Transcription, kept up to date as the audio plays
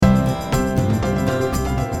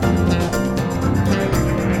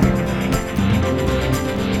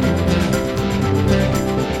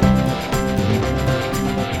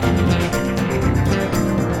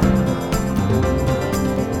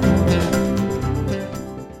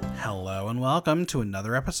welcome to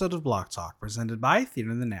another episode of Block Talk, presented by Theater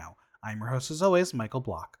in the Now. I'm your host, as always, Michael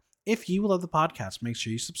Block. If you love the podcast, make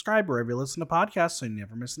sure you subscribe wherever you listen to podcasts so you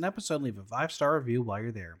never miss an episode. Leave a 5-star review while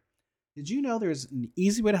you're there. Did you know there's an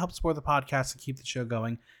easy way to help support the podcast and keep the show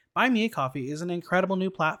going? Buy Me a Coffee is an incredible new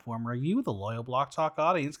platform where you, the loyal Block Talk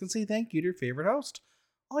audience, can say thank you to your favorite host.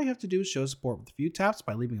 All you have to do is show support with a few taps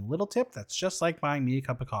by leaving a little tip that's just like buying me a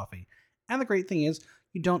cup of coffee. And the great thing is,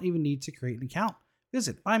 you don't even need to create an account.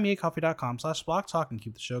 Visit buymeacoffee.com/blocktalk and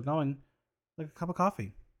keep the show going like a cup of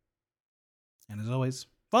coffee. And as always,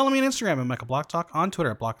 follow me on Instagram at Michael Block Talk, on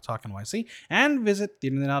Twitter at BlockTalkNYC, and visit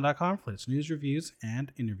theaterthenow.com for its news, reviews,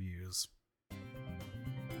 and interviews.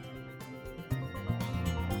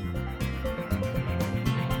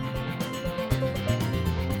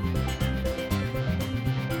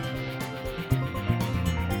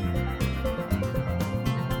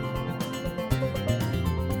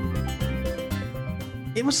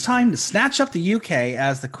 It was time to snatch up the UK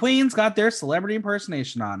as the Queens got their celebrity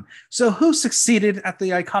impersonation on. So who succeeded at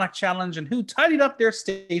the iconic challenge and who tidied up their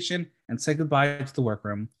station and said goodbye to the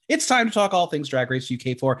workroom? It's time to talk all things Drag Race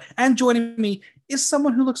UK 4. And joining me is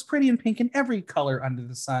someone who looks pretty in pink in every color under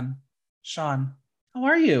the sun. Sean, how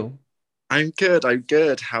are you? I'm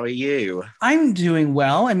good. How are you? I'm doing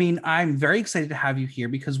well. I mean, I'm very excited to have you here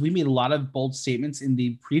because we made a lot of bold statements in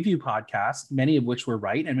the preview podcast, many of which were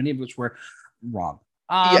right and many of which were wrong.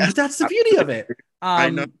 Yes, that's the beauty of it. I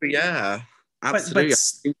know, yeah, absolutely.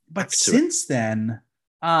 But since then,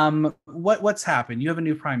 what's happened? You have a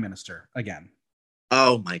new prime minister again.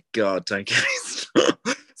 Oh my God, don't get me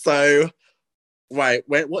started. So, right,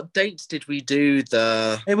 what date did we do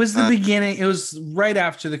the? It was the beginning. It was right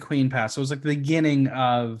after the Queen passed. So it was like the beginning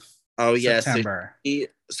of September.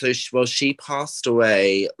 She passed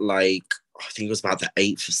away like I think it was about the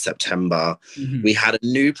 8th of September. Mm-hmm. We had a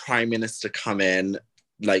new prime minister come in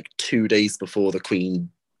like 2 days before the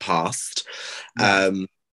Queen passed. And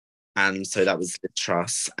so that was Liz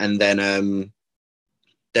Truss. And then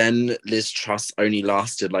Liz Truss only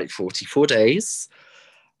lasted like 44 days.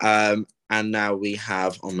 And now we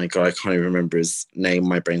have, oh my God, I can't even remember his name.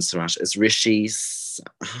 My brain's so much. It's Rishi. It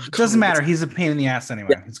doesn't matter. He's a pain in the ass anyway.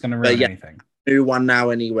 Yeah. He's going to ruin anything. New one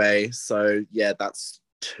now anyway. So yeah, that's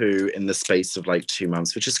 2 in the space of like 2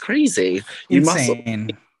 months, which is crazy. You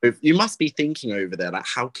must be thinking over there, like,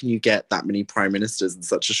 how can you get that many prime ministers in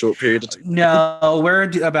such a short period of time? No, we're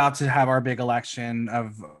about to have our big election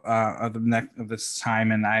of this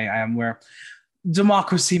time, and I am where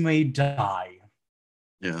democracy may die.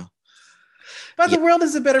 Yeah, but the world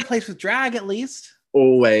is a better place with drag, at least.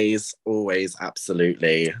 Always,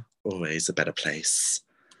 absolutely, always a better place.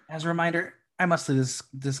 As a reminder, I must leave this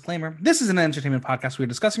disclaimer. This is an entertainment podcast. We are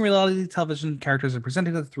discussing reality television characters and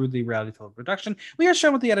presenting them through the reality television production. We are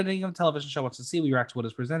shown what the editing of a television show wants to see. We react to what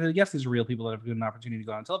is presented. Yes, these are real people that have an opportunity to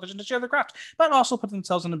go on television to share their craft, but also put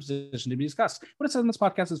themselves in a position to be discussed. What it says in this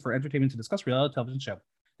podcast is for entertainment to discuss reality television show.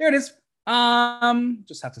 There it is.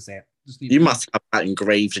 Just have to say it. You must have that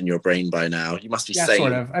engraved in your brain by now. You must be saying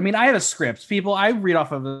sort of. I mean, I have a script. People, I read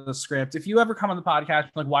off of a script. If you ever come on the podcast,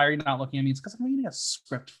 like, why are you not looking at me? It's because I'm reading a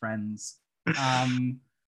script, friends. I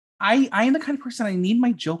am the kind of person, I need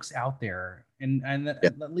my jokes out there, and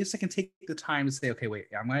at least I can take the time to say, okay, wait,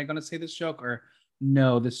 am I going to say this joke, or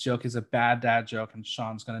no, this joke is a bad dad joke and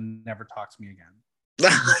Sean's going to never talk to me again.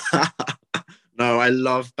 No, I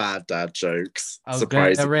love bad dad jokes. Oh,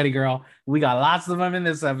 surprising. Get ready, girl. We got lots of them in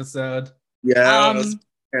this episode. Yeah.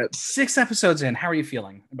 6 episodes in, how are you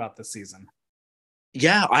feeling about this season?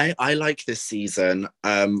 Yeah, I like this season.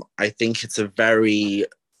 I think it's a very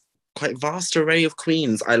quite vast array of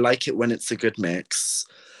queens. I like it when it's a good mix.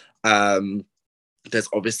 There's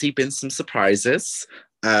obviously been some surprises.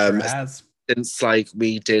 Since like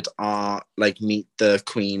we did our like Meet the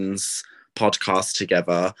Queens podcast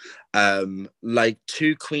together. Like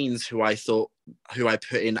 2 queens who I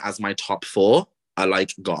put in as my top 4 are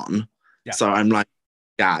like gone. Yeah. So I'm like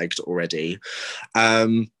gagged already.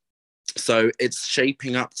 So it's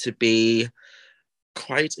shaping up to be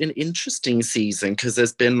quite an interesting season because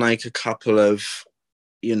there's been like a couple of,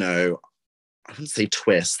 I wouldn't say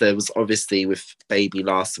twists. There was obviously with Baby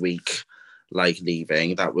last week, like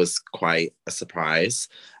leaving. That was quite a surprise.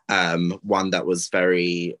 One that was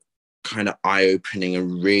very kind of eye-opening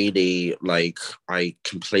and really like I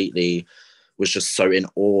completely was just so in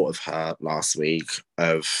awe of her last week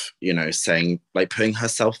of, saying like putting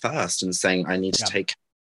herself first and saying, I need to take care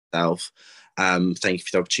of myself. Thank you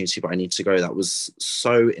for the opportunity, but I need to go. That was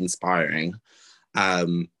so inspiring.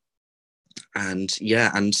 There's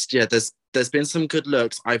been some good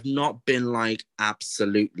looks. I've not been like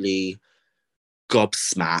absolutely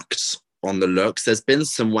gobsmacked on the looks. There's been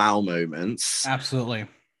some wow moments. Absolutely.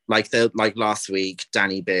 Like last week,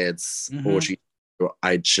 Danny Beard's Audrey,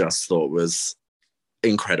 I just thought was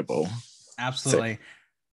incredible. Absolutely. So,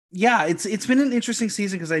 yeah, it's been an interesting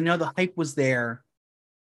season because I know the hype was there.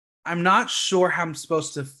 I'm not sure how I'm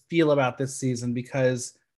supposed to feel about this season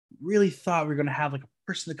because really thought we were going to have like a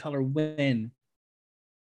person of color win.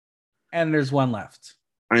 And there's one left.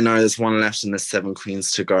 I know there's one left and there's 7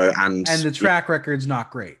 queens to go. And the track record's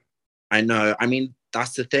not great. I know. I mean,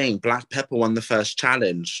 that's the thing. Black Pepper won the first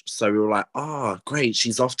challenge. So we were like, oh, great.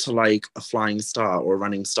 She's off to like a flying start or a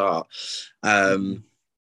running start. And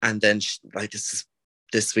then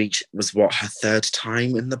this week was what, her 3rd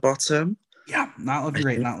time in the bottom? Yeah, not looking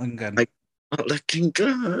great, not looking good. Not looking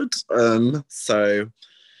good. So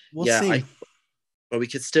we'll see. But we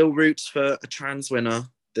could still root for a trans winner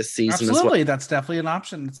this season. Absolutely, as well. That's definitely an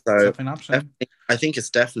option. It's definitely an option. I think it's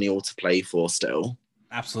definitely all to play for still.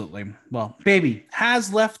 Absolutely. Well, Baby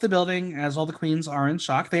has left the building as all the queens are in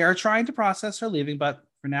shock. They are trying to process her leaving, but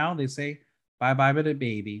for now they say bye-bye to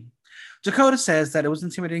Baby. Dakota says that it was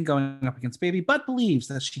intimidating going up against Baby, but believes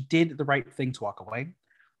that she did the right thing to walk away.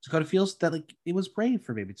 Dakota feels that like it was brave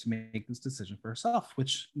for Baby to make this decision for herself,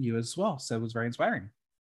 which you as well said was very inspiring.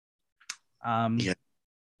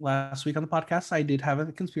 Last week on the podcast, I did have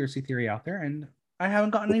a conspiracy theory out there, and I haven't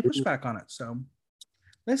gotten any pushback on it. So,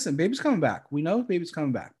 listen, Baby's coming back. We know Baby's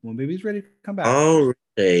coming back. When Baby's ready to come back. Oh,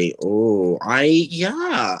 really? Oh,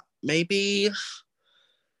 maybe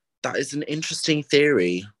that is an interesting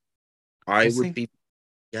theory.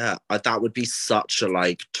 That would be such a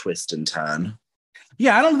like twist and turn.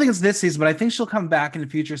 Yeah, I don't think it's this season, but I think she'll come back in the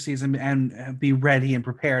future season and be ready and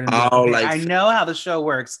prepared. And I know how the show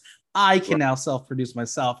works. I can now self-produce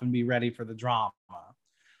myself and be ready for the drama.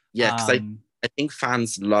 Yeah, because I think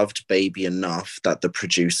fans loved Baby enough that the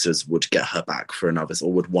producers would get her back for another,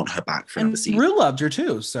 or would want her back for another season. Rue loved her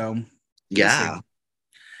too, so yeah.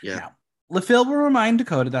 Now, LaFille will remind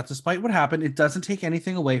Dakota that despite what happened, it doesn't take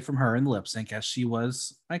anything away from her in the lip sync, as she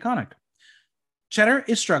was iconic. Cheddar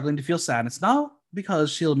is struggling to feel sad. It's not because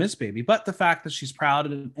she'll miss Baby, but the fact that she's proud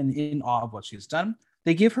and in awe of what she's done.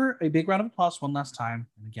 They give her a big round of applause one last time.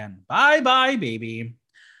 And again, bye-bye, Baby.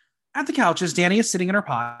 At the couches, Danny is sitting in her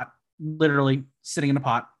pot, literally sitting in a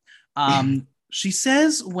pot. She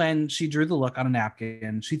says when she drew the look on a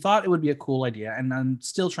napkin, she thought it would be a cool idea. And I'm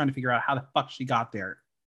still trying to figure out how the fuck she got there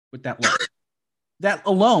with that look. That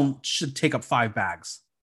alone should take up 5 bags.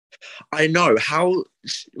 I know how,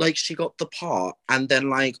 like, she got the part, and then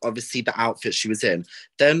like obviously the outfit she was in,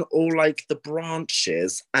 then all like the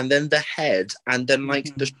branches, and then the head, and then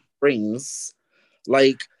like the strings,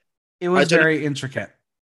 like it was very intricate.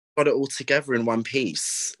 Got it all together in one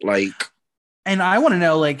piece, like. And I want to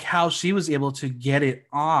know like how she was able to get it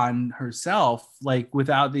on herself, like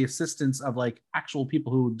without the assistance of like actual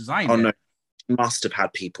people who designed it. No. Must have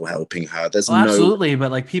had people helping her. Absolutely, but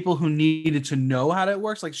like people who needed to know how it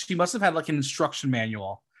works, like she must have had like an instruction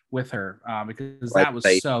manual with her because that was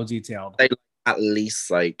so detailed. They at least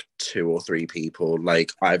like 2 or 3 people,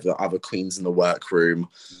 like either other queens in the workroom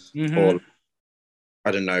or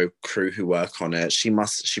I don't know, crew who work on it. She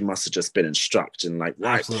must have just been instructing like,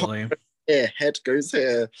 right, absolutely. Here, head goes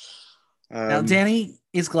here. Now, Danny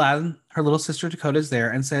is glad her little sister Dakota is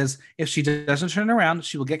there and says if she doesn't turn around,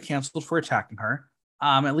 she will get canceled for attacking her.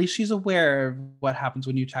 At least she's aware of what happens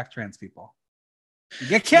when you attack trans people. You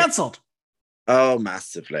get canceled. Oh,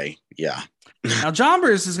 massively. Yeah. Now,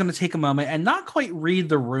 Jombers is going to take a moment and not quite read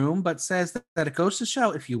the room, but says that it goes to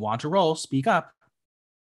show if you want to roll, speak up.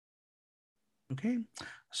 Okay.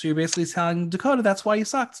 So you're basically telling Dakota that's why you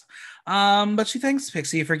sucked. But she thanks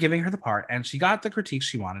Pixie for giving her the part, and she got the critiques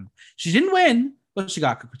she wanted. She didn't win, but she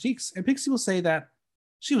got good critiques. And Pixie will say that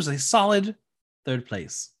she was a solid 3rd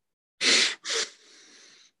place.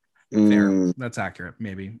 Fair. That's accurate,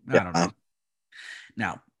 maybe. I don't know.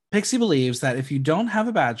 Now, Pixie believes that if you don't have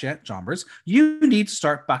a badge yet, Jombers, you need to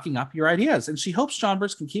start backing up your ideas. And she hopes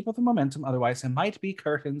Jombers can keep up the momentum. Otherwise, it might be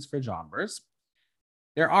curtains for Jombers.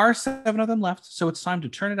 There are 7 of them left, so it's time to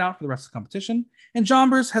turn it out for the rest of the competition. And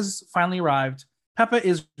Jombers has finally arrived. Peppa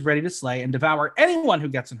is ready to slay and devour anyone who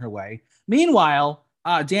gets in her way. Meanwhile,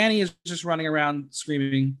 Danny is just running around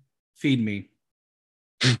screaming, "Feed me.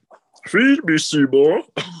 Feed me, Seymour."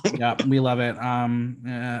 Yeah, we love it.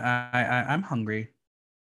 I'm hungry.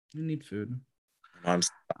 I need food. I'm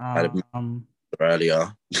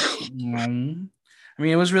earlier. I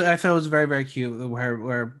mean, I thought it was very, very cute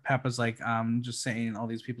where Peppa's like, just saying all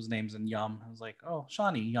these people's names and yum. I was like, oh,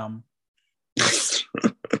 Shawnee, yum.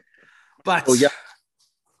 But it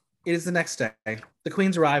is the next day. The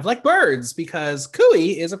queens arrive like birds because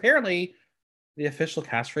Cooey is apparently the official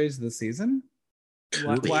catchphrase of the season?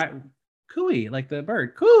 What? Cooey. Why? Cooey, like the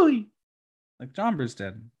bird. Cooey, like John Bruce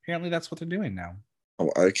did. Apparently, that's what they're doing now.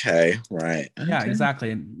 Oh, okay, right. Yeah, Okay. exactly.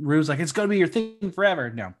 And Rue's like, it's gonna be your thing forever.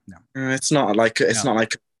 No, no, It's not like it's no. not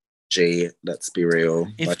like G. Let's be real.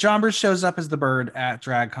 If Like, John Bruce shows up as the bird at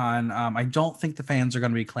DragCon, I don't think the fans are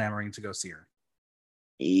going to be clamoring to go see her.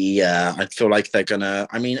 yeah, I feel like they're gonna.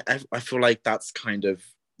 I mean, I feel like that's kind of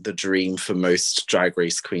the dream for most drag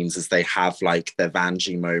race queens is they have like their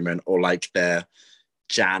Vanjie moment or like their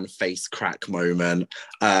Jan face crack moment.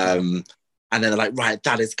 And then they're like, right,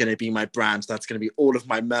 that is going to be my brand. That's going to be all of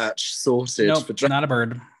my merch sorted Nope, for drag. not a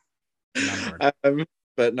bird. Not a bird.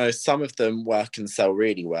 But no, some of them work and sell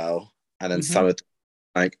really well. And then some Mhm. of them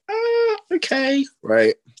like, okay,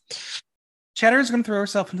 right. Cheddar is going to throw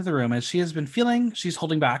herself into the room as she has been feeling she's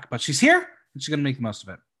holding back, but she's here and she's going to make the most of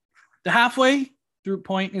it. The halfway through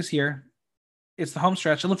point is here. It's the home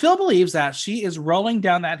stretch. And LaFille believes that she is rolling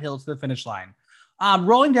down that hill to the finish line.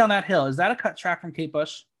 Rolling down that hill. Is that a cut track from Kate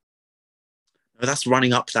Bush? No, that's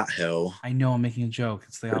running up that hill. I know I'm making a joke.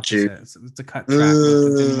 It's the Would opposite. you- It's a cut track.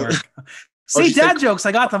 It didn't work. See, you dad say- jokes.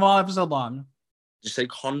 I got them all episode long. Did you say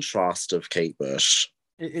contrast of Kate Bush?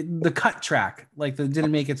 The cut track, like the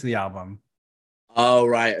didn't make it to the album. Oh,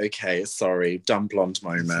 right. Okay. Sorry. Dumb blonde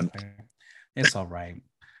moment. It's all right.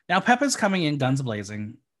 Now Peppa's coming in guns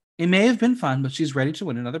blazing. It may have been fun, but she's ready to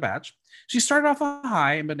win another batch. She started off a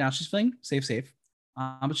high, but now she's feeling safe.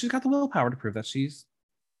 But she's got the willpower to prove that she's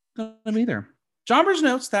going to be there. John Bruce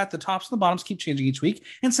notes that the tops and the bottoms keep changing each week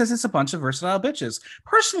and says it's a bunch of versatile bitches.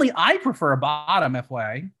 Personally, I prefer a bottom,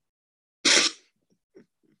 FYI.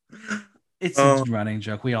 It's a running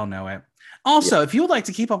joke. We all know it. Also, if you would like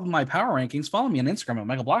to keep up with my power rankings, follow me on Instagram at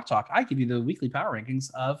Michael Block Talk. I give you the weekly power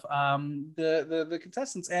rankings of the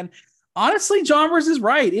contestants. And honestly, John Bruce is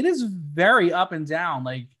right. It is very up and down.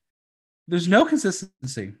 Like, there's no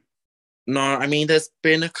consistency. No, I mean, there's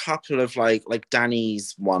been a couple of like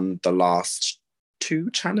Danny's won the last 2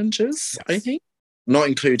 challenges, Yes. I think, not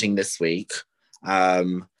including this week.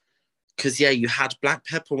 Because yeah, you had Black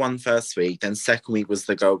Pepper won first week, then second week was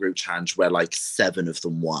the girl group challenge where like 7 of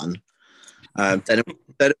them won. Then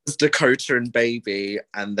it was Dakota and Baby,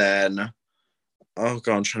 and then oh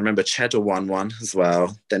god, I'm trying to remember. Cheddar won one as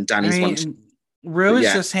well. Then Danny's won. Rue is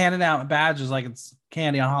Yeah. just handing out badges like it's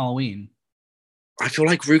candy on Halloween. I feel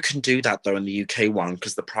like Rue can do that though in the UK one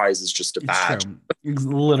because the prize is just a badge It's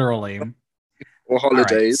literally. or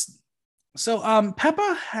holidays. All right. So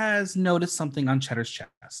Peppa has noticed something on Cheddar's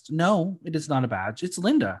chest. No, it is not a badge. It's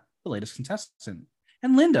Linda, the latest contestant.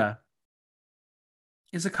 And Linda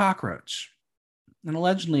is a cockroach and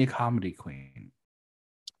allegedly a comedy queen.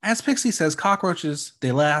 As Pixie says, cockroaches,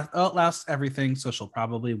 they outlast everything, so she'll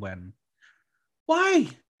probably win. Why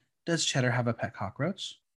does Cheddar have a pet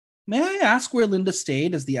cockroach? May I ask where Linda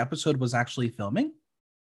stayed as the episode was actually filming?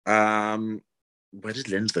 Where did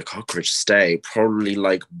Linda the cockroach stay? Probably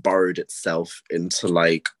like burrowed itself into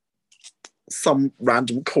like some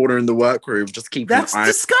random corner in the workroom, just keeping That's an eye.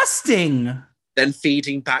 disgusting. Then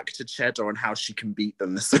feeding back to Cheddar on how she can beat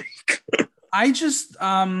them this week. I just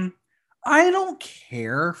I don't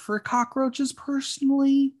care for cockroaches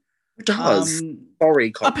personally. Who does? Um,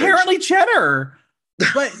 Sorry, cockroach. apparently Cheddar.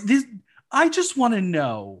 But this I just want to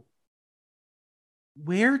know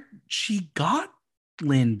where she got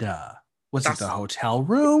Linda. Was it the hotel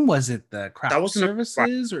room? Was it the craft That wasn't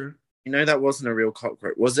services? Or You know that wasn't a real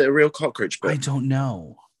cockroach. Was it a real cockroach? I don't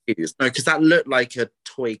know. No, because that looked like a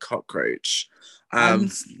toy cockroach.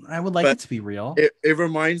 I would like it to be real. It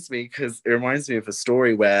reminds me of a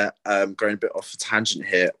story where going a bit off a tangent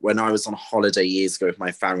here. When I was on holiday years ago with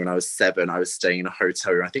my family when I was 7, I was staying in a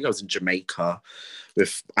hotel room. I think I was in Jamaica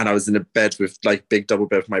and I was in a bed with like big double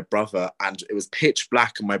bed with my brother, and it was pitch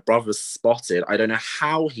black and my brother spotted, I don't know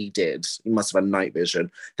how he did, he must have had night vision,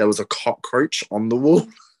 there was a cockroach on the wall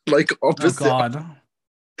like opposite. Oh God.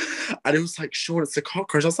 And it was like, sure, it's a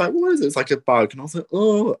cockroach. I was like, what is it? It's like a bug. And I was like,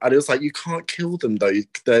 oh. And it was like, you can't kill them though.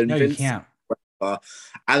 They're No, you can't. And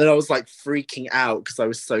then I was like freaking out because I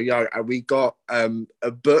was so young. And we got a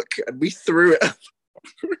book and we threw it.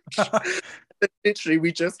 Literally,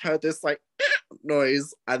 we just heard this like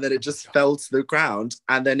noise, and then it just fell to the ground,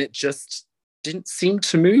 and then it just didn't seem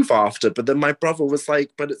to move after. But then my brother was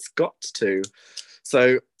like, but it's got to.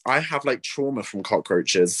 So I have like trauma from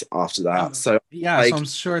cockroaches after that. So yeah, like, so I'm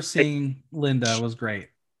sure seeing Linda was great.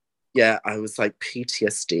 Yeah, I was like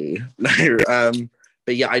PTSD. No,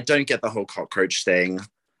 but yeah, I don't get the whole cockroach thing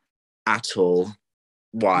at all.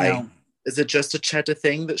 Why? Now, Is it just a Cheddar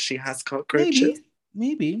thing that she has cockroaches?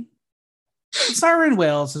 maybe. Sarah in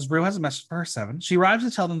Wales says Rue has a message for her seven. She arrives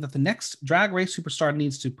to tell them that the next Drag Race superstar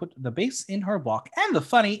needs to put the bass in her walk and the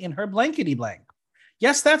funny in her blankety blank.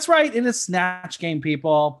 Yes, that's right. It is Snatch Game,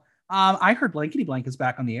 people. I heard blankety blank is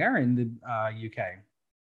back on the air in the UK.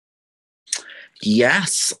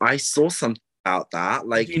 Yes, I saw something about that.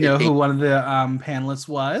 Like, do you know who one of the panelists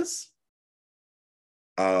was?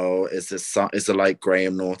 Oh, is it like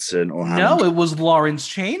Graham Norton or no? Alan? It was Lawrence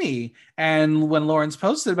Chaney. And when Lawrence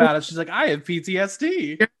posted about it, she's like, "I have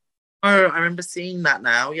PTSD." Oh, I remember seeing that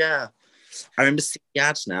now. Yeah, I remember seeing the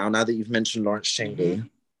ad now. Now that you've mentioned Lawrence Chaney. Mm-hmm.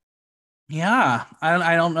 Yeah,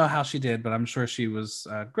 I don't know how she did, but I'm sure she was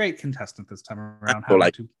a great contestant this time around,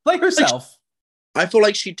 having to play herself. I feel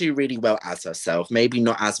like she'd do really well as herself. Maybe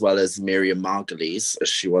not as well as Miriam Margolyes as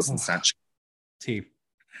she was in Snatch Game.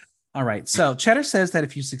 All right, so Cheddar says that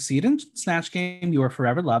if you succeed in Snatch Game, you are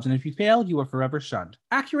forever loved, and if you fail, you are forever shunned.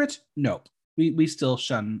 Accurate? Nope. We still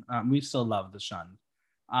shun. We still love the shunned.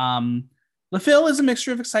 LaPhil is a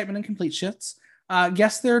mixture of excitement and complete shits.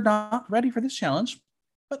 Guess they're not ready for this challenge,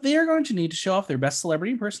 but they are going to need to show off their best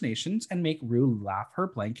celebrity impersonations and make Rue laugh her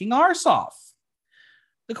blanking arse off.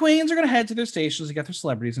 The queens are going to head to their stations to get their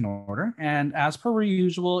celebrities in order, and as per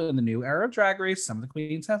usual in the new era of Drag Race, some of the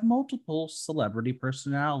queens have multiple celebrity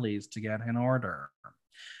personalities to get in order.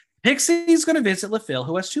 Pixie's going to visit LaPhil,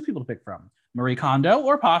 who has two people to pick from, Marie Kondo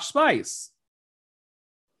or Posh Spice.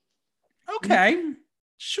 Okay,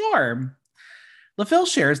 sure. LaPhil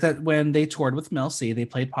shares that when they toured with Mel C, they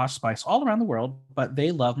played Posh Spice all around the world, but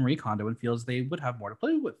they love Marie Kondo and feels they would have more to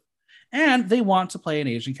play with. And they want to play an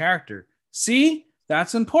Asian character. See?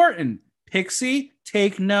 That's important. Pixie,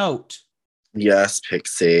 take note. Yes,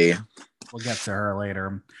 Pixie. We'll get to her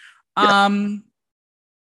later. Yeah.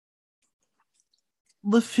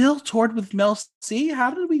 LaPhil toured with Mel C. How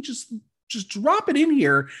did we just drop it in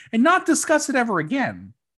here and not discuss it ever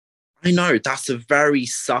again? I know, that's a very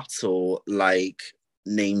subtle, like,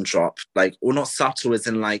 name drop. Like, or not subtle as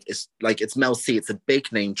in it's Mel C. It's a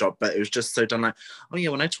big name drop, but it was just so done like, oh yeah,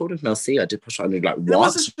 when I toured with Mel C, I did push on like, what? It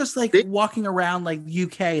wasn't just like walking around like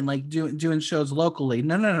UK and like doing shows locally.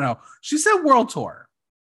 No. She said world tour.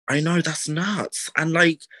 I know, that's nuts. And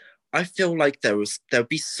like, I feel like there'd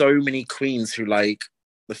be so many queens who like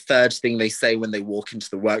the third thing they say when they walk into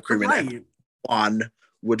the workroom and one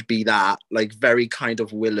would be that, like, very kind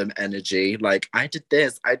of Willem energy. Like, I did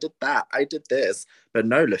this, I did that, I did this. But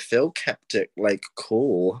no, LaPhil kept it, like,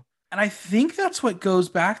 cool. And I think that's what goes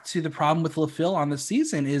back to the problem with LaPhil on the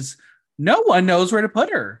season is no one knows where to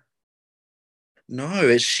put her.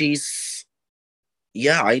 No,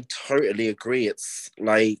 yeah, I totally agree. It's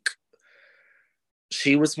like,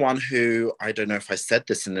 she was one who, I don't know if I said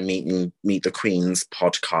this in the Meet the Queens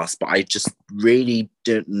podcast, but I just really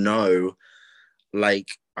didn't know. Like,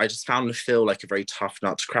 I just found LaPhil like a very tough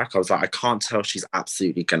nut to crack. I was like, I can't tell if she's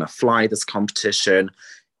absolutely going to fly this competition,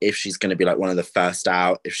 if she's going to be like one of the first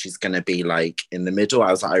out, if she's going to be like in the middle.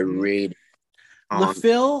 I was like, I really can't.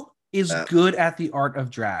 LaPhil is good at the art of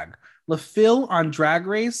drag. LaPhil on Drag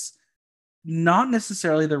Race, not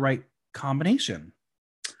necessarily the right combination.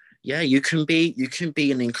 Yeah, you can be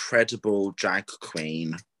an incredible drag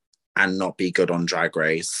queen and not be good on Drag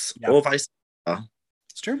Race, or vice versa.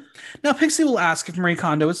 It's true. Now, Pixie will ask if Marie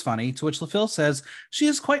Kondo is funny, to which LaPhil says she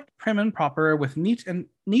is quite prim and proper with neat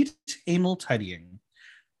anal tidying.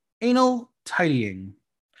 Anal tidying.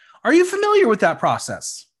 Are you familiar with that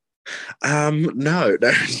process? No.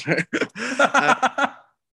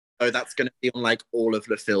 Oh, that's going to be on like all of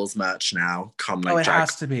LaPhil's merch now. It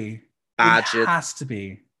has to be. Badges. It has to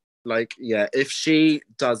be. Like, yeah, if she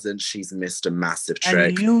doesn't, she's missed a massive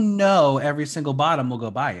trick. And every single bottom will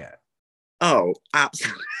go buy it. Oh,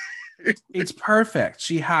 absolutely. It's perfect.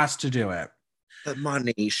 She has to do it. The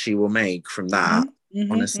money she will make from that,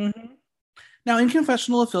 honestly. Mm-hmm. Now, in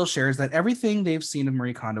Confessional, Phil shares that everything they've seen of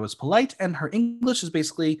Marie Kondo is polite, and her English is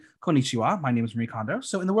basically konnichiwa. My name is Marie Kondo.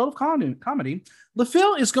 So in the world of comedy,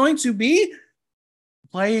 LaPhil is going to be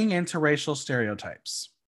playing into racial stereotypes.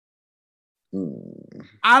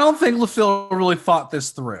 I don't think LaPhil really thought this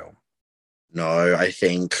through. No, I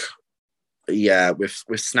think... Yeah, with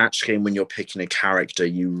Snatch Game, when you're picking a character,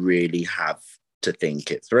 you really have to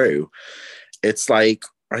think it through. It's like,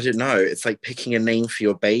 I don't know, it's like picking a name for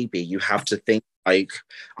your baby. You have to think like,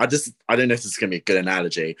 I don't know if this is going to be a good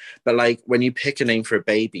analogy, but like when you pick a name for a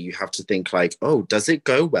baby, you have to think like, oh, does it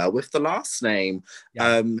go well with the last name?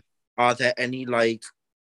 Yeah. Are there any like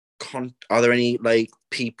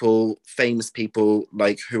people, famous people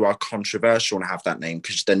like who are controversial and have that name?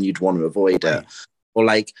 Because then you'd want to avoid it. Or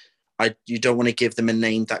like, you don't want to give them a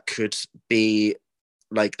name that could be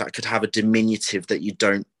like, that could have a diminutive that you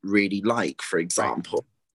don't really like, for example.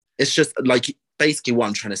 It's just like basically what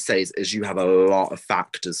I'm trying to say is you have a lot of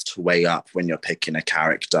factors to weigh up when you're picking a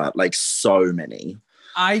character, like so many.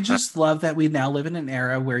 I just love that we now live in an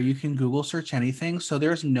era where you can Google search anything. So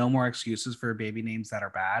there's no more excuses for baby names that are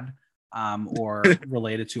bad or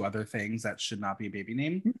related to other things that should not be a baby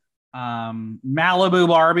name. Malibu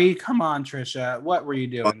Barbie, come on, Trisha. What were you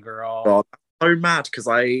doing, girl? God, I'm so mad because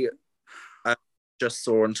I just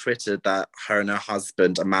saw on Twitter that her and her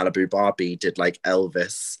husband, a Malibu Barbie, did like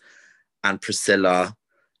Elvis and Priscilla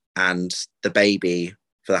and the baby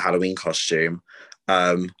for the Halloween costume.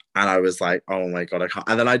 And I was like, oh my God, I can't.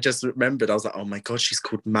 And then I just remembered, I was like, oh my God, she's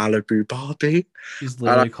called Malibu Barbie. She's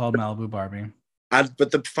literally called Malibu Barbie.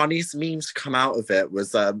 But the funniest memes to come out of it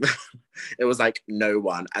was it was like no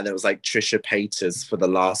one, and it was like Trisha Paytas for the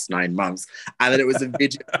last 9 months, and then it was a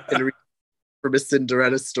video from a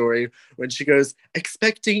Cinderella story when she goes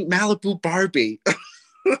expecting Malibu Barbie.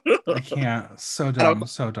 I can't. So dumb.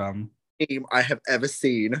 So dumb. I have ever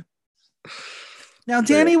seen. Now,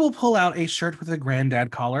 Danny will pull out a shirt with a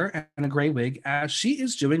granddad collar and a gray wig as she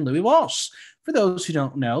is doing Louis Walsh. For those who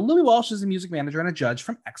don't know, Louis Walsh is a music manager and a judge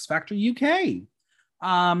from X Factor UK.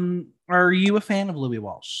 Are you a fan of Louis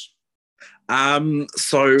Walsh?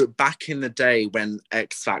 So back in the day when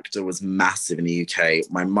X Factor was massive in the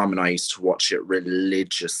UK, my mum and I used to watch it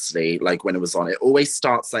religiously, like when it was on. It always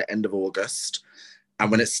starts like end of August. And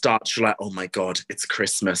when it starts, you're like, oh my God, it's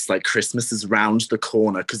Christmas. Like Christmas is round the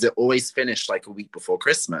corner because it always finished like a week before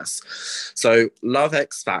Christmas. So love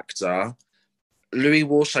X Factor. Louis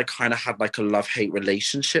Walsh, I kind of had like a love-hate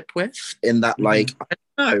relationship with in that, like, I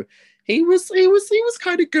don't know. He was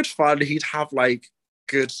kind of good fun. He'd have like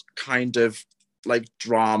good kind of like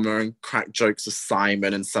drama and crack jokes with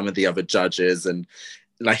Simon and some of the other judges, and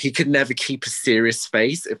like he could never keep a serious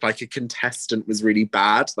face if like a contestant was really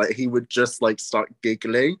bad. Like he would just like start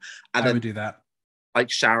giggling, and I would do that.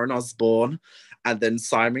 Like Sharon Osbourne, and then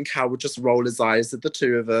Simon Cowell would just roll his eyes at the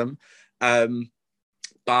two of them.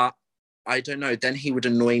 But I don't know. Then he would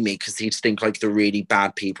annoy me because he'd think like the really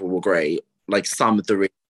bad people were great. Like some of the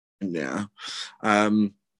yeah.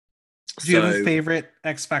 Do you have a favorite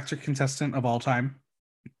X Factor contestant of all time?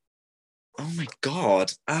 Oh my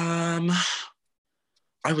God. I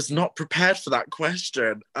was not prepared for that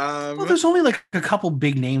question. Well, there's only like a couple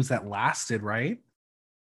big names that lasted, right?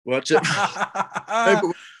 What? No,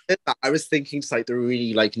 I was thinking just like the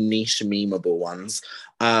really like niche memeable ones.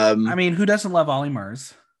 I mean, who doesn't love Ollie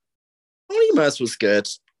Murs? Ollie Murs was good.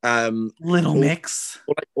 Little Mix.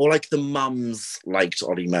 Or like the mums liked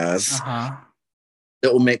Ollie Murs. Uh-huh.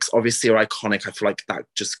 Little Mix obviously are iconic. I feel like that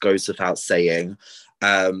just goes without saying.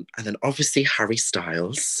 And then obviously Harry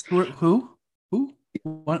Styles. Who?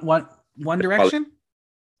 One Direction?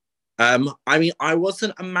 I mean, I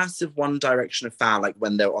wasn't a massive One Direction fan like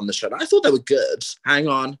when they were on the show. I thought they were good. Hang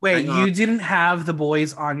on. You didn't have the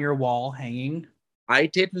boys on your wall hanging? I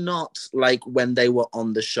did not like when they were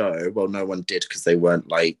on the show. Well, no one did because they weren't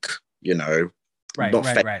like, you know, right.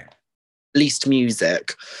 At least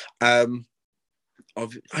music. I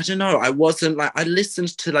don't know. I wasn't like, I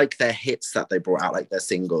listened to like their hits that they brought out, like their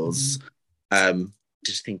singles.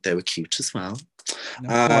 Just think they were cute as well.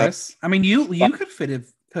 Of course. I mean, you could fit in.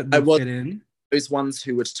 Those ones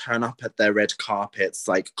who would turn up at their red carpets,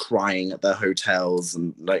 like crying at their hotels,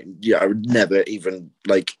 and like, yeah, I would never even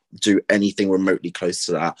like do anything remotely close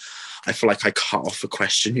to that. I feel like I cut off a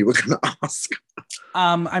question you were going to ask.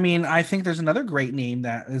 I mean, I think there's another great name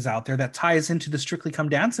that is out there that ties into the Strictly Come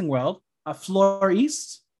Dancing world. Fleur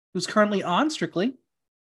East, who's currently on Strictly.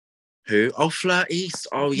 Who? Oh, Fleur East.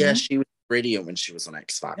 Oh, yeah, she was brilliant when she was on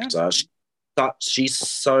X Factor. Yeah. She's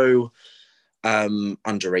so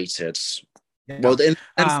underrated. Yeah. Well,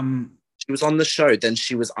 she was on the show, then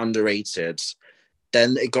she was underrated.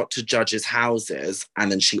 Then it got to Judges' Houses,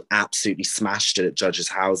 and then she absolutely smashed it at Judges'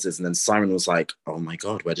 Houses. And then Simon was like, oh my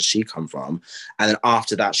God, where did she come from? And then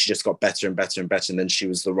after that, she just got better and better and better. And then she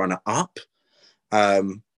was the runner-up.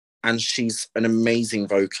 And she's an amazing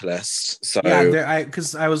vocalist. So yeah,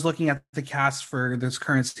 because I was looking at the cast for this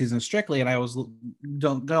current season of Strictly, and I was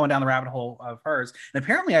going down the rabbit hole of hers. And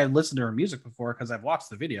apparently, I listened to her music before because I've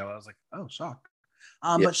watched the video. I was like, oh, shock.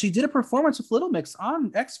 But she did a performance with Little Mix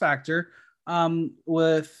on X Factor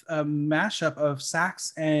with a mashup of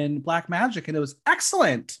Sax and Black Magic, and it was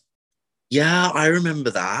excellent. Yeah, I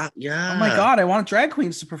remember that. Yeah. Oh my God, I want drag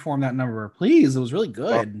queens to perform that number, please. It was really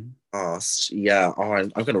good. Yeah. Oh,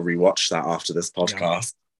 I'm going to rewatch that after this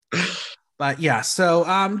podcast. Yeah. But yeah, so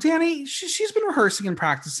Danny, she's been rehearsing and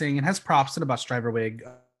practicing and has props in a bus driver wig.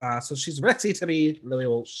 So she's ready to be Louis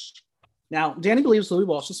Walsh. Now, Danny believes Louis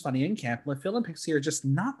Walsh is funny and camp, but Phil and Pixie are just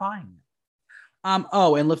not buying it.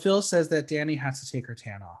 Oh, and LaPhil says that Danny has to take her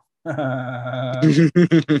tan off.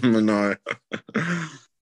 No.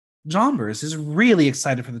 Jonbers is really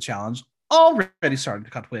excited for the challenge, already starting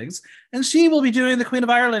to cut wigs, and she will be doing the Queen of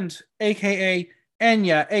Ireland, aka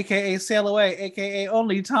Enya, aka Sail Away, aka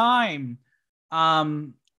Only Time.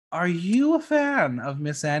 Are you a fan of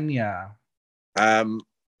Miss Enya? Um,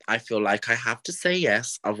 I feel like I have to say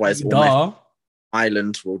yes, otherwise all my Duh.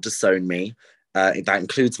 island will disown me. That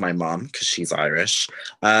includes my mom because she's Irish.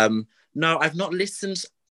 No, I've not listened.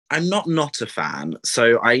 I'm not a fan,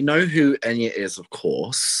 so I know who Enya is, of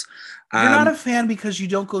course. You're not a fan because you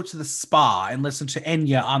don't go to the spa and listen to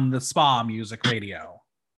Enya on the spa music radio.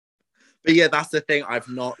 But yeah, that's the thing. I've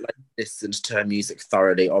not like listened to her music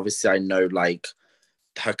thoroughly. Obviously, I know like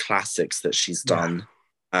her classics that she's done.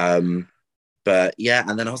 Yeah. But yeah,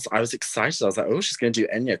 and then I was excited. I was like, oh, she's going to do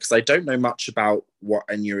Enya because I don't know much about what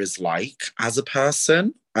Enya is like as a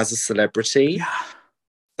person, as a celebrity. Yeah.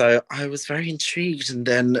 So I was very intrigued, and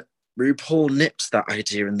then RuPaul nipped that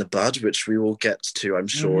idea in the bud, which we will get to, I'm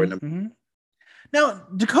sure. Now,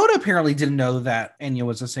 Dakota apparently didn't know that Enya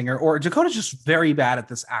was a singer, or Dakota's just very bad at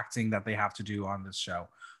this acting that they have to do on this show.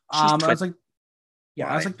 I was like,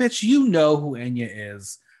 bitch, you know who Enya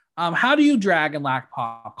is. How do you drag and lack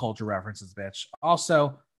pop culture references, bitch?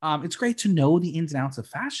 Also, it's great to know the ins and outs of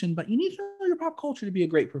fashion, but you need to know your pop culture to be a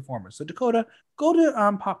great performer. So Dakota, go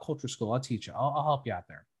to pop culture school. I'll teach you. I'll help you out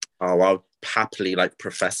there. Oh, I'll happily like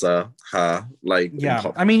professor her. Like,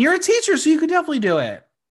 yeah, I mean, you're a teacher, so you could definitely do it.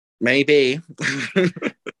 Maybe.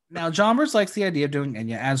 Now, Jonbers likes the idea of doing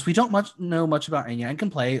Enya, as we don't know much about Enya and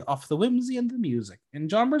can play off the whimsy and the music. And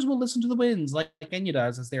Jonbers will listen to the winds like Enya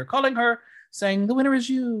does as they are calling her, saying, "The winner is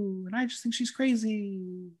you," and I just think she's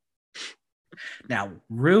crazy. Now,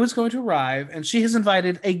 Rue is going to arrive, and she has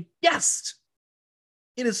invited a guest.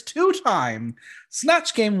 It is two-time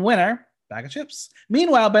Snatch Game winner, Bag of Chips.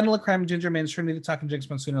 Meanwhile, Bendela Creme, Ginger Minge, Trinity the Tuck, and Jinx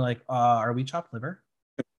Monsoon are like, are we chopped liver?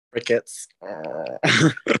 Crickets.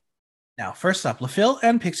 Now, first up, LaPhil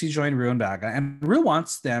and Pixie join Rue and Baga, and Rue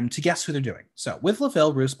wants them to guess who they're doing. So, with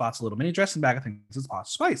LaPhil, Rue spots a little mini dress, and Baga thinks it's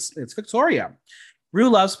Posh Spice. It's Victoria. Rue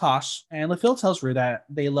loves Posh, and LaPhil tells Rue that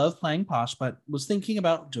they love playing Posh, but was thinking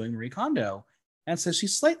about doing Marie Kondo, and says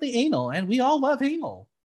she's slightly anal, and we all love anal.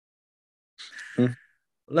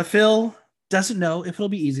 LaPhil doesn't know if it'll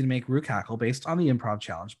be easy to make Rue cackle based on the improv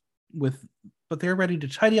challenge, but they're ready to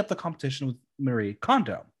tidy up the competition with Marie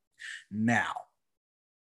Kondo. Now,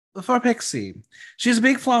 for Pixie, she has a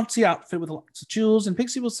big flouncy outfit with lots of jewels, and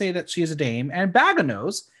Pixie will say that she is a dame, and Baga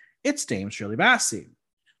knows it's Dame Shirley Bassey.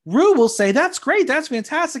 Rue will say, "That's great, that's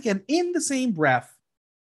fantastic," and in the same breath,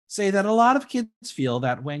 say that a lot of kids feel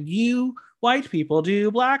that when you white people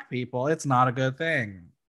do black people, it's not a good thing.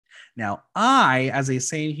 Now, I, as a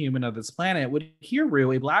sane human of this planet, would hear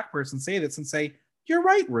Rue, a black person, say this and say, "You're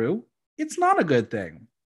right, Rue, it's not a good thing."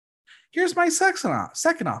 Here's my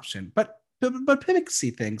second option, but Pixie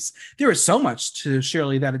thinks there is so much to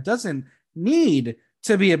Shirley that it doesn't need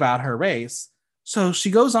to be about her race. So she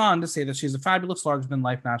goes on to say that she's a fabulous,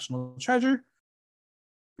 larger-than-life national treasure.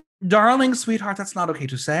 Darling, sweetheart, that's not okay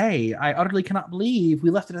to say. I utterly cannot believe we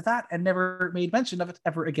left it at that and never made mention of it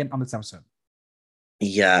ever again on this episode.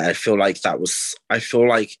 Yeah, I feel like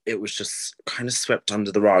it was just kind of swept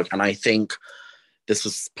under the rug. And I think this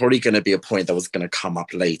was probably going to be a point that was going to come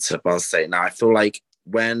up later. But I'll say now, I feel like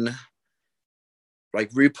when like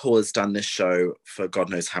RuPaul has done this show for God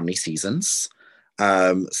knows how many seasons.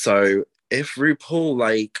 So if RuPaul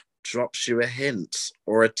like drops you a hint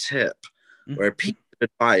or a tip or a piece of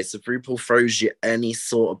advice, if RuPaul throws you any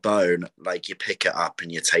sort of bone, like you pick it up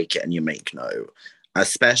and you take it and you make note.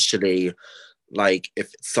 Especially like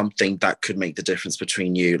if it's something that could make the difference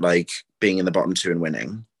between you like being in the bottom two and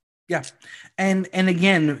winning. Yeah. And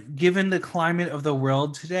again, given the climate of the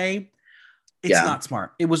world today, it's not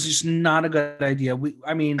smart. It was just not a good idea.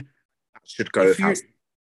 I mean, should go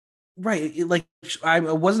right. Like I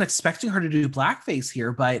wasn't expecting her to do blackface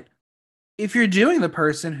here, but if you're doing the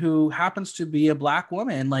person who happens to be a black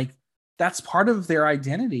woman, like that's part of their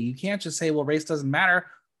identity. You can't just say, well, race doesn't matter,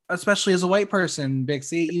 especially as a white person,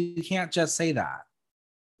 Bixie. You can't just say that.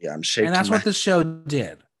 Yeah, I'm shaking. And that's what the show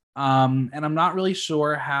did. And I'm not really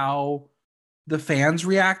sure how the fans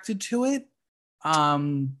reacted to it.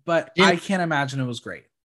 But I can't imagine it was great.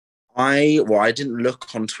 I didn't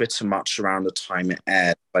look on Twitter much around the time it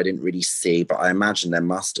aired. I didn't really see, but I imagine there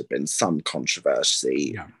must have been some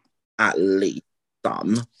controversy. Yeah. At least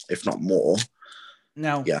some, if not more.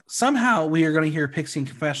 Now, somehow we are going to hear Pixie and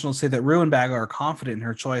Confessional say that Rue and Baga are confident in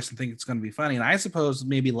her choice and think it's going to be funny. And I suppose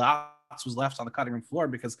maybe lots was left on the cutting room floor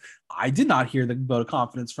because I did not hear the vote of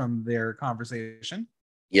confidence from their conversation.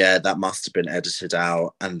 Yeah, that must have been edited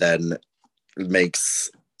out and then makes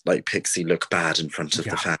like Pixie look bad in front of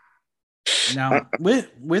the Yeah. fan. Now,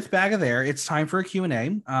 with Bag of There, it's time for a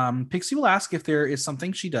Q&A. Pixie will ask if there is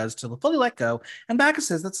something she does to fully let go, and Baga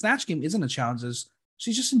says that Snatch Game isn't a challenge,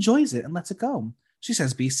 she just enjoys it and lets it go. She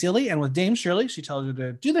says, be silly, and with Dame Shirley, she tells her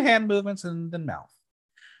to do the hand movements and then mouth.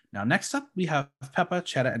 Now, next up, we have Peppa,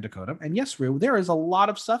 Chetta, and Dakota. And yes, Rue, there is a lot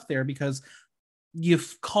of stuff there because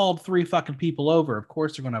you've called 3 fucking people over. Of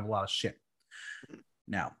course, they're going to have a lot of shit.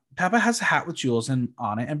 Now, Peppa has a hat with jewels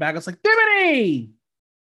on it, and Baga's like, Dimity!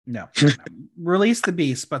 No. Release the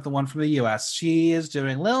Beast, but the one from the US. She is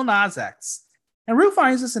doing Lil Nas X. And Rue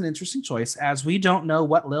finds this an interesting choice as we don't know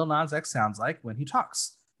what Lil Nas X sounds like when he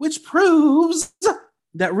talks, which proves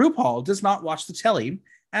that RuPaul does not watch the telly,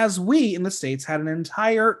 as we in the States had an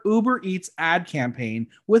entire Uber Eats ad campaign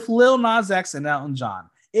with Lil Nas X and Elton John.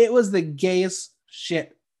 It was the gayest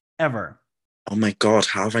shit ever. Oh my God,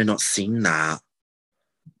 how have I not seen that?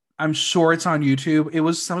 I'm sure it's on YouTube. It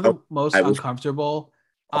was some of the most uncomfortable.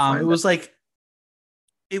 It was like,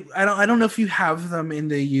 I don't know if you have them in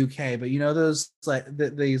the UK, but you know those like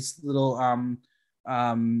these little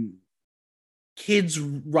kids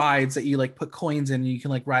rides that you like put coins in and you can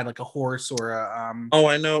like ride like a horse or a oh,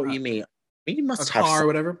 I know what you mean. You must a have car or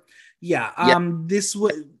whatever. Yeah. This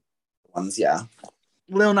was ones, yeah.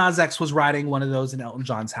 Lil Nas X was riding one of those in Elton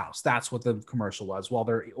John's house. That's what the commercial was while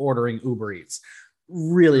they're ordering Uber Eats.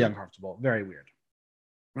 Really uncomfortable. Very weird.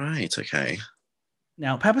 Right, okay.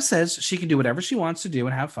 Now, Peppa says she can do whatever she wants to do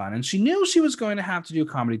and have fun, and she knew she was going to have to do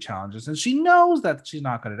comedy challenges, and she knows that she's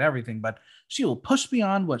not good at everything, but she will push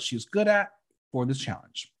beyond what she's good at for this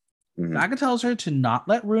challenge. Baga tells her to not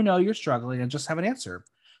let Rue know you're struggling and just have an answer.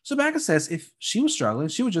 So Baga says if she was struggling,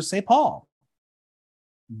 she would just say Paul.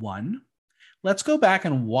 1. Let's go back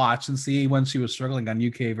and watch and see when she was struggling on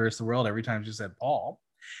UK versus the World every time she said Paul.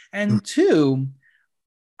 And 2,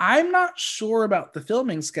 I'm not sure about the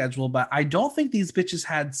filming schedule, but I don't think these bitches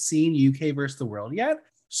had seen UK versus the World yet.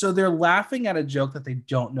 So they're laughing at a joke that they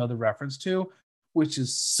don't know the reference to, which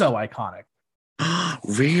is so iconic.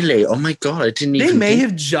 Really? Oh my God, I didn't even They may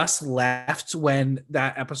have just left when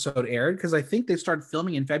that episode aired because I think they started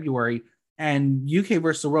filming in February and UK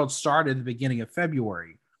versus the World started at the beginning of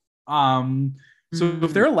February. So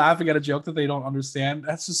if they're laughing at a joke that they don't understand,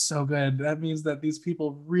 that's just so good. That means that these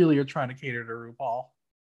people really are trying to cater to RuPaul.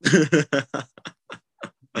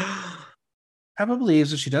 Peppa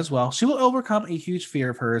believes if she does well, she will overcome a huge fear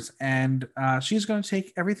of hers, and she's going to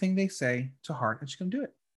take everything they say to heart, and she's going to do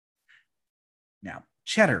it. Now,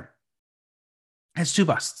 Cheddar has 2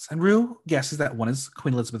 busts, and Rue guesses that one is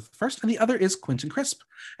Queen Elizabeth I, and the other is Quentin Crisp.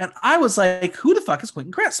 And I was like, who the fuck is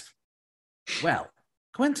Quentin Crisp? Well,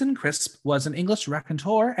 Quentin Crisp was an English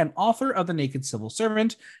raconteur and author of The Naked Civil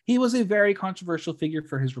Servant. He was a very controversial figure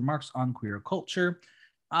for his remarks on queer culture.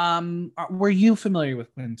 Were you familiar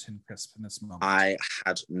with Quentin Crisp in this moment? I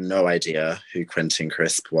had no idea who Quentin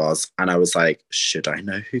Crisp was, and I was like, should I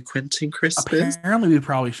know who Quentin Crisp is? Apparently, we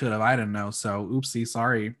probably should have. I didn't know, so oopsie,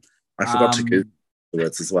 sorry. I forgot to Google the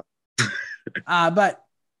words as well. But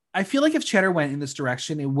I feel like if Cheddar went in this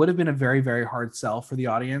direction, it would have been a very, very hard sell for the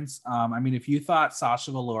audience. I mean, if you thought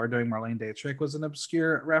Sasha Velour doing Marlene Dietrich was an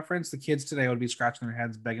obscure reference, the kids today would be scratching their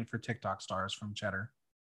heads begging for TikTok stars from Cheddar.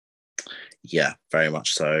 Yeah, very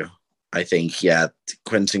much so. I think, yeah,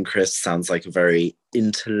 Quentin Crisp sounds like a very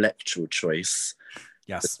intellectual choice.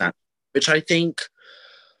 Yes. Which I think,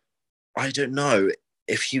 I don't know,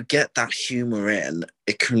 if you get that humor in,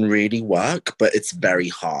 it can really work, but it's very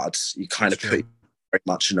hard. You kind of put very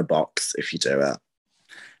much in a box if you do it.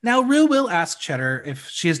 Now, Rue will ask Cheddar if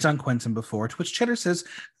she has done Quentin before, to which Cheddar says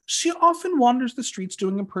she often wanders the streets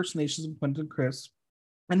doing impersonations of Quentin Crisp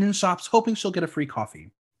and in shops hoping she'll get a free coffee.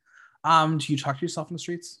 Do you talk to yourself in the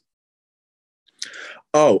streets?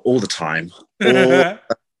 Oh, all the time.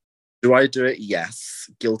 Do I do it? Yes.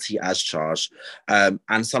 Guilty as charged. And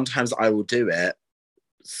sometimes I will do it.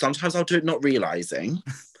 Sometimes I'll do it not realizing.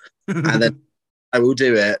 And then I will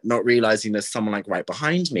do it not realizing there's someone like right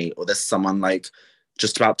behind me or there's someone like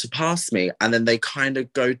just about to pass me. And then they kind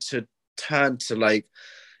of go to turn to like,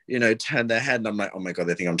 you know, turn their head. And I'm like, oh my God,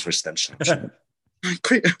 they think I'm twisted.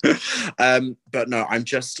 But no, I'm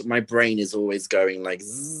just, my brain is always going like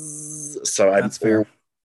zzz, so I'm fair.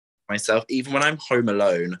 Myself, even when I'm home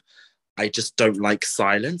alone, I just don't like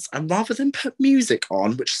silence, and rather than put music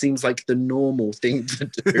on, which seems like the normal thing to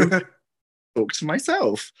do, talk to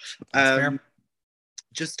myself.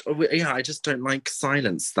 Just yeah, I just don't like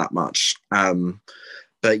silence that much.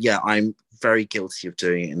 But yeah, I'm very guilty of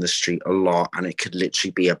doing it in the street a lot, and it could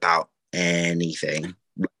literally be about anything.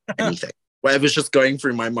 Whatever's just going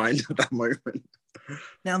through my mind at that moment.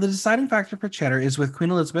 Now, the deciding factor for Cheddar is with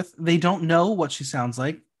Queen Elizabeth. They don't know what she sounds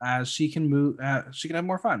like, as she can move. She can have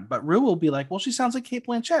more fun. But Rue will be like, "Well, she sounds like Kate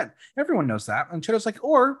Blanchett. Everyone knows that." And Cheddar's like,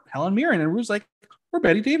 "Or Helen Mirren." And Rue's like, "Or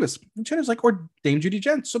Betty Davis." And Cheddar's like, "Or Dame Judi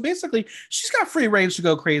Dench." So basically, she's got free range to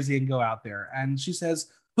go crazy and go out there. And she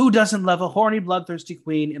says, "Who doesn't love a horny, bloodthirsty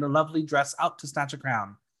queen in a lovely dress out to snatch a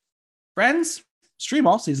crown?" Friends, stream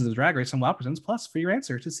all seasons of Drag Race on WoW Presents Plus for your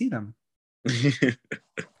answer to see them.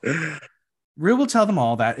 Rue will tell them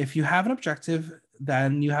all that if you have an objective,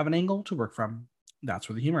 then you have an angle to work from. That's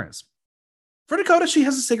where the humor is. For Dakota, she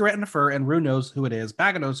has a cigarette in a fur, and Rue knows who it is.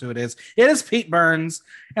 Baga knows who it is. It is Pete Burns.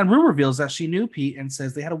 And Rue reveals that she knew Pete and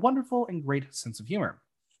says they had a wonderful and great sense of humor.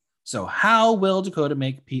 So how will Dakota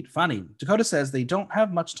make Pete funny? Dakota says they don't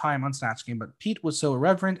have much time on Snatch Game, but Pete was so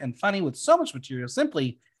irreverent and funny with so much material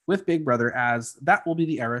simply with Big Brother, as that will be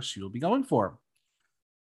the era she will be going for.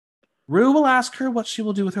 Rue will ask her what she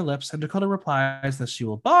will do with her lips, and Dakota replies that she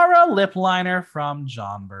will borrow lip liner from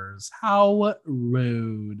Jonbers. How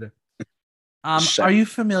rude. Are you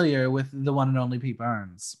familiar with the one and only Pete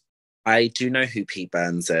Burns? I do know who Pete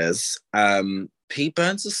Burns is. Pete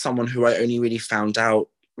Burns is someone who I only really found out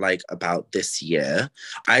like about this year.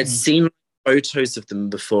 I had seen photos of them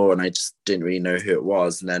before and I just didn't really know who it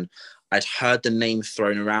was. And then I'd heard the name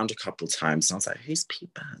thrown around a couple of times and I was like, who's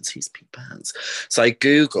Pete Burns? Who's Pete Burns? So I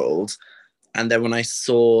Googled, and then when I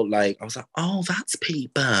saw, like, I was like, oh, that's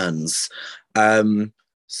Pete Burns. But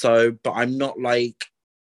I'm not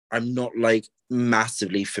like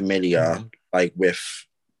massively familiar like with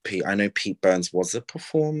Pete. I know Pete Burns was a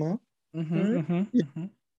performer. And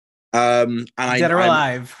Dead or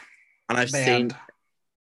Alive. And I've seen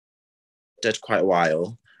Dead quite a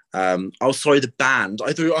while. Sorry, the band. I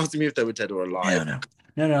thought you were asking me if they were dead or alive.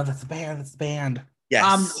 No, that's the band. That's the band.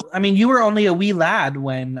 Yes. I mean, you were only a wee lad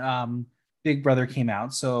when Big Brother came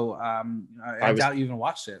out, so I doubt you even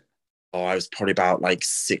watched it. Oh, I was probably about like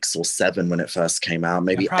 6 or 7 when it first came out.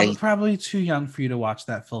 Maybe 8. Probably too young for you to watch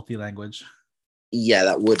that filthy language. Yeah,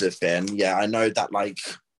 that would have been. Yeah, I know that like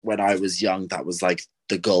when I was young, that was like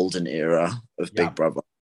the golden era of Big Brother.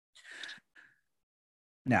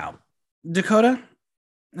 Now, Dakota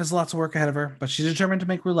has lots of work ahead of her, but she's determined to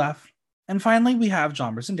make Rue laugh. And finally, we have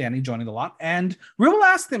Jonbers and Danny joining the lot. And Rue will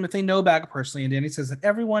ask them if they know Baga personally. And Danny says that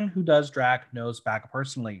everyone who does drag knows Baga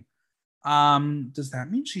personally. Does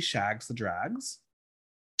that mean she shags the drags?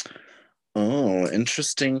 Oh,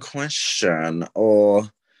 interesting question. Or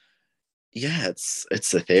yeah,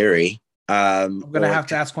 it's a theory. I'm gonna have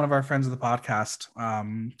to ask one of our friends of the podcast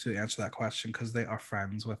to answer that question because they are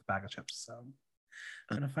friends with Baga Chips. So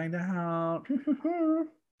I'm gonna find out.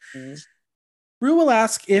 Rue will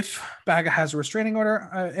ask if Baga has a restraining order,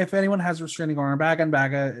 if anyone has a restraining order on Baga, and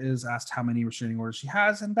Baga is asked how many restraining orders she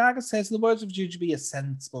has, and Baga says, in the words of Jujubee, a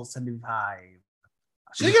sensible 75.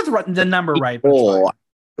 She didn't get the number right, but you'll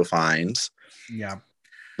find. Yeah.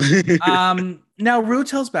 Now Rue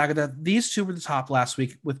tells Baga that these two were the top last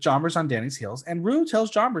week with Jonbers on Danny's heels, and Rue tells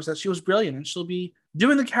Jonbers that she was brilliant and she'll be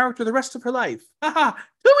doing the character the rest of her life. Haha,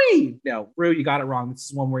 Tui! No, Rue, you got it wrong. This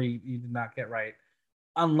is one where you did not get right.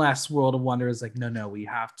 Unless World of Wonder is like, no, we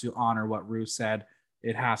have to honor what Rue said.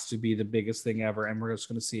 It has to be the biggest thing ever, and we're just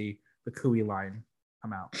going to see the Cooey line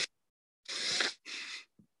come out.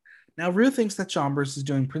 Now, Rue thinks that Jonbers is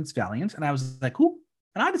doing Prince Valiant, and I was like, who?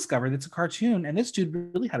 And I discovered it's a cartoon, and this dude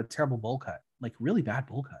really had a terrible bowl cut. Like, really bad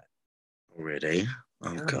bowl cut. Really?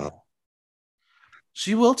 Oh, terrible. God.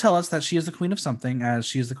 She will tell us that she is the queen of something, as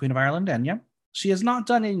she is the queen of Ireland, Enya. She has not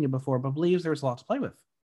done Enya before, but believes there is a lot to play with.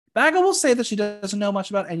 Baga will say that she doesn't know much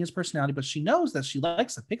about Enya's personality, but she knows that she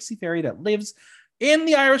likes a pixie fairy that lives in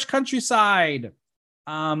the Irish countryside.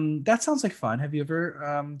 That sounds like fun. Have you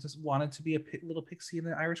ever just wanted to be a little pixie in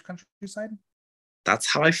the Irish countryside? That's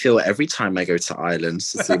how I feel every time I go to Ireland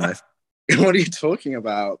to see my. What are you talking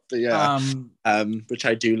about? But yeah, which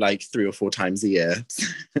I do like 3 or 4 times a year.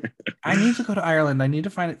 I need to go to Ireland. I need to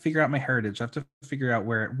figure out my heritage. I have to figure out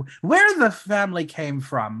where the family came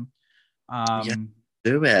from.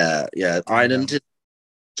 Do it. Yeah, Ireland is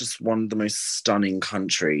just one of the most stunning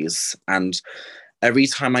countries, and every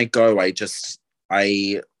time I go, this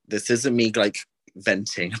isn't me like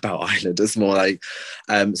venting about Ireland. It's more like,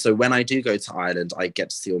 so when I do go to Ireland, I get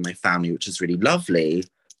to see all my family, which is really lovely.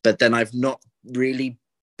 But then I've not really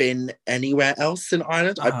been anywhere else in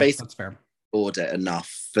Ireland. I basically explored it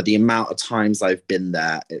enough for the amount of times I've been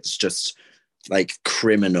there. It's just like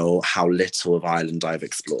criminal how little of Ireland I've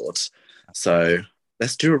explored. So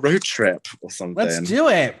let's do a road trip or something. Let's do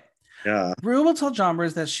it. Yeah. Rue will tell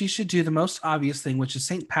Jonbers that she should do the most obvious thing, which is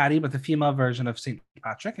St. Patty, but the female version of St.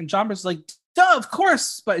 Patrick. And Jonbers is like, duh, of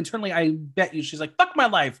course. But internally, I bet you she's like, fuck my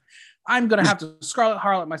life. I'm going to have to Scarlet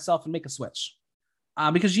Harlot myself and make a switch.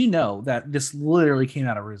 Because you know that this literally came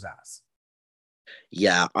out of Rue's ass.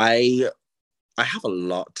 Yeah, I have a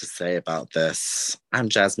lot to say about this. I'm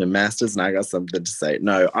Jasmine Masters and I got something to say.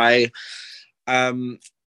 No, I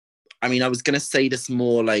mean, I was going to say this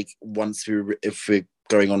more like if we're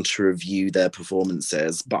going on to review their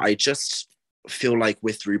performances, but I just feel like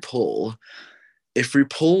with RuPaul, if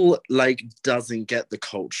RuPaul like doesn't get the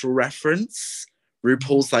cultural reference,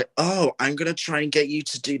 RuPaul's like, oh, I'm going to try and get you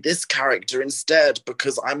to do this character instead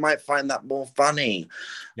because I might find that more funny.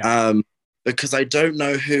 Yeah. Because I have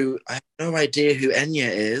no idea who Enya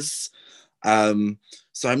is.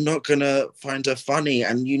 So I'm not going to find her funny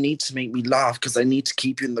and you need to make me laugh because I need to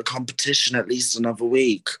keep you in the competition at least another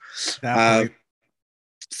week.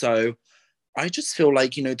 So I just feel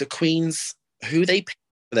like, you know, the queens, who they pick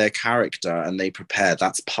for their character and they prepare,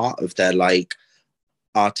 that's part of their like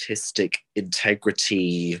artistic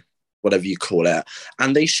integrity, whatever you call it.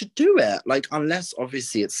 And they should do it. Like, unless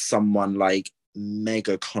obviously it's someone like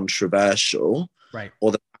mega controversial. Right.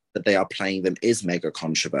 Or the fact that they are playing them is mega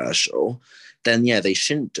controversial, then yeah, they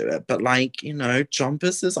shouldn't do it. But like, you know,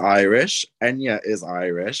 Jumpers is Irish, Enya is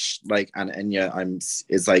Irish, like, and Enya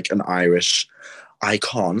is like an Irish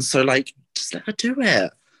icon. So like, just let her do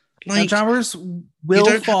it. Like, Jumpers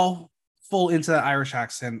will fall full into that Irish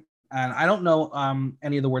accent, and I don't know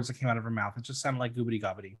any of the words that came out of her mouth. It just sounded like goobity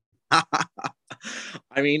gobbity.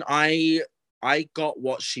 I mean, I got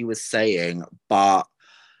what she was saying, but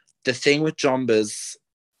the thing with Jomba's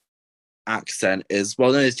accent is,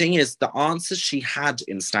 well, no, the thing is, the answers she had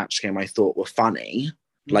in Snatch Game I thought were funny,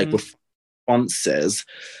 like with responses,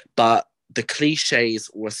 but the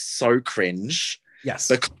cliches were so cringe. Yes.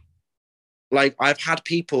 Because, like, I've had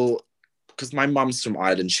people, because my mum's from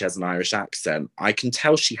Ireland, she has an Irish accent. I can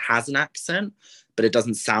tell she has an accent, but it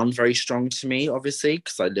doesn't sound very strong to me, obviously,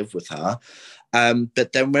 because I live with her.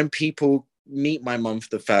 But then when people meet my mum for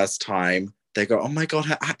the first time, they go, oh my God,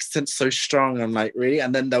 her accent's so strong. I'm like, really?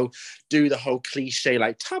 And then they'll do the whole cliche,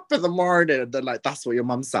 like, top of the morning. And they're like, that's what your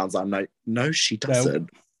mum sounds like. I'm like, no, she doesn't.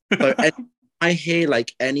 No. So I hear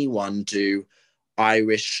like anyone do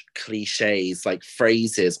Irish cliches, like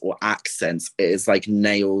phrases or accents, it is like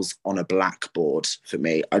nails on a blackboard for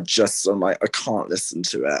me. I'm like, I can't listen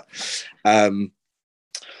to it. And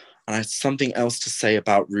I have something else to say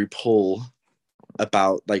about RuPaul,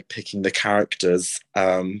 about like picking the characters.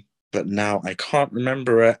 But now I can't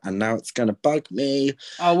remember it, and now it's going to bug me.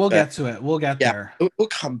 Oh, we'll get to it. We'll get there. We'll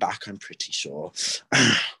come back, I'm pretty sure.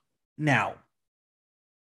 Now,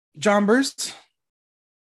 Jombers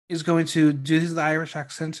is going to do the Irish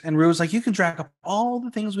accent, and Rue's like, you can drag up all the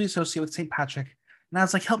things we associate with St. Patrick. And I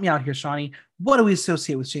was like, help me out here, Shawnee. What do we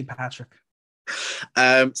associate with St. Patrick?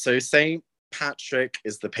 So St. Patrick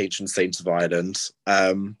is the patron saint of Ireland.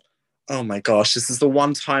 Oh my gosh, this is the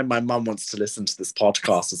one time my mum wants to listen to this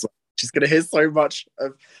podcast as well. She's going to hear so much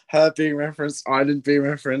of her being referenced, Ireland being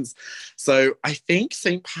referenced. So I think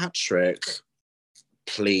St. Patrick,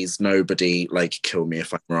 please, nobody like kill me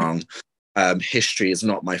if I'm wrong. History is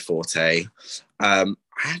not my forte. I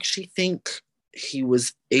actually think he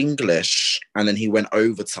was English and then he went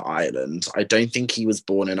over to Ireland. I don't think he was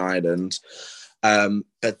born in Ireland.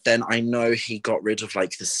 But then I know he got rid of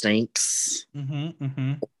like the snakes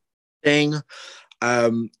thing.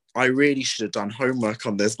 I really should have done homework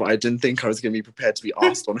on this, but I didn't think I was going to be prepared to be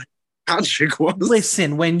asked on who Patrick was.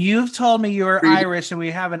 Listen, when you've told me you're Irish and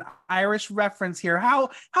we have an Irish reference here, how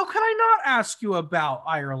can I not ask you about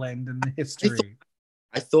Ireland and the history?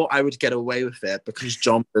 I thought I would get away with it because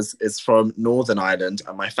John is from Northern Ireland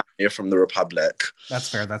and my family are from the Republic. That's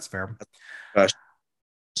fair.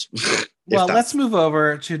 Well, let's move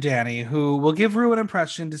over to Danny, who will give Rue an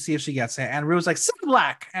impression to see if she gets it. And Rue's like, sit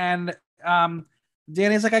black. And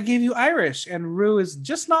Danny's like, I gave you Irish. And Rue is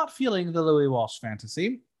just not feeling the Louis Walsh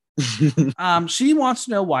fantasy. She wants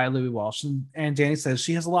to know why Louis Walsh. And Danny says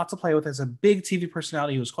she has a lot to play with as a big TV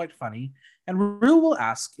personality who's quite funny. And Rue will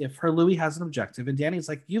ask if her Louis has an objective. And Danny's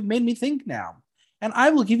like, you've made me think now. And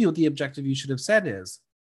I will give you what the objective you should have said is.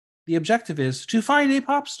 The objective is to find a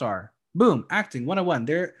pop star. Boom, acting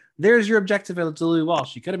 101. There's your objective to Louis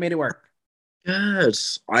Walsh. You could have made it work. Good.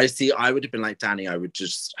 I see. I would have been like Danny. I would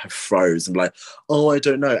just have froze and be like, "Oh, I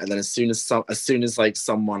don't know." And then as soon as like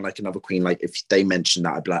someone like another queen, like if they mentioned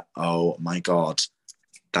that, I'd be like, "Oh my God,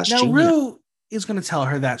 that's now." genius. Rue is going to tell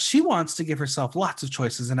her that she wants to give herself lots of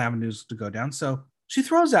choices and avenues to go down. So she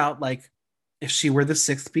throws out like if she were the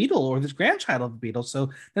sixth Beatle or the grandchild of the Beatles,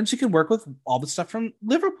 so then she can work with all the stuff from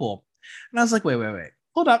Liverpool. And I was like, wait,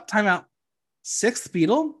 hold up, time out. Sixth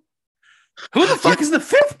Beatle? Who the fuck is the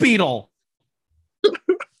fifth Beatle?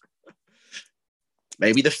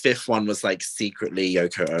 Maybe the fifth one was like secretly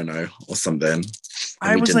Yoko Ono or something.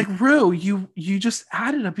 I was like, Rue, you just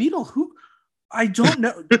added a Beatle. Who? I don't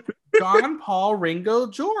know. John, Paul, Ringo,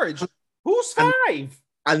 George. Who's five?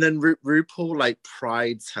 And then RuPaul like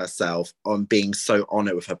prides herself on being so on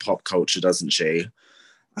it with her pop culture, doesn't she?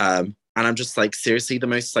 And I'm just like, seriously, the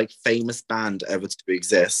most like famous band ever to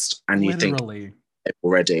exist, and you think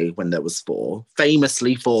already when there was four,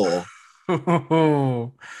 famously four.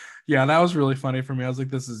 Yeah, that was really funny for me. I was like,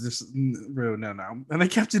 this is just Rue, no. And they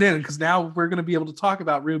kept it in because now we're going to be able to talk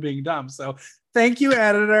about Rue being dumb. So thank you,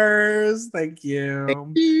 editors. Thank you.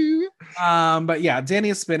 Thank you. But yeah, Danny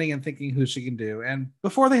is spinning and thinking who she can do. And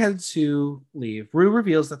before they head to leave, Rue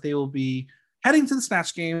reveals that they will be heading to the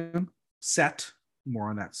Snatch Game set.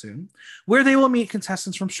 More on that soon. Where they will meet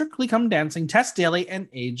contestants from Strictly Come Dancing, Tess Daly, and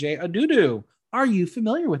AJ Adudu. Are you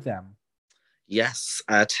familiar with them? Yes,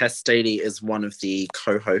 Tess Daly is one of the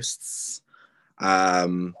co-hosts.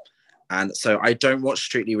 And so I don't watch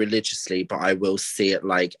Strictly religiously, but I will see it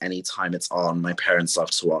like anytime it's on. My parents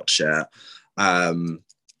love to watch it. And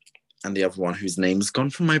the other one whose name's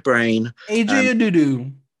gone from my brain. AJ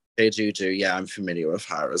Adudu. AJ, yeah, I'm familiar with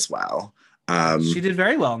her as well. She did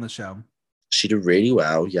very well on the show. She did really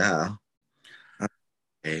well, yeah.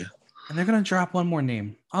 Okay. And they're going to drop one more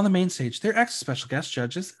name on the main stage. Their ex-special guest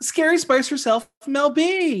judges, Scary Spice herself, Mel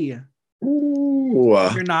B. Ooh.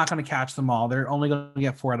 You're not going to catch them all. They're only going to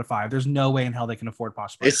get 4 out of 5. There's no way in hell they can afford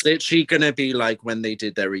Posh Spice. It's literally going to be like when they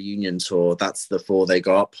did their reunion tour. That's the 4 they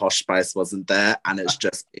got. Posh Spice wasn't there. And it's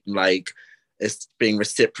just like, it's being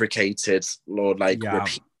reciprocated, Lord, like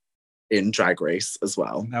repeat in Drag Race as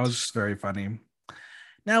well. That was just very funny.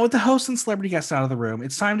 Now, with the host and celebrity guests out of the room,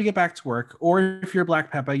 it's time to get back to work. Or if you're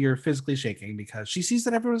Black Peppa, you're physically shaking because she sees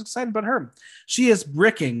that everyone's excited about her. She is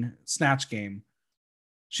bricking Snatch Game.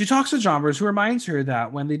 She talks to Jombers, who reminds her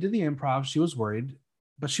that when they did the improv, she was worried,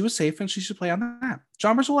 but she was safe and she should play on that.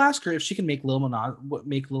 Jombers will ask her if she can make Lil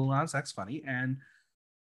Nas X funny, and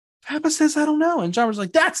Peppa says, I don't know. And Jombers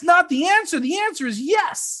like, that's not the answer. The answer is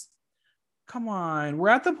yes. Come on. We're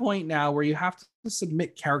at the point now where you have to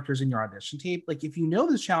submit characters in your audition tape. Like, if you know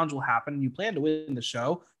this challenge will happen and you plan to win the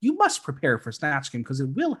show, you must prepare for Snatch Game because it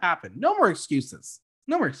will happen. No more excuses.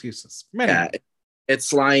 No more excuses. Yeah,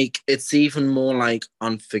 it's like, it's even more like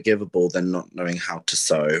unforgivable than not knowing how to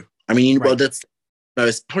sew. I mean, well, it's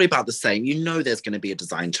probably about the same. You know, there's going to be a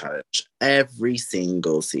design challenge every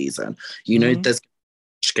single season. You know, there's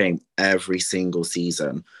a game every single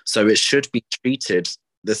season. So it should be treated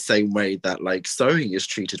the same way that like sewing is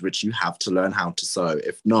treated, which you have to learn how to sew.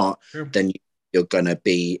 If not, then you're gonna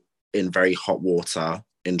be in very hot water,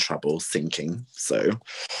 in trouble, sinking. So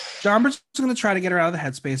Jombers is gonna try to get her out of the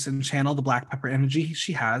headspace and channel the Black Pepper energy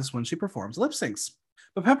she has when she performs lip syncs.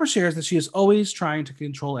 But Pepper shares that she is always trying to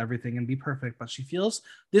control everything and be perfect, but she feels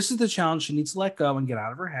this is the challenge she needs to let go and get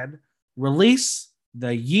out of her head. Release the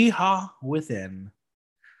yeehaw within.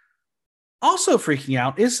 Also freaking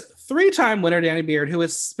out is 3-time winner Danny Beard, who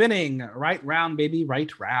is spinning right round, baby,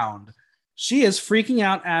 right round. She is freaking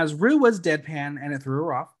out as Rue was deadpan and it threw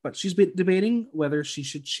her off, but she's been debating whether she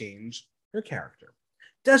should change her character.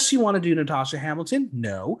 Does she want to do Natasha Hamilton?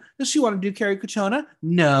 No. Does she want to do Carrie Katona?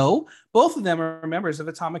 No. Both of them are members of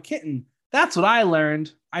Atomic Kitten. That's what I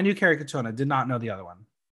learned. I knew Carrie Katona, did not know the other one.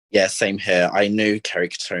 Yeah, same here. I knew Carrie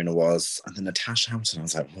Katona was, and then Natasha Hamilton, I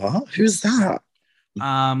was like, what? Who's that?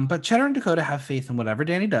 But Cheddar and Dakota have faith in whatever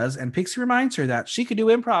Danny does, and Pixie reminds her that she could do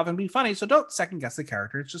improv and be funny, so don't second guess the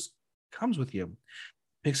character. It just comes with you.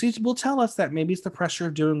 Pixie will tell us that maybe it's the pressure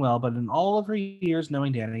of doing well, but in all of her years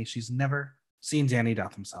knowing Danny, she's never seen Danny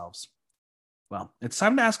doubt themselves. Well, it's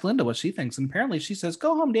time to ask Linda what she thinks, and apparently she says,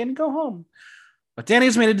 go home, Danny, go home. But Danny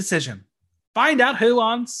has made a decision. Find out who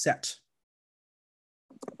on set.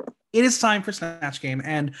 It is time for Snatch Game,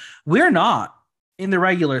 and we're not in the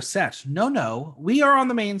regular set. No, we are on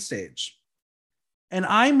the main stage. And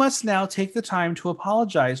I must now take the time to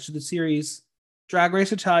apologize to the series Drag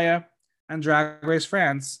Race Italia and Drag Race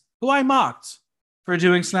France, who I mocked for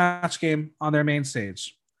doing Snatch Game on their main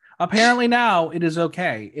stage. Apparently now it is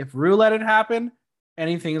okay. If Rue let it happen,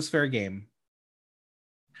 anything is fair game.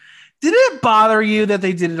 Did it bother you that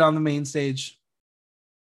they did it on the main stage?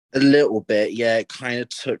 A little bit, yeah. It kind of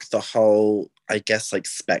took the whole, I guess, like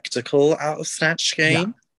spectacle out of Snatch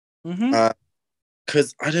Game. Yeah.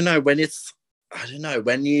 Because I don't know, when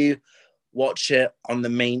you watch it on the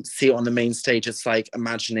main stage, it's like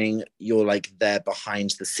imagining you're like there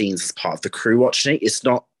behind the scenes as part of the crew watching it. It's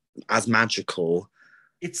not as magical.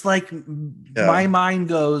 It's like my mind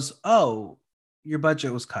goes, oh, your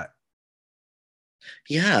budget was cut.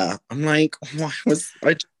 Yeah, I'm like, why was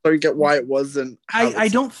I just don't get why it wasn't how I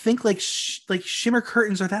it's. don't think like like shimmer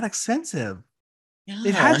curtains are that expensive.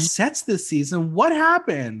 They've Yeah, had sets this season. What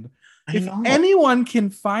happened? I If know. anyone can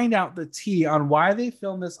find out the tea on why they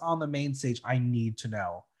filmed this on the main stage, I need to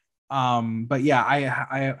know. But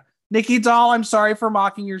yeah, Nikki Doll, I'm sorry for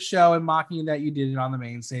mocking your show and mocking that you did it on the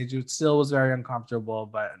main stage. It still was very uncomfortable,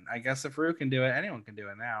 but I guess if Rue can do it, anyone can do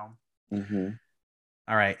it now. Hmm.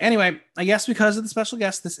 All right. Anyway, I guess because of the special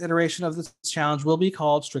guest, this iteration of this challenge will be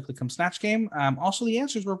called Strictly Come Snatch Game. Also, the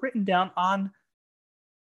answers were written down on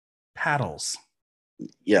paddles.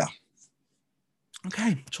 Yeah.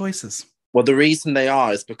 Okay, choices. Well, the reason they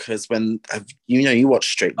are is because you watch Oh,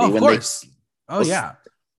 Strictly of when they course. Oh, was yeah.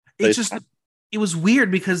 It those just, it was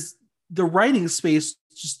weird because the writing space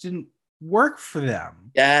just didn't work for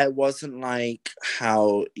them. yeah, it wasn't like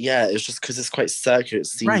how yeah, it was just because it's quite circular. It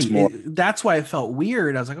seemed Right. more That's why it felt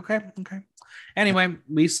weird. I was like, okay, okay. Anyway,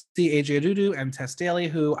 we see AJ Adudu and Tess Daly,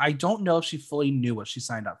 who I don't know if she fully knew what she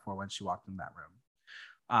signed up for when she walked in that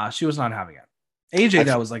room. She was not having it. AJ, I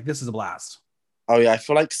though, was like, this is a blast. oh yeah, I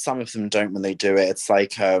feel like some of them don't when they do it. It's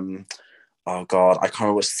like oh god, I can't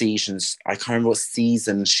remember what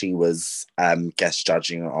season she was guest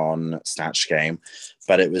judging on Snatch Game,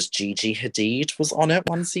 but it was Gigi Hadid was on it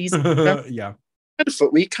one season. Yeah.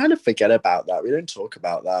 We kind of forget about that. We don't talk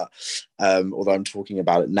about that. Although I'm talking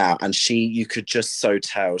about it now. And you could just so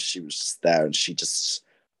tell she was just there and she just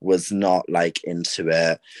was not like into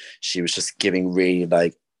it. She was just giving really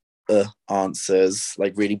like answers,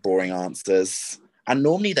 like really boring answers. And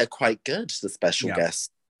normally they're quite good, the special Yeah, guests,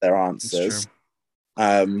 their it's true. answers.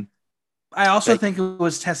 Um, I also but think it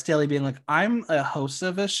was Tess Daly being like, I'm a host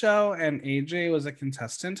of a show and AJ was a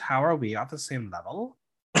contestant. How are we at the same level?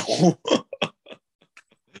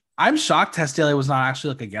 I'm shocked Tess Daly was not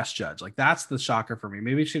actually like a guest judge. Like, that's the shocker for me.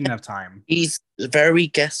 Maybe she didn't have time. he's very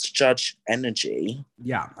guest judge energy.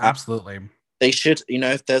 Yeah, absolutely. They should,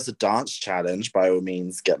 if there's a dance challenge, by all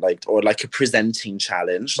means, get like, or like a presenting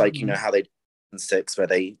challenge, like, Mm-hmm. how they did in Six, where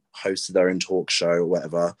they hosted their own talk show or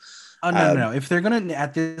whatever. Oh, no. If they're gonna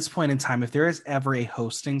at this point in time, if there is ever a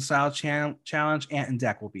hosting style challenge, Ant and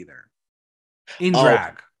Deck will be there in Oh,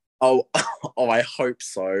 drag. oh, oh, I hope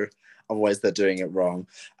so. Otherwise, they're doing it wrong.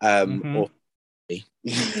 Mm-hmm. Or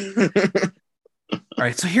All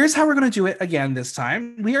right, so here's how we're going to do it again this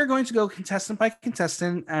time. We are going to go contestant by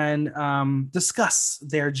contestant and discuss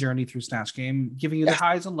their journey through Snatch Game, giving you the yeah,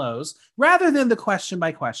 highs and lows rather than the question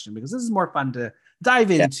by question, because this is more fun to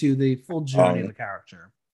dive yeah, into the full journey of the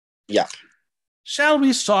character. yeah. Shall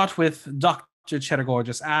we start with Dr. Cheddar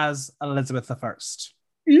Gorgeous as Elizabeth I?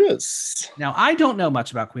 Yes. Now, I don't know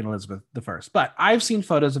much about Queen Elizabeth I, but I've seen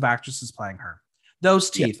photos of actresses playing her.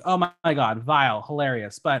 Those Yeah. teeth, oh my God, vile,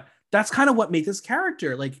 hilarious. But that's kind of what made this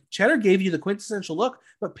character. Like, Cheddar gave you the quintessential look,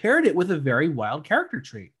 but paired it with a very wild character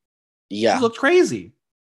trait. Yeah. She looked crazy.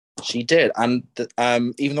 She did. And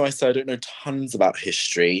even though I say I don't know tons about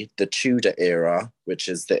history, the Tudor era, which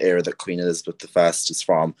is the era that Queen Elizabeth I is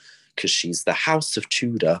from, because she's the House of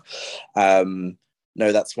Tudor.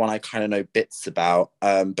 No, that's one I kind of know bits about.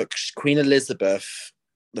 But Queen Elizabeth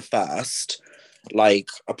I, like,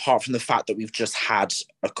 apart from the fact that we've just had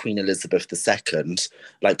a Queen Elizabeth II,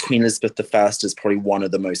 like, Queen Elizabeth I is probably one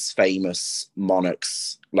of the most famous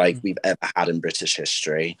monarchs like we've ever had in British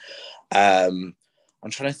history. I'm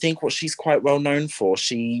trying to think what she's quite well known for.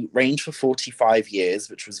 She reigned for 45 years,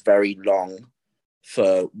 which was very long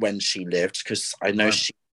for when she lived, because I know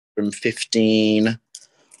she from 15.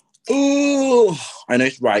 Oh, I know,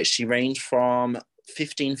 right. She reigned from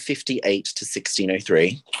 1558 to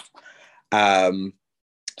 1603.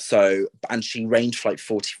 And she reigned for like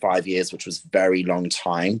 45 years, which was very long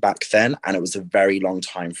time back then. And it was a very long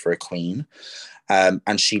time for a queen.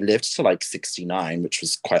 And she lived to like 69, which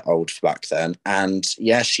was quite old for back then. And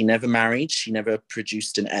yeah, she never married. She never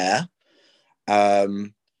produced an heir.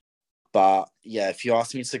 But yeah, if you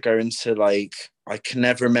ask me to go into like, I can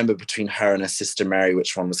never remember between her and her sister Mary,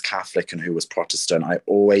 which one was Catholic and who was Protestant. I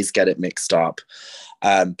always get it mixed up.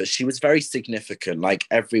 But she was very significant. Like,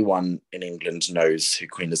 everyone in England knows who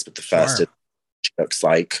Queen Elizabeth I is, she looks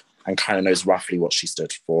like, and kind of knows roughly what she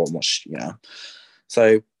stood for and what she,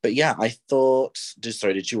 So, but yeah, I thought.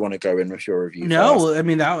 Sorry, did you want to go in with your review? No, first? I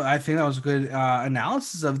mean, I think that was a good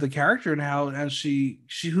analysis of the character and how and she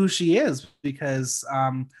who she is, because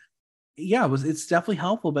yeah, it's definitely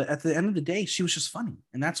helpful. But at the end of the day, she was just funny,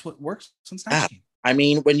 and that's what works in Snatch Game. I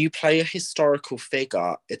mean, when you play a historical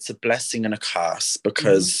figure, it's a blessing and a curse,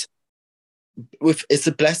 because it's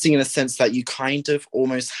a blessing in a sense that you kind of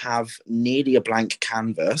almost have nearly a blank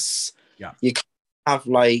canvas. Yeah. You have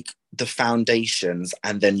like the foundations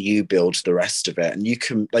and then you build the rest of it. And you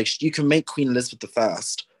can make Queen Elizabeth I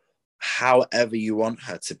however you want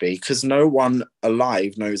her to be, because no one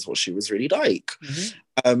alive knows what she was really like.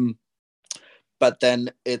 But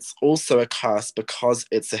then it's also a curse because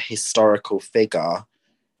it's a historical figure.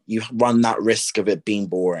 You run that risk of it being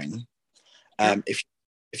boring.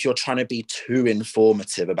 If you're trying to be too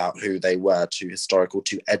informative about who they were, too historical,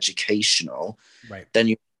 too educational, right, then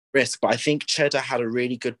you risk. But I think Cheddar had a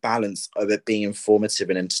really good balance of it being informative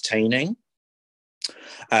and entertaining.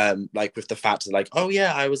 Like with the fact that, like, oh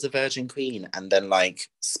yeah, I was a virgin queen, and then like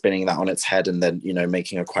spinning that on its head and then, you know,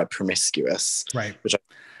 making her quite promiscuous. Right. Which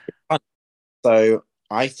so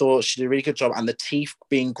I thought she did a really good job. And the teeth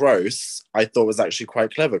being gross, I thought was actually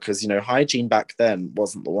quite clever because, you know, hygiene back then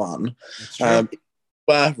wasn't the one. That's true.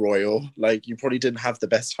 Were royal, like you probably didn't have the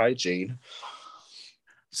best hygiene.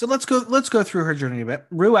 So let's go through her journey a bit.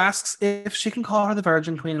 Rue asks if she can call her the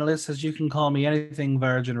Virgin Queen, and Liz says, "You can call me anything,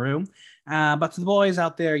 Virgin Rue." But to the boys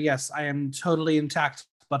out there, yes, I am totally intact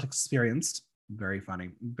but experienced. Very funny.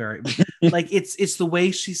 Very like it's the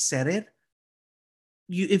way she said it.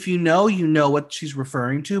 If you know what she's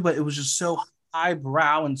referring to, but it was just so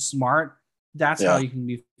highbrow and smart. That's how you can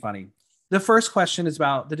be funny. The first question is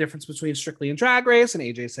about the difference between Strictly and Drag Race, and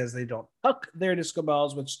AJ says they don't hook their disco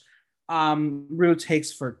balls, which Rue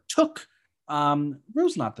takes for took.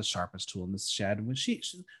 Rue's not the sharpest tool in this shed. When she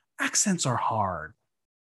accents are hard.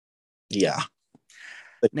 Yeah.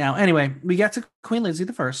 Now, anyway, we get to Queen Lizzie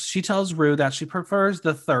the First. She tells Rue that she prefers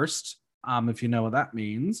the thirst, if you know what that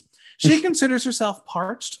means. She considers herself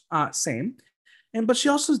parched, same. But she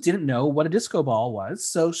also didn't know what a disco ball was,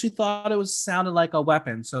 so she thought it sounded like a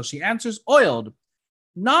weapon. So she answers oiled.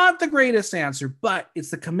 Not the greatest answer, but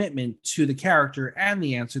it's the commitment to the character and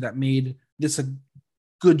the answer that made this a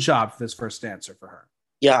good job for this first answer for her.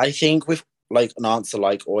 Yeah, I think with like an answer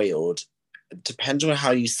like oiled, depending on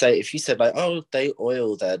how you say it, if you said like, oh, they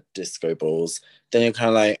oil their disco balls, then you're kind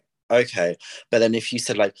of like, okay. But then if you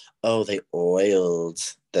said like, oh, they oiled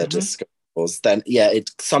their disco balls, then yeah,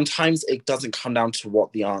 sometimes it doesn't come down to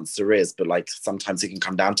what the answer is, but like sometimes it can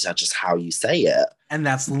come down to just how you say it. And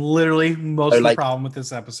that's literally most of the problem with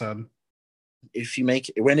this episode. If you make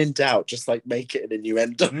it, when in doubt, just like make it an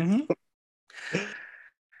innuendo.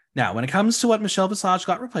 Now, when it comes to what Michelle Visage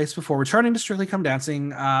got replaced before returning to Strictly Come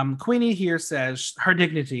Dancing, Queenie here says her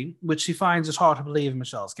dignity, which she finds is hard to believe in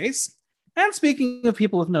Michelle's case. And speaking of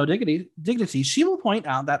people with no dignity, she will point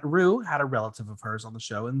out that Rue had a relative of hers on the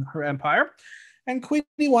show in her empire. And Queenie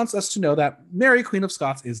wants us to know that Mary, Queen of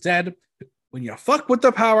Scots, is dead. When you fuck with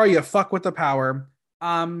the power, you fuck with the power.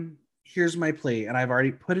 Here's my plea, and I've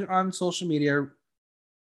already put it on social media.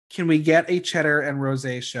 Can we get a Cheddar and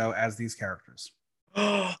Rosé show as these characters?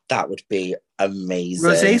 That would be amazing.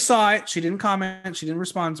 Rosé saw it. She didn't comment. She didn't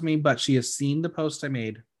respond to me, but she has seen the post I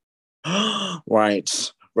made.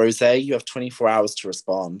 Right. Rosé, you have 24 hours to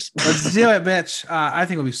respond. Let's do it, bitch. I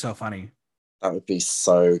think it would be so funny. That would be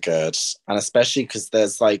so good. And especially because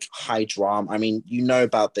there's like high drama. I mean, you know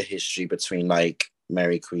about the history between like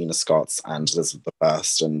Mary Queen of Scots and Elizabeth I,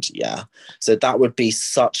 and yeah. So that would be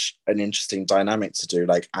such an interesting dynamic to do,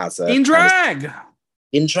 like as a... In drag!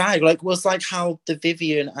 In drag, like was like how the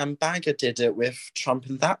Vivian and Bagger did it with Trump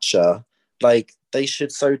and Thatcher. Like they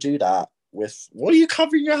should so do that with... What are you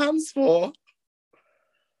covering your hands for?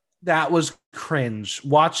 That was cringe.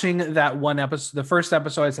 Watching that one episode, the first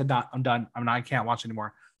episode, I said, I'm done. I can't watch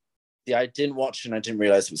anymore. Yeah, I didn't watch it and I didn't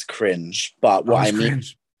realize it was cringe. But what I mean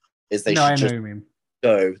is they should just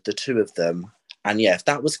go, the two of them. And yeah, if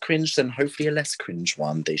that was cringe, then hopefully a less cringe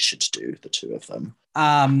one they should do, the two of them.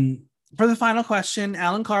 For the final question,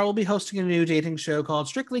 Alan Carr will be hosting a new dating show called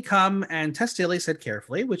Strictly Come, and Tess Daly said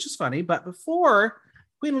carefully, which is funny. But before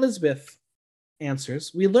Queen Elizabeth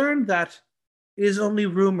answers, we learned that it is only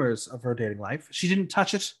rumors of her dating life. She didn't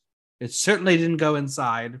touch it. It certainly didn't go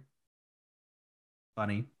inside.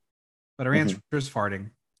 Funny. But her answer is farting.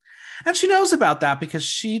 And she knows about that because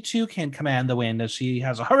she too can command the wind, as she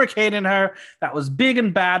has a hurricane in her that was big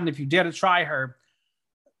and bad, and if you dare to try her...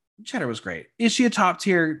 Cheddar was great. Is she a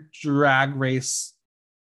top-tier drag race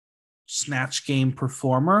snatch game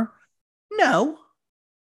performer? No.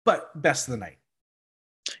 But best of the night.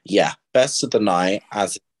 Yeah, best of the night,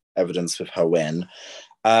 as evidence with her win.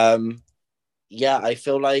 Yeah, I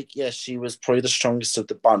feel like, yeah, she was probably the strongest of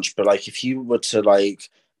the bunch, but like if you were to like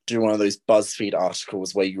do one of those BuzzFeed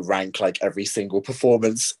articles where you rank like every single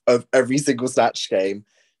performance of every single snatch game,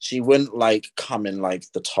 she wouldn't like come in like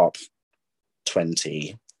the top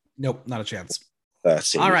 20. Nope, not a chance.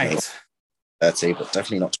 30. All right. 30, but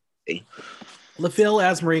definitely not 20. LaPhil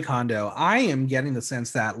as Marie Kondo. I am getting the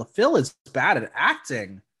sense that LaPhil is bad at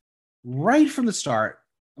acting. right from the start,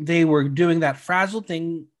 they were doing that fragile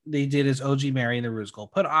thing they did as OG Mary and the Ruse Girl,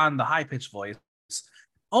 put on the high pitched voice.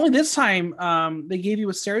 Only this time, they gave you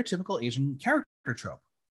a stereotypical Asian character trope.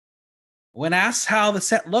 When asked how the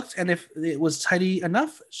set looked and if it was tidy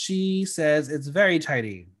enough, she says it's very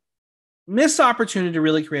tidy. Missed opportunity to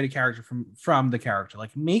really create a character from the character.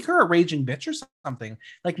 Like make her a raging bitch or something.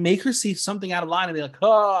 Like make her see something out of line and be like,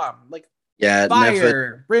 oh, like Yeah, fire,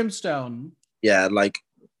 never. brimstone. Yeah, like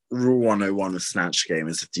rule 101 of Snatch Game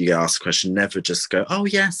is if you get asked a question, never just go, oh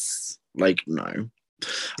yes. Like, no.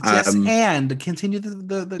 It's yes, and continue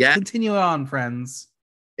the Yeah, continue on, friends.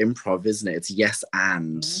 improv, isn't it? It's yes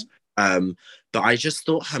and. But I just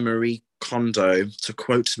thought her Marie Kondo, to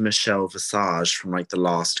quote Michelle Visage from like the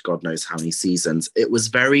last God knows how many seasons, it was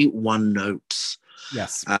very one note.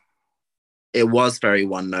 Yes. It was very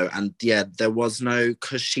one note. And yeah, there was no,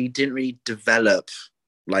 because she didn't really develop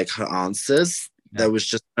like her answers. Yeah. There was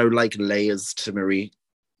just no like layers to Marie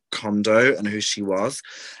Kondo and who she was.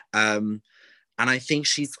 And I think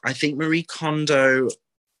Marie Kondo,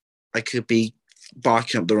 I could be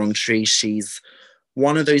barking up the wrong tree. She's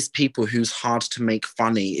one of those people who's hard to make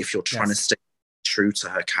funny if you're trying to stay true to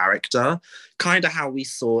her character. Kind of how we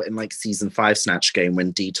saw in like season 5 Snatch Game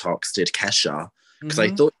when Detox did Kesha. Because I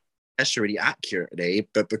thought Kesha really accurately,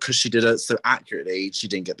 but because she did it so accurately, she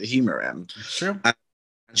didn't get the humor in. Sure. And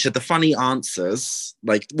she had the funny answers.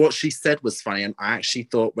 Like what she said was funny. And I actually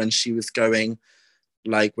thought when she was going,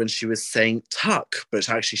 like when she was saying tuck, but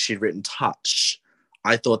actually she'd written touch,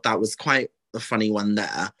 I thought that was quite a funny one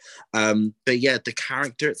there. But yeah, the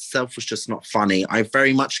character itself was just not funny. I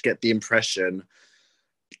very much get the impression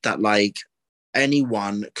that like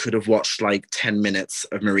anyone could have watched like 10 minutes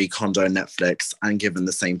of Marie Kondo on Netflix and given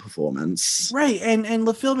the same performance. Right. And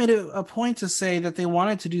LaFille made a point to say that they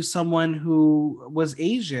wanted to do someone who was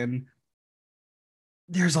Asian.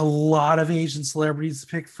 There's a lot of Asian celebrities to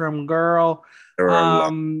pick from, girl.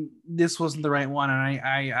 This wasn't the right one,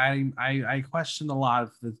 and I questioned a lot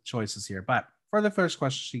of the choices here. But for the first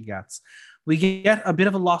question she gets, we get a bit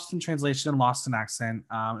of a lost in translation and lost in accent.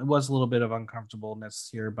 It was a little bit of uncomfortableness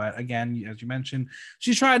here, but again, as you mentioned,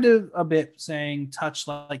 she tried to a bit saying touch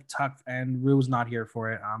like tuck, and Rue was not here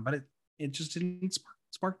for it. But it just didn't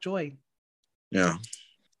spark joy. Yeah,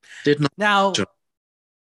 did not. Now,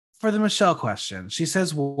 for the Michelle question, she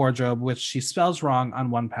says wardrobe, which she spells wrong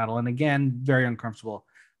on one pedal, and again, very uncomfortable.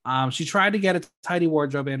 She tried to get a tidy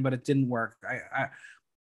wardrobe in, but it didn't work.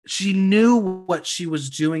 She knew what she was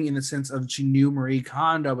doing in the sense of she knew Marie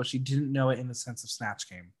Kondo, but she didn't know it in the sense of Snatch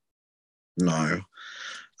Game. No.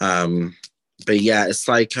 But yeah, it's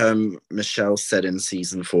like Michelle said in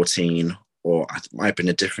season 14, or it might have been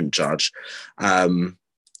a different judge,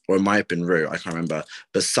 or it might have been Rue, I can't remember.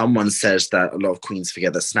 But someone says that a lot of queens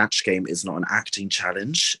forget that Snatch Game is not an acting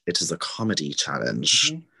challenge, it is a comedy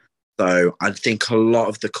challenge. Mm-hmm. So I think a lot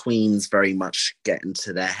of the queens very much get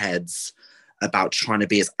into their heads about trying to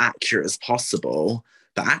be as accurate as possible,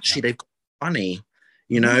 but actually they've got funny.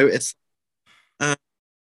 You know, it's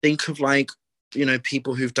think of like, you know,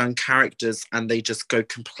 people who've done characters and they just go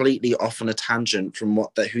completely off on a tangent from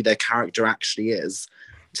who their character actually is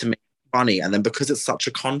to make it funny. And then because it's such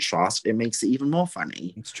a contrast, it makes it even more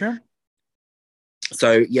funny. It's true.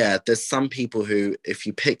 So yeah, there's some people who, if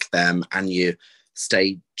you pick them and you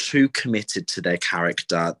stay too committed to their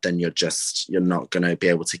character, then you're not going to be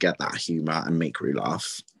able to get that humor and make Rue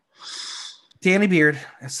laugh. Danny Beard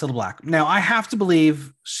is Cilla Black. Now, I have to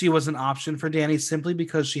believe she was an option for Danny simply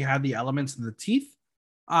because she had the elements in the teeth.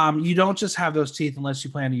 You don't just have those teeth unless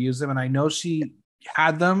you plan to use them. And I know she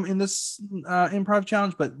had them in this improv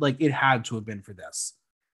challenge, but like it had to have been for this.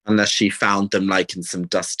 Unless she found them like in some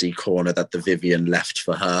dusty corner that the Vivian left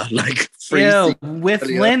for her. Like with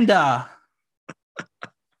Linda.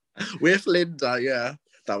 With Linda, yeah.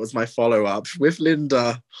 That was my follow-up. With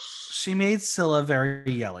Linda. She made Cilla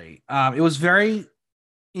very yelly. It was very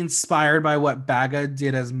inspired by what Baga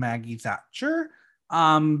did as Maggie Thatcher.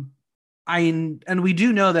 And we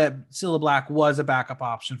do know that Cilla Black was a backup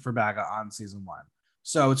option for Baga on season 1.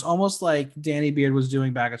 So it's almost like Danny Beard was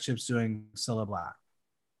doing Bag of Chips doing Cilla Black.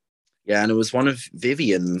 Yeah, and it was one of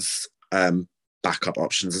Vivian's backup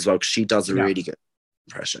options as well, because she does a really good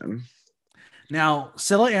impression. Now,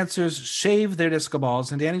 Cilla answers, shave their disco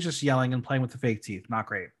balls, and Danny's just yelling and playing with the fake teeth. Not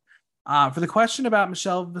great. For the question about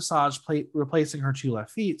Michelle Visage replacing her 2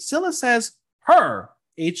 left feet, Cilla says her,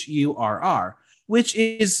 Hurr, which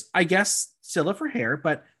is, I guess, Cilla for hair.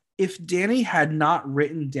 But if Danny had not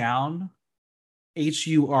written down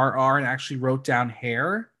Hurr and actually wrote down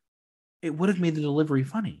hair, it would have made the delivery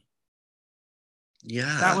funny.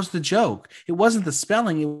 Yeah. That was the joke. It wasn't the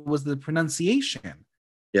spelling, it was the pronunciation.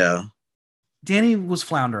 Yeah. Danny was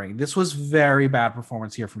floundering. This was very bad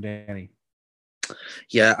performance here from Danny.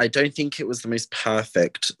 Yeah, I don't think it was the most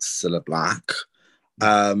perfect Cilla Black.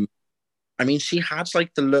 No. I mean, she had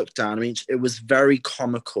like the look down. I mean, it was very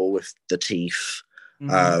comical with the teeth.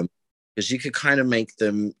 Mm-hmm. Because you could kind of make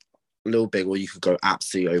them a little big, or you could go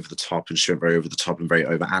absolutely over the top, and she went very over the top and very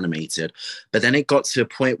over animated. But then it got to a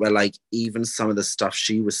point where, like, even some of the stuff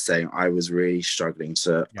she was saying, I was really struggling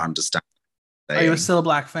to Yeah. understand. Are you a Cilla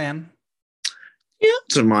Black fan? Yeah,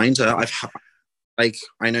 don't mind her. Like,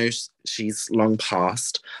 I know she's long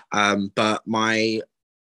past, but my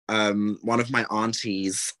one of my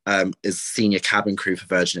aunties is senior cabin crew for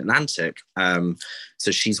Virgin Atlantic.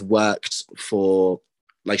 So she's worked for,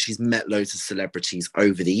 like, she's met loads of celebrities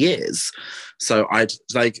over the years. So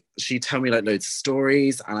she'd tell me like loads of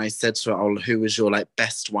stories, and I said to her, "Oh, who was your like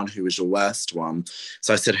best one? Who was your worst one?"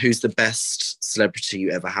 So I said, "Who's the best celebrity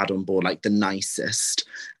you ever had on board? Like the nicest?"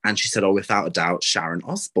 And she said, "Oh, without a doubt, Sharon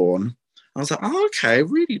Osbourne." I was like, "Oh, okay,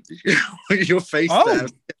 really?" Your face there.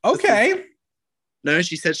 Okay. No,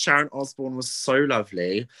 she said Sharon Osbourne was so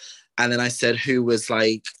lovely. And then I said, who was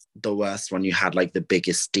like the worst one you had, like the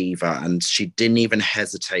biggest diva? And she didn't even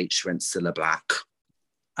hesitate. She went Cilla Black.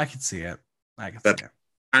 I can see it. But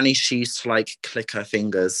Annie, she used to like click her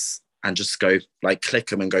fingers and just go like click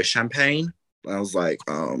them and go champagne. I was like,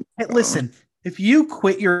 Hey, listen, if you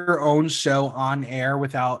quit your own show on air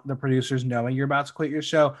without the producers knowing you're about to quit your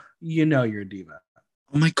show, you know you're a diva.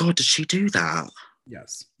 Oh my God, did she do that?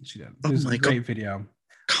 Yes, she did. Oh There's my a great God. video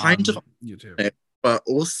Kind on of YouTube. but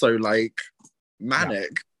also like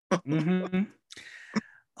manic. Yeah. Mm-hmm.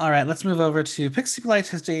 All right, let's move over to Pixie Polite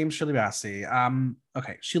has Dame Shirley Bassey.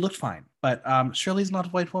 Okay, she looked fine, but Shirley's not a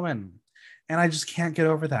white woman, and I just can't get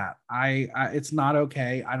over that. It's not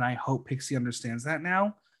okay, and I hope Pixie understands that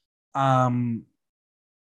now.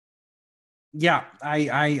 Yeah,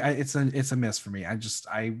 it's a miss for me.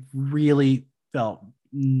 I really felt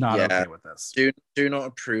not okay with this. Do not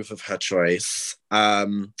approve of her choice.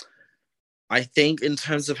 I think in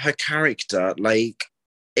terms of her character, like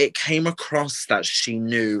it came across that she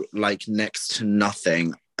knew like next to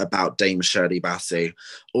nothing about Dame Shirley Bassey.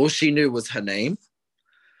 All she knew was her name.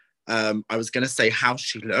 I was gonna say how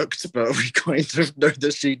she looked, but we kind of know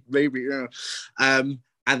that she maybe, and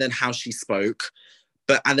then how she spoke,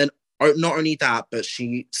 and then not only that, but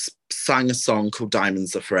she sang a song called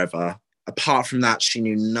 "Diamonds Are Forever." Apart from that, she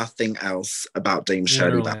knew nothing else about Dame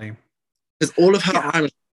Shirley Bassey. Because all of her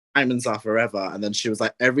diamonds are forever, and then she was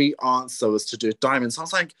like, every answer was to do with diamonds. I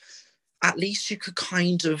was like, at least you could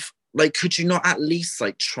kind of like, could you not at least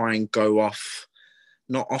like try and go off,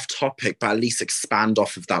 not off topic, but at least expand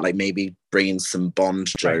off of that, like maybe bring in some Bond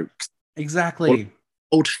jokes. Exactly.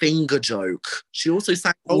 Old finger joke. She also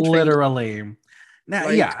sang literally. Now,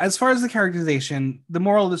 yeah, as far as the characterization, the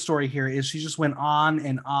moral of the story here is she just went on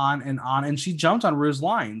and on and on, and she jumped on Rue's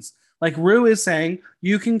lines. Like Rue is saying,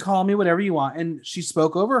 you can call me whatever you want. And she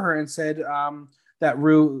spoke over her and said that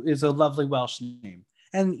Rue is a lovely Welsh name.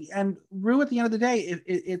 And Rue, at the end of the day,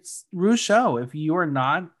 it's Rue's show. If you are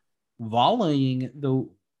not volleying the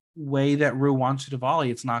way that Rue wants you to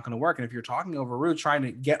volley, it's not going to work. And if you're talking over Rue, trying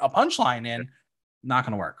to get a punchline in, not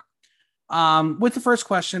going to work. With the first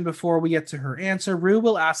question, before we get to her answer, Rue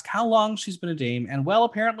will ask how long she's been a dame. And well,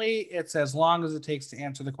 apparently it's as long as it takes to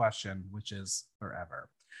answer the question, which is forever.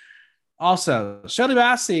 Also, Shirley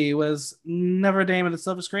Bassey was never a dame of the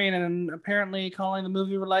silver screen, and apparently calling the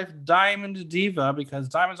movie of her life Diamond Diva because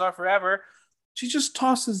diamonds are forever. She just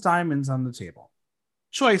tosses diamonds on the table.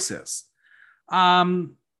 Choices.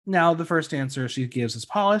 Now, the first answer she gives is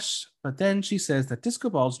polished, but then she says that disco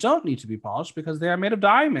balls don't need to be polished because they are made of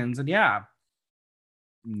diamonds. And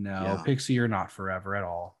Pixie, you're not forever at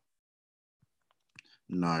all.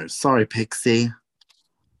 No, sorry, Pixie.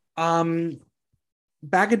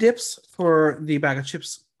 Bag of dips for the bag of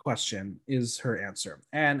chips question is her answer.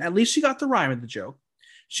 And at least she got the rhyme of the joke.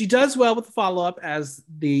 She does well with the follow-up, as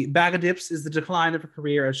the bag of dips is the decline of her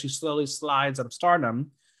career as she slowly slides out of stardom.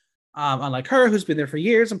 Unlike her, who's been there for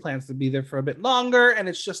years and plans to be there for a bit longer, and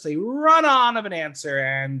it's just a run-on of an answer.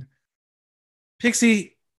 And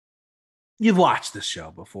Pixie, you've watched this show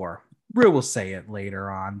before. Rue will say it later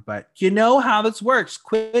on, but you know how this works.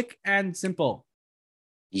 Quick and simple.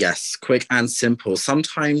 Yes, quick and simple.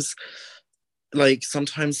 Sometimes with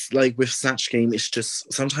Snatch Game, it's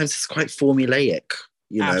just, sometimes it's quite formulaic.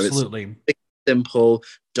 You know, absolutely. It's simple.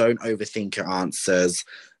 Don't overthink your answers.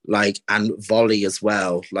 Like, and volley as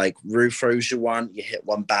well. Like, Rue throws you one, you hit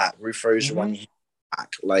one back. Rue throws you one, you hit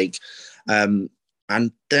back. Like, and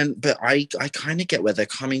then, but I kind of get where they're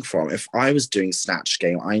coming from. If I was doing Snatch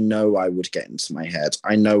Game, I know I would get into my head.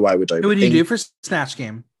 I know I would overthink. What would you do for Snatch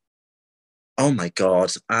Game? Oh my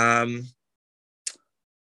God.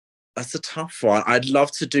 That's a tough one. I'd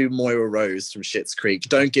love to do Moira Rose from Schitt's Creek.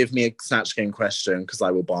 Don't give me a Snatch Game question because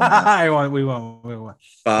I will bomb it. We won't. We'll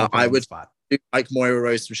But put I it on the would spot. do like Moira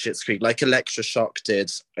Rose from Schitt's Creek, like Electra Shock did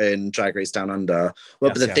in Drag Race Down Under.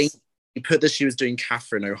 Well, but Yes, the thing, yes. you put that she was doing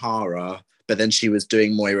Catherine O'Hara, but then she was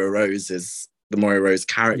doing the Moira Rose Yep.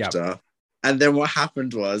 character. And then what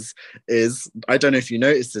happened is I don't know if you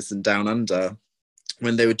noticed this in Down Under,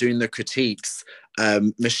 when they were doing the critiques,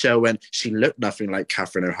 Michelle went, she looked nothing like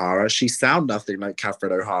Catherine O'Hara. She sounded nothing like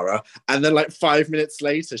Catherine O'Hara. And then like 5 minutes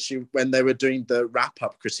later, when they were doing the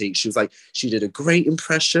wrap-up critique, she was like, she did a great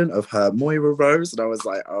impression of her Moira Rose. And I was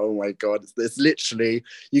like, oh my God, it's literally,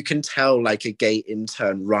 you can tell like a gay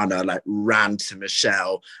intern runner like ran to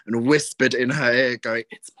Michelle and whispered in her ear going,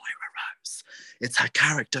 it's Moira Rose. It's her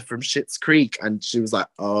character from Schitt's Creek. And she was like,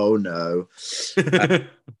 oh no.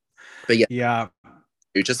 But yeah,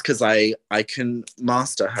 Yeah. just because I can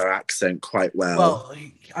master her accent quite well. Well,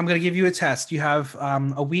 I'm going to give you a test. You have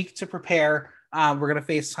a week to prepare. We're going to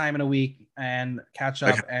FaceTime in a week and catch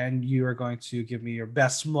Okay, up, and you are going to give me your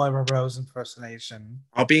best Moira Rose impersonation.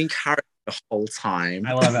 I'll be in character the whole time.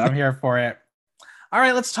 I love it. I'm here for it. All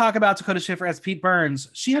right, let's talk about Dakota Schiffer as Pete Burns.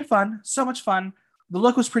 She had fun, so much fun. The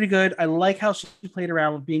look was pretty good. I like how she played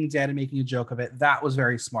around with being dead and making a joke of it. That was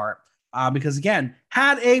very smart because, again,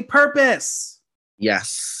 had a purpose.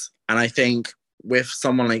 Yes, and I think with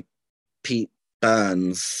someone like Pete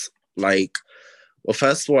Burns, like, well,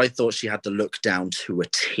 first of all, I thought she had the look down to a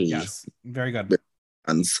T. Yes, very good.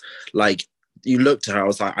 And like, you looked at her, I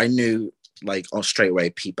was like, I knew like straight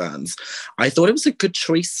away Pete Burns. I thought it was a good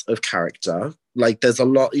choice of character. Like, there's a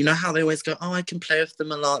lot, you know how they always go, oh, I can play with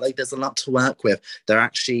them a lot. Like, there's a lot to work with. There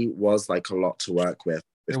actually was like a lot to work with.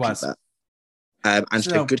 There was. And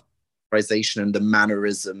a good characterization, and the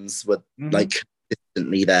mannerisms were like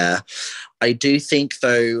consistently there. I do think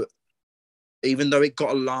though, even though it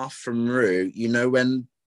got a laugh from Rue, you know, when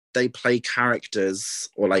they play characters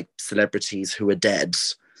or like celebrities who are dead,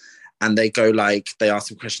 and they go like, they ask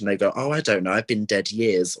a question, they go, oh, I don't know, I've been dead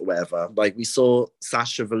years or whatever. Like we saw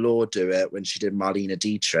Sasha Velour do it when she did Marlene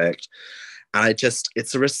Dietrich. And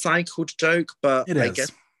it's a recycled joke, but it I is.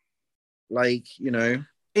 guess, like, you know.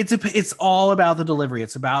 It's all about the delivery.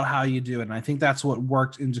 It's about how you do it. And I think that's what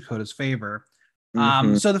worked in Dakota's favor.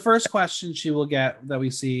 So the first question she will get that we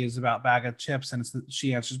see is about bag of chips, and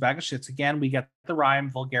she answers bag of shits. Again, we get the rhyme,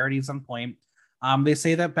 vulgarity is on point. They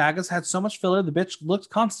say that Bagas had so much filler, the bitch looked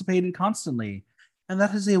constipated constantly. And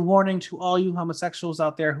that is a warning to all you homosexuals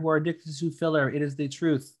out there who are addicted to filler. It is the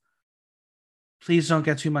truth. Please don't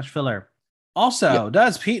get too much filler. Also,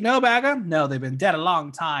 does Pete know Baga? No, they've been dead a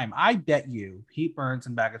long time. I bet you Pete Burns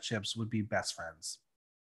and Bag of Chips would be best friends.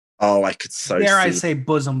 Oh, I could so dare I say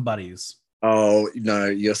bosom buddies. Oh, no,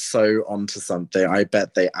 you're so onto something. I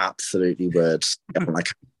bet they absolutely would.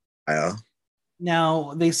 Like,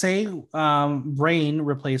 now, they say Rain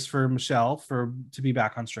replaced for Michelle to be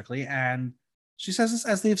back on Strictly, and she says this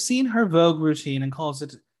as they've seen her Vogue routine and calls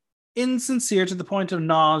it insincere to the point of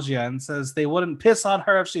nausea, and says they wouldn't piss on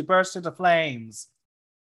her if she burst into flames.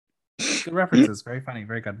 Good references. Very funny.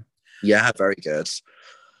 Very good. Yeah, very good.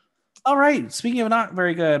 All right. Speaking of not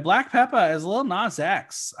very good, Black Peppa as Lil Nas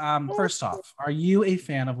X. First off, are you a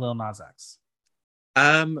fan of Lil Nas X?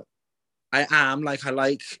 I am. Like, I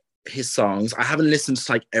like his songs. I haven't listened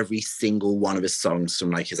to like every single one of his songs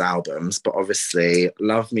from like his albums, but obviously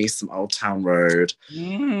love me some Old Town Road.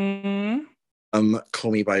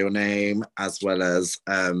 Call Me by Your Name, as well as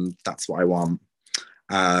That's What I Want.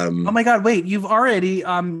 Oh my God! Wait, you've already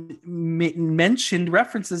mentioned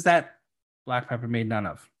references that Black Peppa made none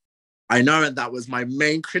of. I know, and that was my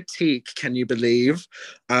main critique. Can you believe?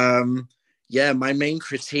 Yeah, my main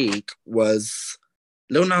critique was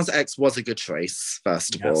Lil Nas X was a good choice,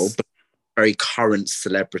 first of all, but very current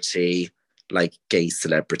celebrity, like gay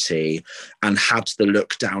celebrity, and had the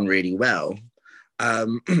look down really well.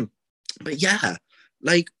 But yeah,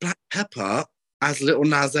 like Black Peppa as Lil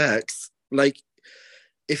Nas X, like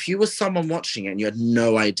if you were someone watching it and you had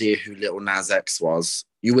no idea who Lil Nas X was,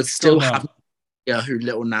 you would still have no idea who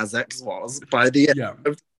Lil Nas X was by the end of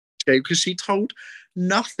the show, because she told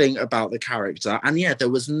nothing about the character. And yeah, there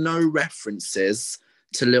was no references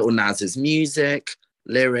to Lil Nas's music,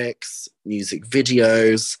 lyrics, music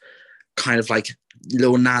videos, kind of like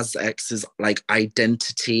Lil Nas X's like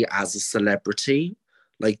identity as a celebrity.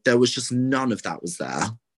 Like there was just none of that was there.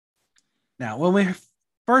 Now, when we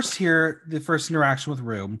first hear the first interaction with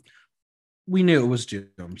Rue, we knew it was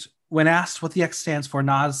doomed. When asked what the X stands for,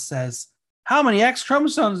 Nas says, how many X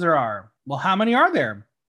chromosomes there are? Well, how many are there?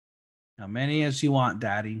 How many as you want,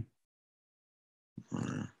 Daddy.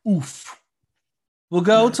 Oof. We'll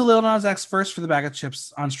go No. to Lil Nas X first for the bag of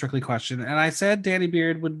chips on Strictly Question. And I said Danny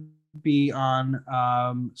Beard would be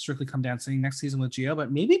on Strictly Come Dancing next season with Gio,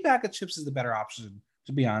 but maybe bag of chips is the better option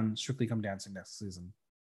to be on Strictly Come Dancing next season.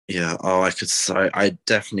 Yeah. Oh, I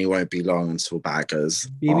definitely won't be long until Baggers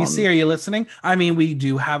BBC, on. are you listening? I mean, we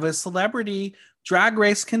do have a celebrity drag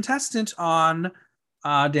race contestant on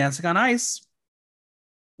Dancing on Ice.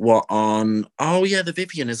 What on? Oh yeah, the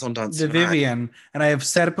Vivian is on The Dancing on Ice. Vivian. And I have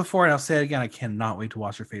said it before and I'll say it again. I cannot wait to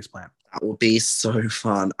watch her face plant. That will be so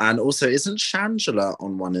fun. And also, isn't Shangela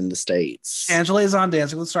on one in the States? Angela is on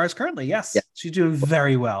Dancing with the Stars currently. Yes. Yeah. She's doing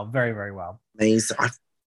very well. Very, very well. Amazing.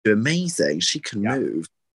 Amazing. She can move.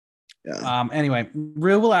 Yeah. Anyway,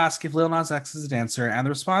 Rue will ask if Lil Nas X is a dancer, and the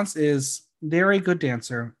response is they're a good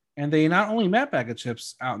dancer. And they not only met Bag of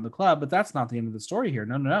Chips out in the club, but that's not the end of the story here.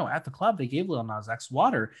 No. At the club, they gave Lil Nas X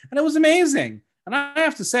water, and it was amazing. And I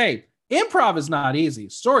have to say, improv is not easy.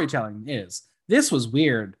 Storytelling is. This was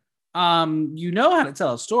weird. You know how to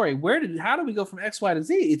tell a story. How did we go from X, Y to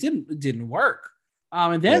Z? It didn't work.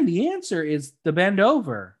 And then the answer is the bend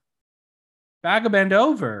over. Bag of bend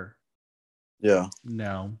over. Yeah.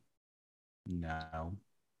 No.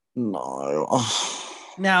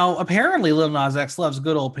 Now, apparently, Lil Nas X loves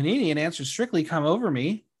good old panini and answers Strictly Come Over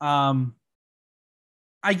Me. I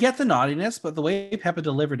get the naughtiness, but the way Peppa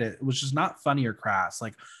delivered it was just not funny or crass.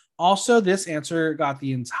 Like, also, this answer got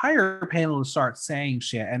the entire panel to start saying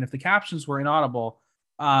shit. And if the captions were inaudible,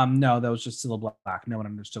 no, that was just still black. No one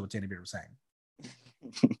understood what Danny Beard was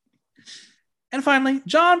saying. And finally,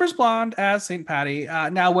 John Bers Blonde as St. Patty.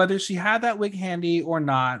 Now, whether she had that wig handy or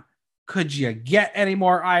not, could you get any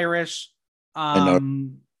more Irish? I know.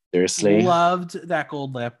 Seriously. Loved that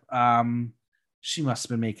gold lip. She must have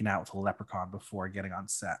been making out with a leprechaun before getting on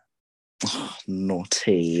set.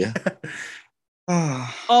 Naughty.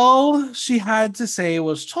 All she had to say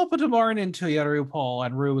was "Top of the morning to you, RuPaul,"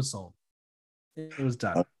 and Ru was sold. It was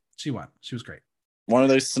done. She won. She was great. One of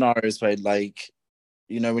those scenarios where, like,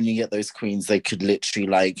 you know, when you get those queens, they could literally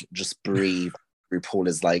like just breathe. RuPaul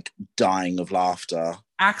is like dying of laughter.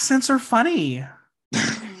 Accents are funny.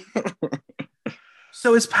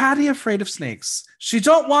 So is Patty afraid of snakes? She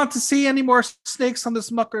don't want to see any more snakes on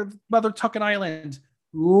this Mother Tuckin Island.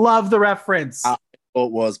 Love the reference. I thought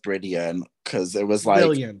it was brilliant because it was like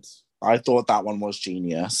brilliant. I thought that one was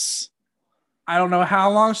genius. I don't know how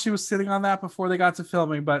long she was sitting on that before they got to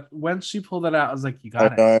filming, but when she pulled it out, I was like, you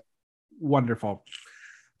got it. Wonderful.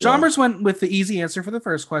 John Bers went with the easy answer for the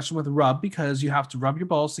first question with rub, because you have to rub your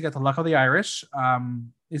balls to get the luck of the Irish.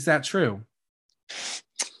 Is that true?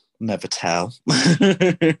 Never tell.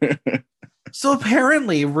 So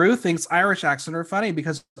apparently Rue thinks Irish accents are funny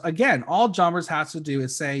because, again, all John Bers has to do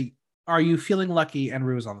is say, are you feeling lucky? And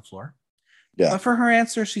Rue is on the floor. Yeah. But for her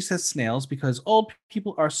answer, she says snails because old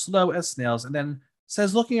people are slow as snails, and then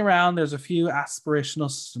says looking around, there's a few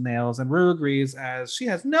aspirational snails, and Rue agrees as she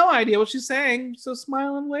has no idea what she's saying, so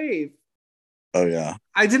smile and wave. Oh, yeah.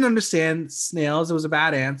 I didn't understand snails. It was a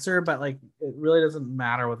bad answer, but like it really doesn't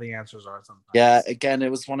matter what the answers are sometimes. Yeah, again, it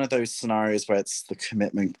was one of those scenarios where it's the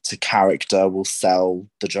commitment to character will sell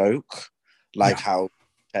the joke, like how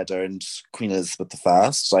Cheddar and Queen Elizabeth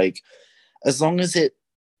I. Like, as long as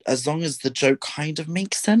the joke kind of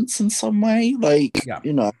makes sense in some way, like,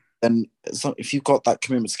 you know, then if you've got that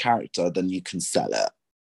commitment to character, then you can sell it.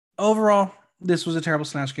 Overall, this was a terrible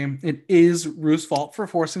Snatch game. It is Rue's fault for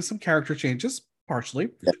forcing some character changes, partially.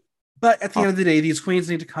 Yeah. But at the end of the day, these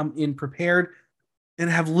queens need to come in prepared and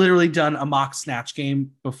have literally done a mock Snatch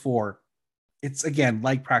game before. It's, again,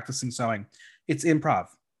 like practicing sewing. It's improv,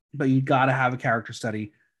 but you got to have a character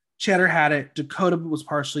study. Cheddar had it. Dakota was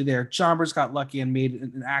partially there. John Bers got lucky and made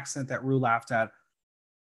an accent that Rue laughed at.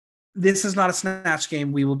 This is not a Snatch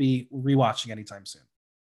game we will be rewatching anytime soon.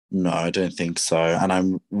 No, I don't think so. And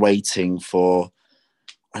I'm waiting for,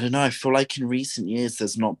 I don't know, I feel like in recent years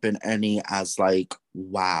there's not been any as like,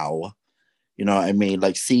 wow. You know what I mean?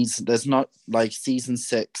 Like there's not like season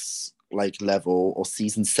 6 like level, or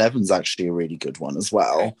season 7's actually a really good one as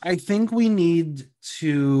well. I think we need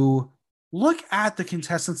to look at the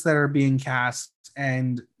contestants that are being cast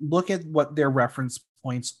and look at what their reference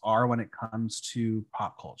points are when it comes to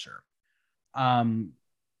pop culture.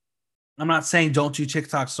 I'm not saying don't do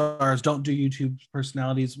TikTok stars, don't do YouTube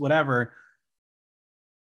personalities, whatever.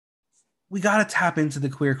 We got to tap into the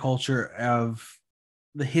queer culture of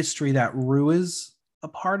the history that Rue is a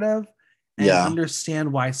part of and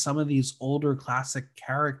understand why some of these older classic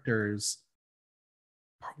characters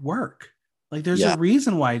work. Like there's a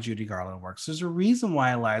reason why Judy Garland works. There's a reason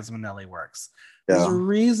why Liza Minnelli works. There's a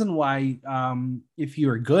reason why if you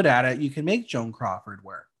are good at it, you can make Joan Crawford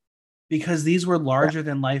work. Because these were larger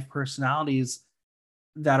than life personalities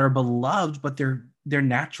that are beloved, but they're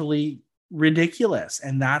naturally ridiculous,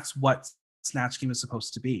 and that's what Snatch Game is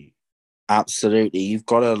supposed to be. Absolutely. You've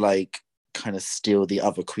got to like kind of steal the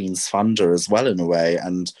other queen's thunder as well in a way.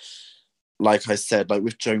 And like I said, like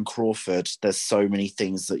with Joan Crawford, there's so many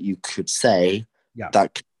things that you could say Yeah,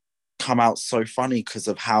 that come out so funny because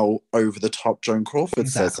of how over the top Joan Crawford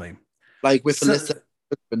says it. exactly. Like with So, Alyssa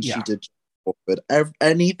when she yeah. did Crawford,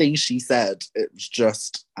 anything she said, it was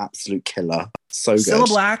just absolute killer. So Cilla good.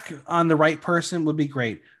 Black on the right person would be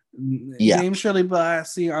great. Yeah. Dame Shirley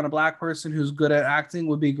Bassey on a black person who's good at acting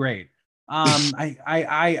would be great.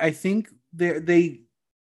 I think they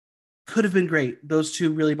could have been great. Those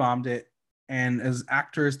two really bombed it, and as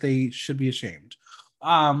actors, they should be ashamed.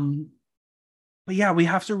 Um, but yeah, we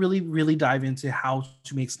have to really, really dive into how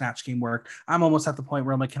to make Snatch Game work. I'm almost at the point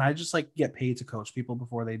where I'm like, can I just like get paid to coach people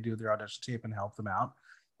before they do their audition tape and help them out?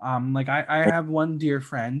 Like I have one dear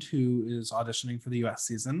friend who is auditioning for the US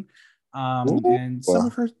season. Ooh. And some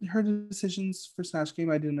of her decisions for Snatch Game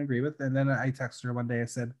I didn't agree with. And then I texted her one day, I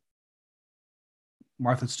said,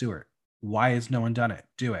 Martha Stewart, why has no one done it?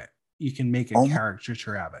 Do it. You can make a Oh my,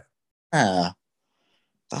 caricature of it. yeah,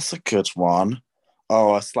 that's a good one.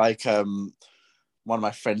 Oh, it's like one of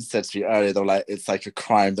my friends said to me earlier, they were like, it's like a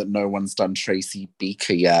crime that no one's done Tracy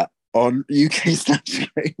Beaker yet on UK Snatch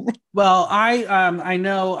Game. Well, I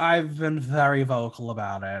know I've been very vocal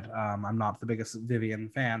about it. I'm not the biggest Vivian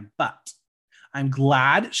fan, but I'm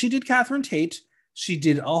glad she did Catherine Tate. She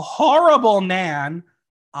did a horrible Nan.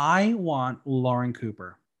 I want Lauren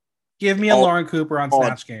Cooper. Give me a Oh Lauren Cooper on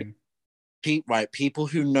God. Snatch Game. Right, people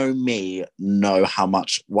who know me know how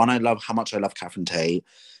much how much I love Catherine Tate.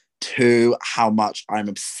 Two, how much I'm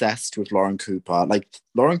obsessed with Lauren Cooper. Like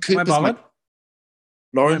Lauren Am I Cooper's my bothered? Am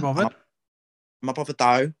I Lauren. bothered? Am I bothered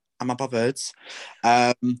though? Am I bothered?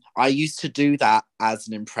 I used to do that as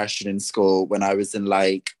an impression in school when I was in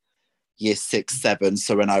like year 6, 7.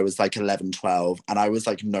 So when I was like 11, 12, and I was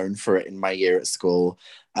like known for it in my year at school.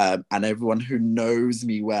 And everyone who knows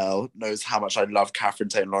me well knows how much I love Catherine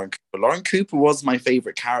Tate and Lauren Cooper. Lauren Cooper was my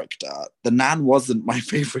favorite character. The Nan wasn't my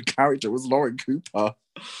favorite character. It was Lauren Cooper.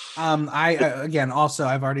 I again also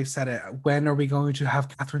I've already said it. When are we going to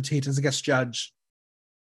have Catherine Tate as a guest judge?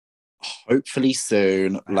 Hopefully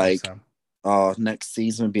soon. I hope Like, so. oh, next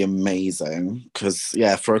season would be amazing. Because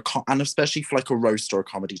yeah, and especially for like a roast or a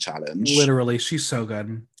comedy challenge. Literally, she's so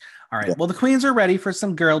good. All right. Yeah. Well, the queens are ready for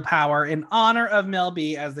some girl power in honor of Mel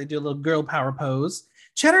B as they do a little girl power pose.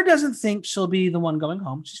 Cheddar doesn't think she'll be the one going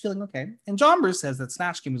home. She's feeling okay. And John Bruce says that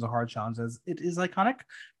Snatch Game is a hard challenge as it is iconic.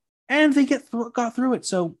 And they got through it.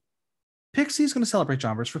 So Pixie's going to celebrate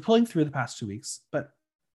John Bruce for pulling through the past 2 weeks. But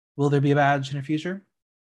will there be a badge in the future?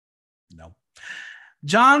 No.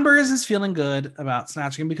 John Burrs is feeling good about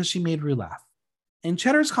Snatch Game because she made Rue laugh. And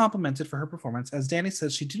Cheddar's complimented for her performance as Danny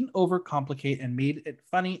says she didn't overcomplicate and made it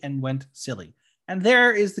funny and went silly. And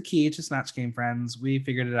there is the key to Snatch Game, friends. We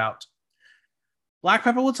figured it out. Black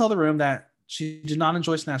Pepper will tell the room that she did not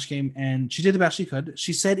enjoy Snatch Game and she did the best she could.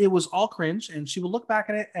 She said it was all cringe and she will look back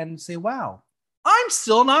at it and say, wow, I'm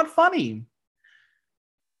still not funny.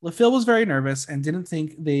 LaPhil was very nervous and didn't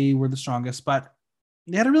think they were the strongest, but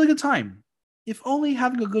they had a really good time. If only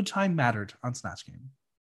having a good time mattered on Snatch Game.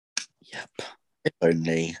 Yep. If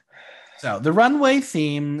only. So the runway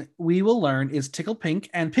theme we will learn is Tickle Pink,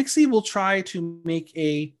 and Pixie will try to make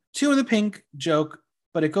a two in the pink joke,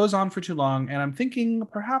 but it goes on for too long, and I'm thinking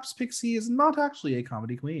perhaps Pixie is not actually a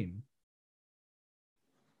comedy queen.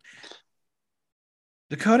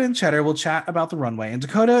 Dakota and Cheddar will chat about the runway, and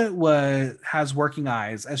Dakota has working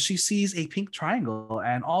eyes as she sees a pink triangle.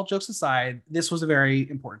 And all jokes aside, this was a very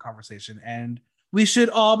important conversation, and we should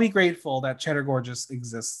all be grateful that Cheddar Gorgeous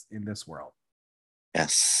exists in this world.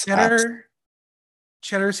 Yes.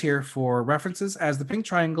 Cheddar's here for references, as the pink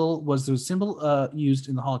triangle was the symbol used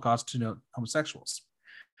in the Holocaust to note homosexuals.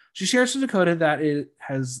 She shares to Dakota that it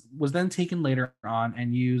was then taken later on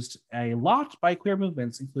and used a lot by queer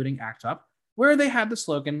movements, including ACT UP, where they had the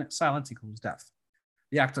slogan "Silence equals death."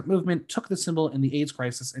 The ACT UP movement took the symbol in the AIDS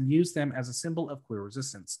crisis and used them as a symbol of queer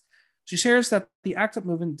resistance. She shares that the ACT UP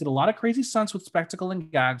movement did a lot of crazy stunts with spectacle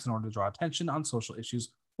and gags in order to draw attention on social issues.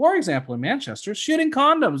 For example, in Manchester, shooting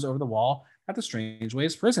condoms over the wall at the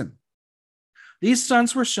Strangeways prison. These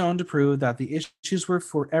stunts were shown to prove that the issues were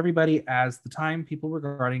for everybody, as the time people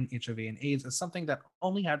regarding HIV and AIDS as something that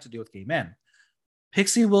only had to do with gay men.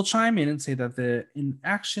 Pixie will chime in and say that the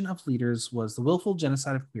inaction of leaders was the willful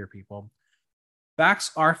genocide of queer people.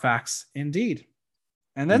 Facts are facts indeed.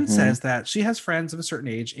 And then says that she has friends of a certain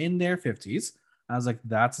age in their 50s. I was like,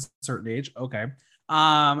 that's a certain age. Okay.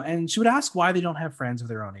 And she would ask why they don't have friends of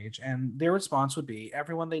their own age. And their response would be,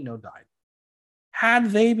 everyone they know died.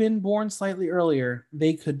 Had they been born slightly earlier,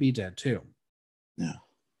 they could be dead too. Yeah.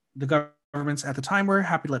 The governments at the time were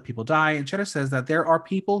happy to let people die, and Cheddar says that there are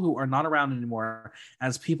people who are not around anymore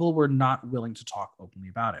as people were not willing to talk openly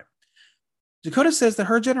about it. Dakota says that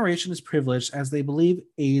her generation is privileged as they believe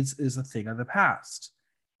AIDS is a thing of the past.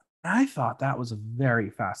 I thought that was a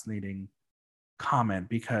very fascinating comment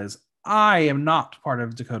because I am not part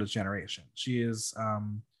of Dakota's generation. She is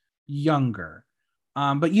younger,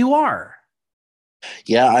 but you are.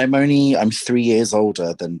 Yeah, I'm 3 years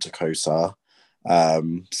older than Dakota. So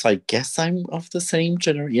I guess I'm of the same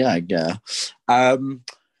generation. Yeah, yeah.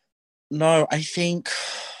 No, I think,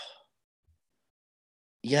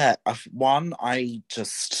 yeah, one, I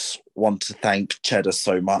just want to thank Cheddar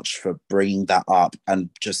so much for bringing that up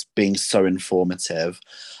and just being so informative.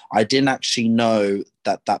 I didn't actually know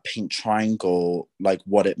that that pink triangle, like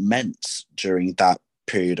what it meant during that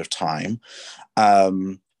period of time.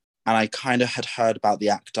 And I kind of had heard about the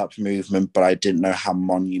ACT UP movement, but I didn't know how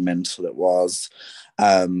monumental it was.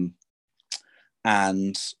 Um,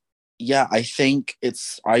 and yeah, I think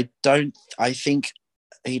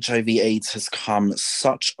HIV/AIDS has come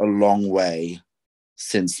such a long way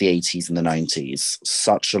since the 80s and the 90s,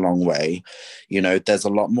 such a long way. You know, there's a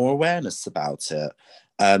lot more awareness about it.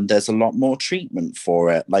 There's a lot more treatment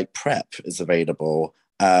for it, like PrEP is available.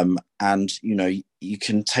 And, you know, you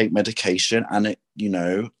can take medication and it, you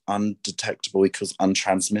know, undetectable equals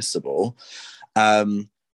untransmissible.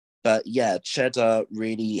 But yeah, Cheddar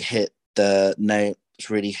really hit the nail.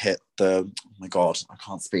 Really hit the, oh my god, I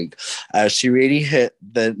can't speak. She really hit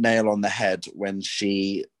the nail on the head when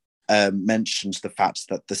she mentioned the fact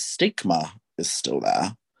that the stigma is still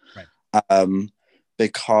there. Right.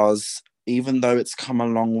 Because even though it's come a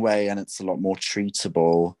long way and it's a lot more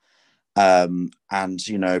treatable, and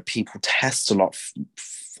you know, people test a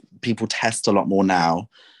lot more now,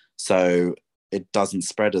 so it doesn't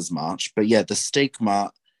spread as much. But yeah, the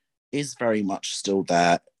stigma is very much still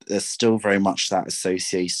there. There's still very much that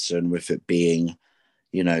association with it being,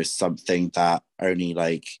 you know, something that only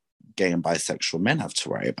like gay and bisexual men have to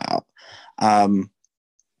worry about. And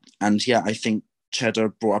yeah, I think Cheddar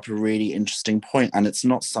brought up a really interesting point, and it's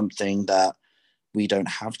not something that we don't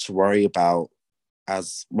have to worry about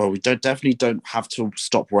as well. We definitely don't have to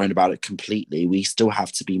stop worrying about it completely. We still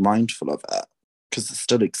have to be mindful of it because it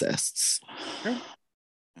still exists. Sure.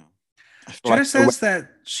 I feel Cheddar like says that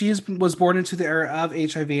was born into the era of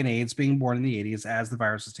HIV and AIDS being born in the 80s as the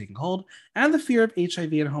virus was taking hold, and the fear of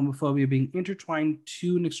HIV and homophobia being intertwined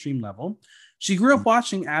to an extreme level. She grew up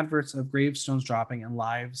watching adverts of gravestones dropping and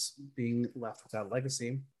lives being left without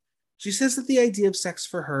legacy. She says that the idea of sex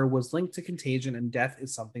for her was linked to contagion and death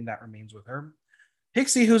is something that remains with her.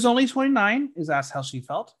 Pixie, who's only 29, is asked how she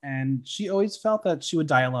felt, and she always felt that she would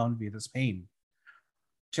die alone via this pain.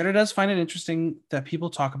 Jenna does find it interesting that people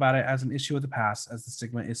talk about it as an issue of the past, as the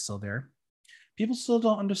stigma is still there. People still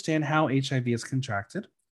don't understand how HIV is contracted.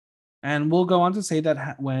 And we'll go on to say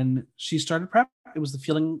that when she started PrEP, it was the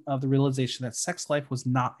feeling of the realization that sex life was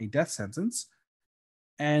not a death sentence,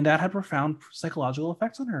 and that had profound psychological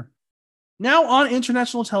effects on her. Now on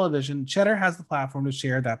international television, Cheddar has the platform to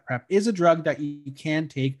share that PrEP is a drug that you can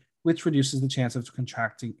take, which reduces the chance of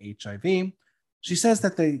contracting HIV. She says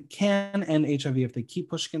that they can end HIV if they keep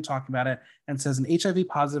pushing and talking about it, and says an HIV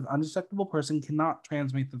positive, undetectable person cannot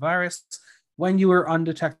transmit the virus. When you are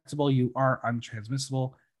undetectable, you are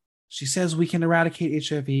untransmissible. She says we can eradicate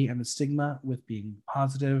HIV and the stigma with being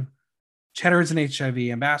positive. Cheddar is an HIV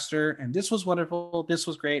ambassador, and this was wonderful. This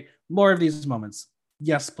was great. More of these moments.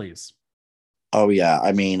 Yes, please. Oh yeah,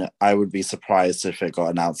 I mean, I would be surprised if it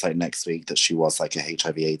got announced like next week that she was like a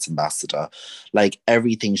HIV/AIDS ambassador. Like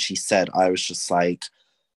everything she said, I just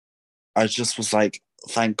was like,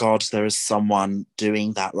 thank God there is someone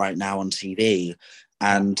doing that right now on TV.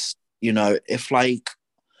 And you know, if I'd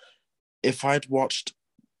watched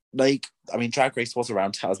like, I mean, Drag Race was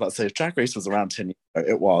around. I was about to say if Drag Race was around 10 years ago,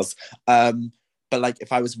 it was. But like,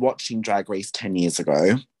 if I was watching Drag Race 10 years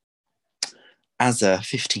ago, as a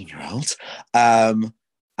 15-year-old, and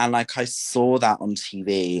like I saw that on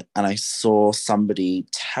TV and I saw somebody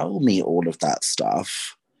tell me all of that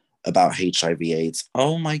stuff about HIV/AIDS.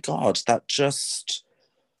 Oh my God, that just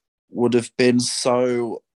would have been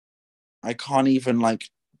so, I can't even like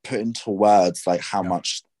put into words like how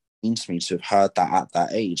much it means to me to have heard that at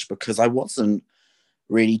that age, because I wasn't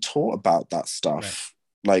really taught about that stuff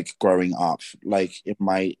like growing up, like in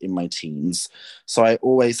my teens. So I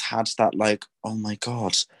always had that like, oh my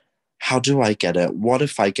God, how do I get it? What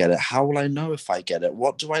if I get it? How will I know if I get it?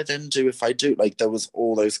 What do I then do if I do? Like there was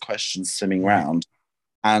all those questions swimming around.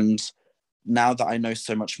 And now that I know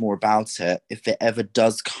so much more about it, if it ever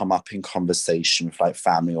does come up in conversation with like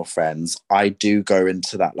family or friends, I do go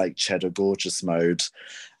into that like cheddar gorgeous mode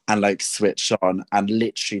and like switch on and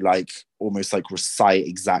literally like almost like recite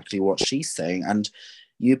exactly what she's saying. And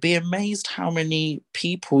you'd be amazed how many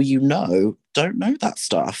people you know don't know that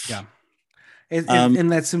stuff. Yeah.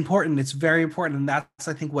 And that's important. It's very important. And that's,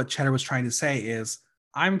 I think, what Cheddar was trying to say is,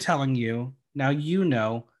 I'm telling you, now you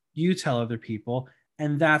know, you tell other people,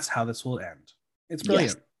 and that's how this will end. It's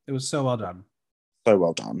brilliant. Yes, It was so well done. so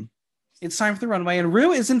well done. It's time for the runway, and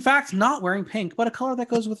Rue is, in fact, not wearing pink, but a color that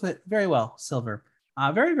goes with it very well, silver.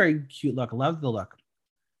 Very, very cute look. I love the look.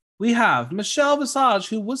 We have Michelle Visage,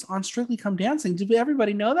 who was on Strictly Come Dancing. Did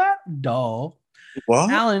everybody know that? No.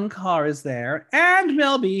 What? Alan Carr is there, and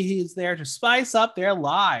Mel B. He's there to spice up their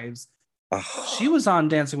lives. She was on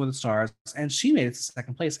Dancing with the Stars, and she made it to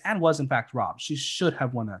second place and was, in fact, robbed. She should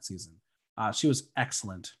have won that season. She was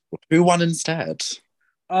excellent. Who won instead?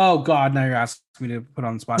 Oh God! Now you're asking me to put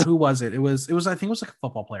on the spot. Who was it? It was. I think it was like a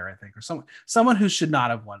football player. I think, or someone who should not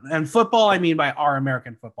have won. And football, I mean by our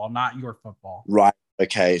American football, not your football. Right.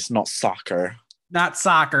 Okay. It's not soccer. Not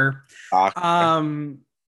soccer. Soccer.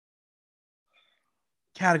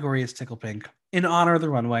 Category is Tickle Pink. In honor of the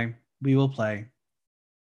runway, we will play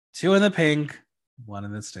 2 in the pink, 1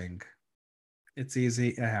 in the stink. It's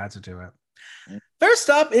easy. I had to do it. First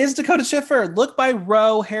up is Dakota Schiffer. Look by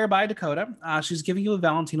Ro, hair by Dakota. She's giving you a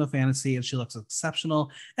Valentino fantasy, and she looks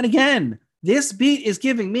exceptional. And again, this beat is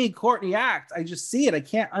giving me Courtney Act. I just see it. I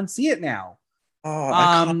can't unsee it now. Oh,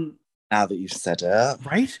 I can't now that you've said it.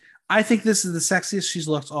 Right? I think this is the sexiest she's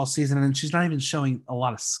looked all season, and she's not even showing a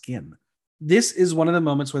lot of skin. This is one of the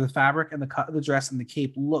moments where the fabric and the cut of the dress and the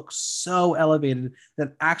cape look so elevated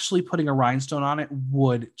that actually putting a rhinestone on it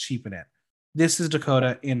would cheapen it. This is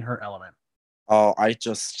Dakota in her element. Oh, I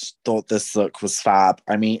just thought this look was fab.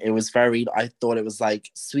 I mean, I thought it was like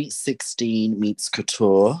Sweet 16 meets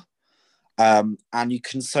couture. And you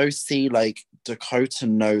can so see like Dakota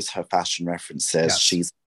knows her fashion references.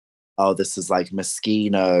 Yes. This is like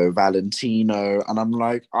Moschino, Valentino. And I'm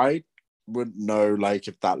like, I wouldn't know like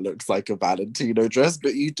if that looks like a Valentino dress,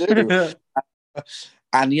 but you do.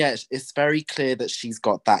 And yet it's very clear that she's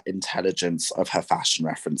got that intelligence of her fashion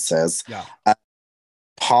references. Yeah.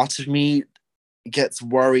 Part of me gets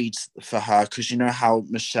worried for her because you know how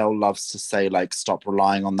Michelle loves to say like stop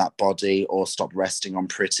relying on that body or stop resting on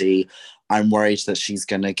pretty. I'm worried that she's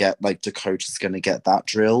gonna get like Dakota's gonna get that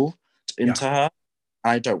drill into her.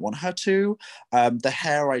 I don't want her to. The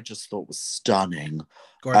hair I just thought was stunning.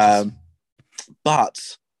 Gorgeous.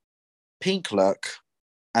 But pink look,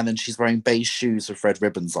 and then she's wearing beige shoes with red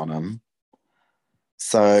ribbons on them.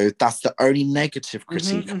 So that's the only negative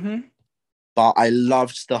critique. But I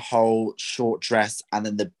loved the whole short dress and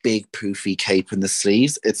then the big poofy cape in the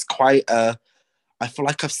sleeves. It's quite I feel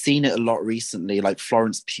like I've seen it a lot recently. Like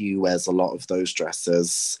Florence Pugh wears a lot of those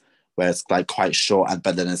dresses where it's like quite short,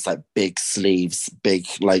 but then it's like big sleeves, big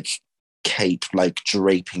like cape, like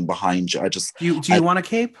draping behind you. Do you want a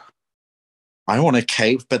cape? I want a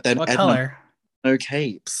cape, but then what color? No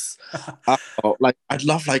capes. Like I'd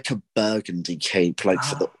love like a burgundy cape, like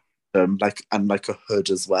for the and like a hood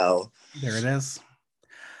as well. There it is.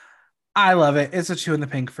 I love it. It's a 2 in the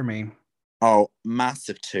pink for me. Oh,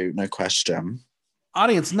 massive 2, no question.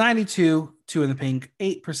 Audience 92, 2 in the pink,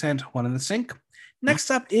 8%, 1 in the stink.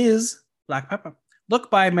 Next up is Black Pepper. Look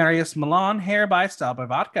by Marius Milan, hair by Style by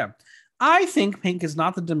Vodka. I think pink is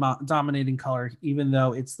not the dominating color, even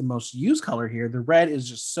though it's the most used color here. The red is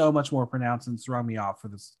just so much more pronounced and throwing me off for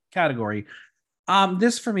this category.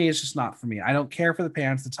 This for me is just not for me. I don't care for the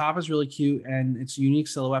pants. The top is really cute and it's a unique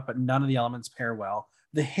silhouette, but none of the elements pair well.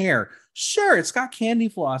 The hair, sure, it's got candy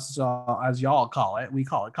floss as y'all call it. We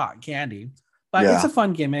call it cotton candy, but it's a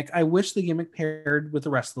fun gimmick. I wish the gimmick paired with the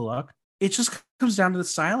rest of the look. It just comes down to the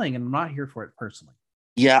styling, and I'm not here for it personally.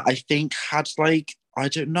 Yeah, I think had like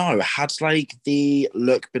the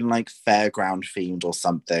look been like fairground themed or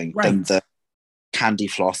something, then the candy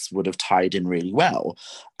floss would have tied in really well.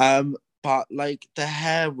 But like the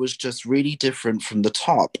hair was just really different from the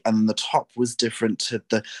top, and the top was different to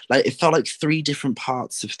the it felt like 3 different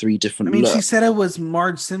parts of 3 different looks. She said it was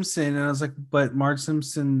Marge Simpson, and I was like, but Marge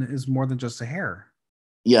Simpson is more than just a hair.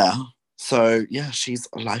 Yeah. So yeah, she's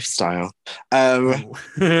a lifestyle.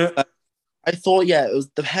 I thought,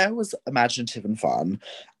 the hair was imaginative and fun.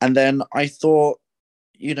 And then I thought,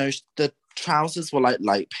 the trousers were like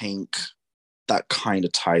light pink. That kind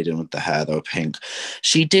of tied in with the hair, though, pink.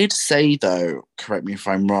 She did say, though, correct me if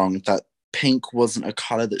I'm wrong, that pink wasn't a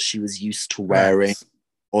color that she was used to wearing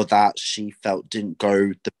or that she felt didn't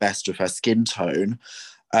go the best with her skin tone.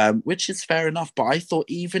 which is fair enough. But I thought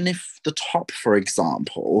even if the top, for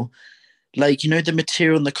example, like, you know, the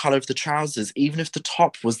material and the color of the trousers, even if the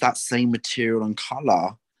top was that same material and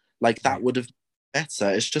color, like that Right. would have been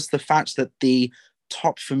better. It's just the fact that the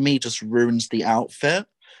top for me just ruins the outfit.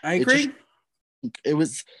 I It just, agree. it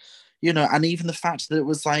was, you know, and even the fact that it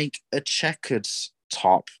was like a checkered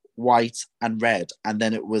top, white and red, and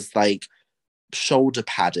then it was like shoulder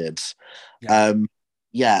padded. Yeah. Um,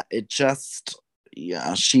 yeah, it just,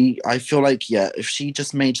 yeah, I feel like, yeah, if she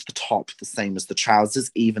just made the top the same as the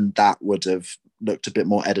trousers, even that would have looked a bit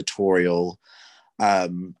more editorial,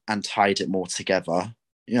 and tied it more together.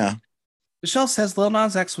 Yeah. Michelle says Lil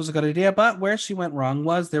Nas X was a good idea, but where she went wrong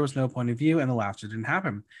was there was no point of view and the laughter didn't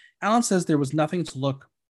happen. Alan says there was nothing to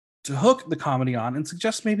hook the comedy on and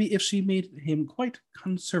suggests maybe if she made him quite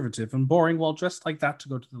conservative and boring while dressed like that to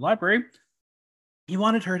go to the library, he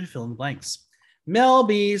wanted her to fill in the blanks. Mel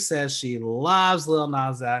B says she loves Lil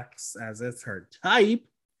Nas X as it's her type.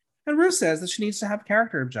 And Ruth says that she needs to have a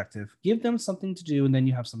character objective. Give them something to do, and then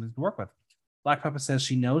you have something to work with. Black Peppa says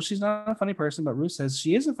she knows she's not a funny person, but Ruth says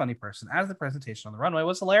she is a funny person, as the presentation on the runway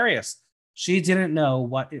was hilarious. She didn't know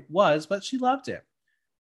what it was, but she loved it.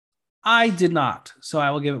 I did not, so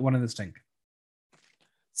I will give it one in the stink.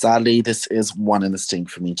 Sadly, this is one in the stink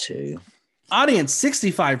for me too. Audience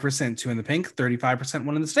 65% two in the pink, 35%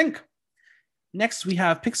 one in the stink. Next, we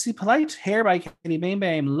have Pixie Polite, hair by Katie Bang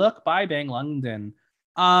Bang, look by Bang London.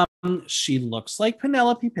 She looks like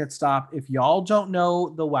Penelope Pitstop. If y'all don't know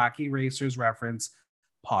the Wacky Racers reference,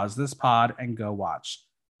 pause this pod and go watch.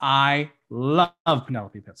 I love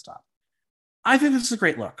Penelope Pitstop. I think this is a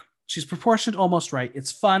great look. She's proportioned almost right.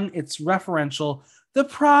 It's fun. It's referential. The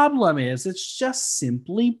problem is it's just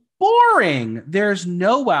simply boring. There's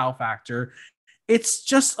no wow factor. It's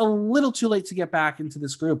just a little too late to get back into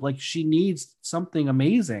this group. Like, she needs something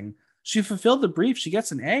amazing. She fulfilled the brief. She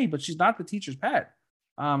gets an A, but she's not the teacher's pet.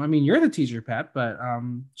 I mean, you're the teacher pet, but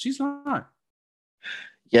she's not.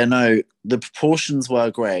 Yeah, no, the proportions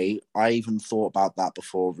were great. I even thought about that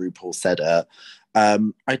before RuPaul said it.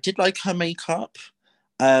 I did like her makeup.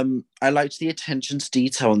 I liked the attention to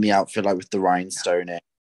detail in the outfit, like with the rhinestoning.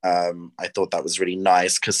 I thought that was really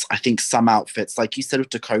nice because I think some outfits, like you said with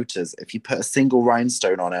Dakota's, if you put a single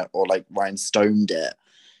rhinestone on it or like rhinestoned it,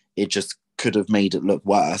 it just could have made it look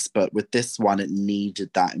worse. But with this one, it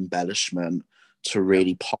needed that embellishment to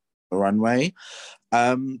really pop the runway.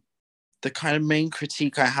 The kind of main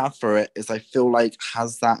critique I have for it is I feel like,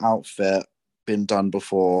 has that outfit been done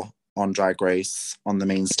before on Drag Race on the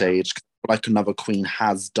main stage? Like another queen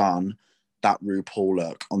has done that RuPaul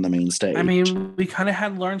look on the main stage. I mean, we kind of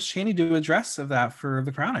had Lawrence Chaney do a dress of that for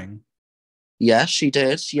the crowning. Yeah, she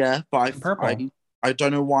did. Yeah, but I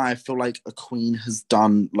don't know why I feel like a queen has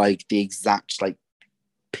done like the exact like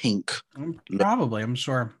pink Probably, I'm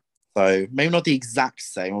sure. So maybe not the exact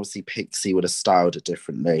same. Obviously, Pixie would have styled it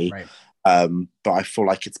differently. Right. But I feel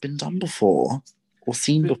like it's been done before or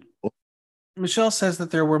seen before. Michelle says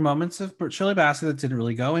that there were moments of Shirley Bassey that didn't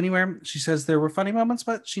really go anywhere. She says there were funny moments,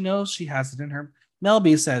 but she knows she has it in her. Mel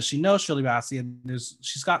B says she knows Shirley Bassey and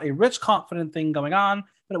she's got a rich, confident thing going on,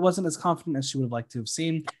 but it wasn't as confident as she would have liked to have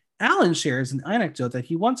seen. Alan shares an anecdote that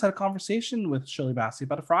he once had a conversation with Shirley Bassey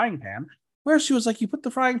about a frying pan, where she was like, "You put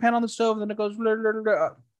the frying pan on the stove, and then it goes." Blah, blah, blah, blah.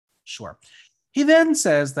 Sure. He then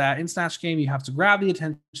says that in Snatch Game, you have to grab the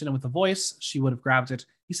attention, and with the voice, she would have grabbed it.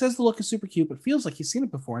 He says the look is super cute, but feels like he's seen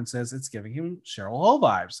it before and says it's giving him Cheryl Hole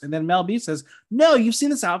vibes. And then Mel B says, no, you've seen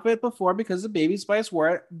this outfit before because the Baby Spice wore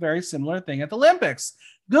a very similar thing at the Olympics.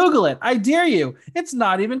 Google it. I dare you. It's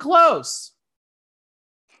not even close.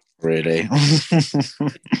 Really?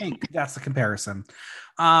 Pink, that's the comparison.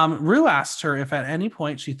 Rue asked her if at any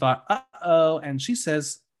point she thought, uh-oh, and she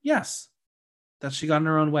says, yes, that she got in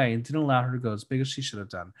her own way and didn't allow her to go as big as she should have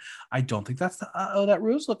done. I don't think that's the uh-oh that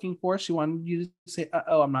Rue's looking for. She wanted you to say,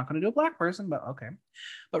 uh-oh, I'm not going to do a black person, but okay.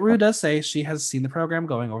 But Rue does say she has seen the program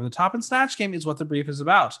going over the top, and Snatch Game is what the brief is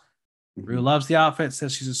about. Mm-hmm. Rue loves the outfit,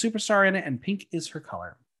 says she's a superstar in it, and pink is her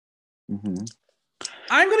color. Mm-hmm.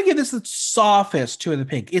 I'm going to give this the softest two in the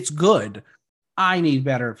pink. It's good. I need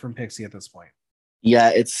better from Pixie at this point. Yeah,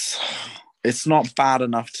 it's not bad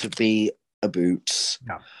enough to be a boot.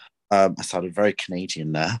 No. I sounded very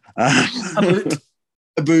Canadian there. A boot.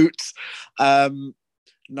 A boot.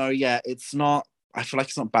 No, yeah, it's not. I feel like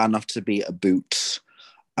it's not bad enough to be a boot.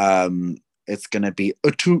 It's going to be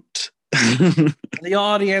a toot. The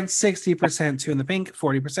audience, 60% two in the pink,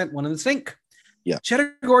 40% one in the stink. Yeah.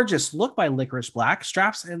 Cheddar Gorgeous, look by Licorice Black,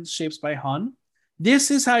 straps and shapes by Hun. This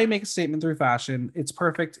is how you make a statement through fashion. It's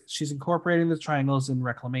perfect. She's incorporating the triangles in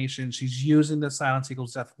reclamation. She's using the silent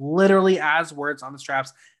equals death literally as words on the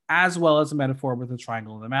straps, as well as a metaphor with a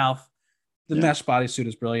triangle in the mouth. The mesh bodysuit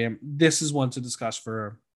is brilliant. This is one to discuss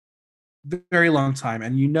for a very long time.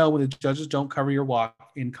 And when the judges don't cover your walk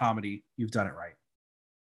in comedy, you've done it right.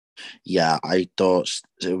 Yeah, I thought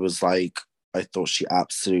it was like, I thought she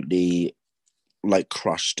absolutely like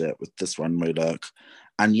crushed it with this runway look.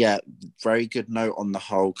 And yeah, very good note on the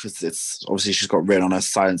whole, because it's obviously she's got written on her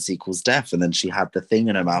silence equals death, and then she had the thing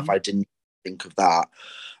in her mouth. I didn't think of that.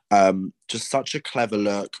 Just such a clever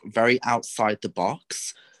look, very outside the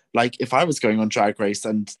box. Like if I was going on Drag Race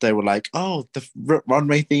and they were like, oh, the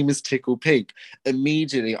runway theme is Tickle Pink,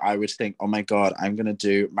 immediately I would think, oh my God, I'm going to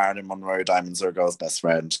do Marilyn Monroe, Diamonds Are a Girl's Best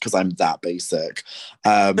Friend, because I'm that basic.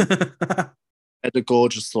 Edda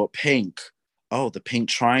Gorgeous thought pink. Oh, the pink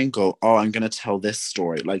triangle. Oh, I'm going to tell this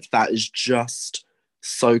story. Like that is just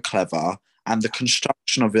so clever. And the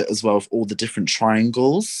construction of it as well, of all the different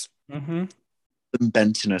triangles. Them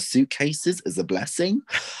bent in her suitcases is a blessing.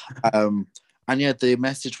 And yeah, the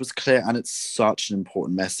message was clear, and it's such an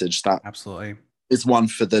important message that absolutely is one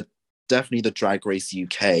for definitely the Drag Race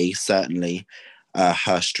UK, certainly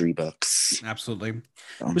her books. Absolutely.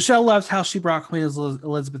 Michelle loves how she brought Queen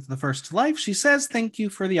Elizabeth I to life. She says, thank you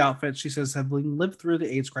for the outfit. She says, having lived through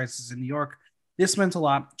the AIDS crisis in New York, this meant a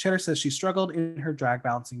lot. Cheddar says she struggled in her drag,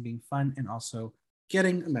 balancing being fun and also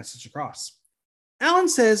getting a message across. Alan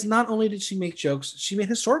says not only did she make jokes, she made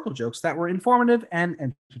historical jokes that were informative and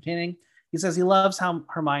entertaining. He says he loves how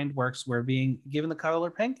her mind works, where being given the color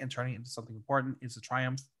pink and turning it into something important is a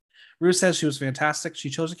triumph. Rue says she was fantastic. She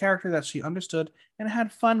chose a character that she understood and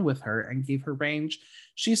had fun with her and gave her range.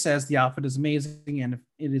 She says the outfit is amazing and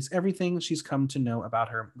it is everything she's come to know about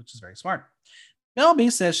her, which is very smart. Mel B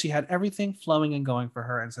says she had everything flowing and going for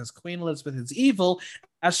her and says Queen Elizabeth is evil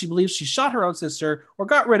as she believes she shot her own sister or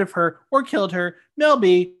got rid of her or killed her. Mel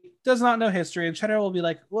B does not know history, and Cheddar will be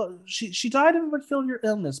like, well, she died of a peculiar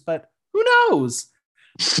illness, but who knows?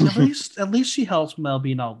 at least she helps Mel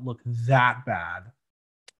B not look that bad.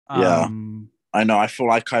 Yeah. I know. I feel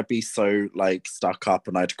like I'd be so like stuck up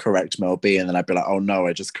and I'd correct Mel B, and then I'd be like, oh no,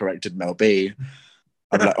 I just corrected Mel B.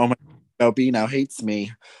 I'd be like, oh my, Mel B now hates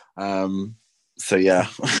me. So yeah.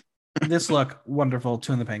 This look, wonderful.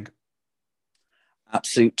 2 in the pink.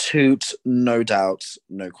 Absolute toot, no doubt,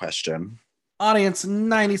 no question. Audience,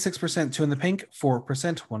 96% 2 in the pink,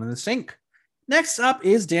 4% 1 in the stink. Next up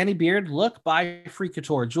is Danny Beard, look by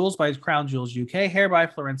Freakator, jewels by Crown Jewels UK, hair by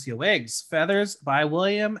Florencia Wigs, feathers by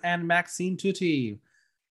William and Maxine Tutti.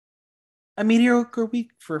 A mediocre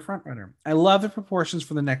week for a frontrunner. I love the proportions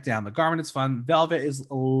from the neck down. The garment is fun. Velvet is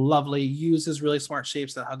lovely. Uses really smart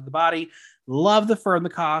shapes that hug the body. Love the fur and the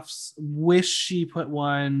cuffs. Wish she put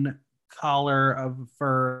one collar of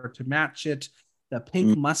fur to match it. The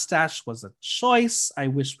pink mustache was a choice. I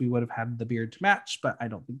wish we would have had the beard to match, but I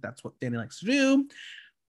don't think that's what Danny likes to do.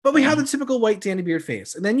 But we have the typical white Danny Beard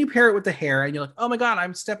face. And then you pair it with the hair and you're like, oh my God,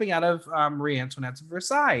 I'm stepping out of Marie Antoinette's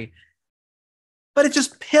Versailles. But it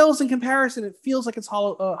just pales in comparison. It feels like it's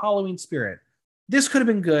Halloween spirit. This could have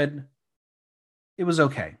been good. It was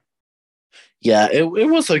okay. Yeah, it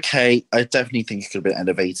was okay. I definitely think it could have been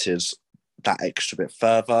elevated that extra bit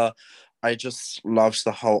further. I just loved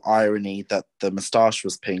the whole irony that the moustache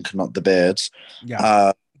was pink, not the beard.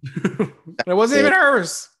 Yeah. It wasn't even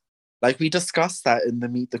hers. Like we discussed that in the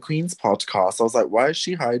Meet the Queens podcast. I was like, why is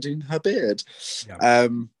she hiding her beard? Yeah.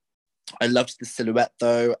 I loved the silhouette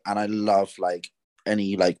though, and I love like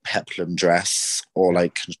any like peplum dress or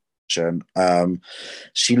like construction.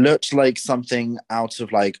 She looked like something out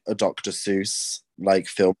of like a Dr. Seuss like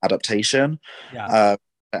film adaptation. Yeah.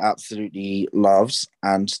 I absolutely loved,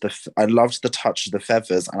 and I loved the touch of the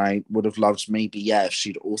feathers, and I would have loved maybe if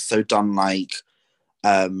she'd also done like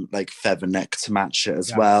feather neck to match it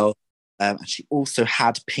as well. And she also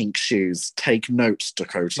had pink shoes. Take note,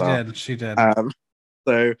 Dakota. She did.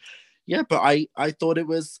 So yeah, but I thought it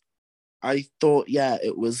was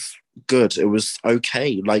good. It was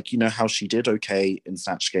okay. Like, you know how she did okay in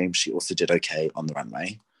Snatch Game, she also did okay on the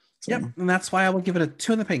runway. So. Yep, and that's why I would give it a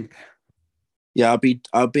 2 in the pink. Yeah,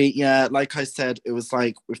 I'll be like I said, it was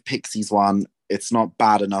like with Pixie's one, it's not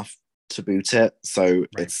bad enough to boot it, so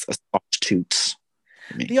it's a soft toot.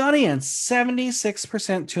 The audience,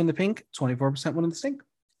 76% 2 in the pink, 24% 1 in the stink.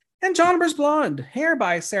 And Jonibers Blonde, hair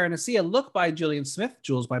by Sarah Nasia, look by Julian Smith,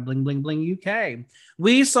 jewels by Bling Bling Bling UK.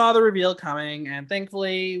 We saw the reveal coming, and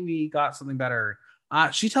thankfully we got something better.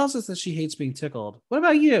 She tells us that she hates being tickled. What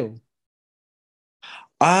about you?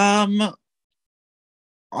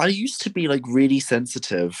 I used to be like really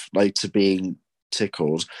sensitive, like to being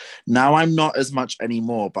tickled. Now I'm not as much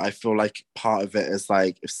anymore, but I feel like part of it is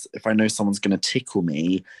like if I know someone's gonna tickle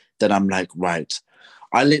me, then I'm like, right,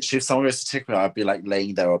 I literally, if someone goes to tickle me, I'd be like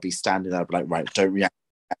laying there, I'll be standing there, I'd be like, right, don't react.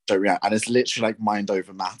 And it's literally like mind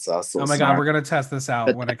over matter sort Oh of my God, scenario. we're going to test this out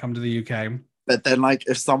But, when I come to the UK. but then, like,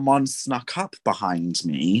 if someone snuck up behind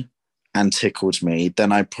me and tickled me,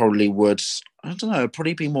 then I probably would, I don't know,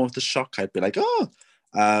 probably be more of the shock. I'd be like, oh,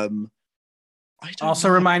 I don't Also,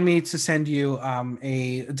 know. remind me to send you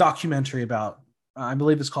a documentary about, I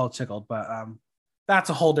believe it's called Tickled, but that's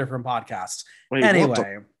a whole different podcast. Wait, what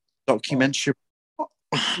Anyway, documentary?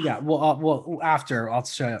 yeah, well, after I'll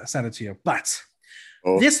send it to you. But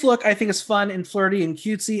Oh, this look, I think, is fun and flirty and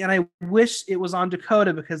cutesy, and I wish it was on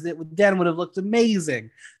Dakota because it then would have looked amazing.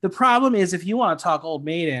 The problem is, if you want to talk Old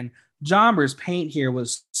Maiden, Jomber's paint here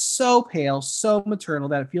was so pale, so maternal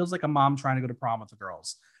that it feels like a mom trying to go to prom with the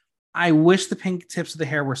girls. I wish the pink tips of the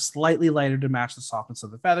hair were slightly lighter to match the softness of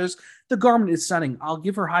the feathers. The garment is stunning. I'll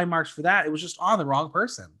give her high marks for that. It was just on the wrong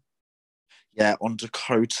person. yeah, on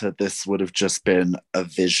Dakota, this would have just been a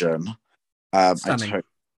vision. Stunning.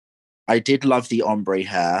 I did love the ombre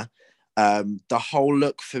hair. The whole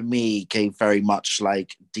look for me gave very much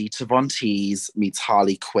like Dita Von Teese meets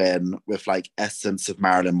Harley Quinn with like essence of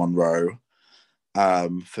Marilyn Monroe,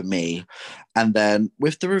 for me. And then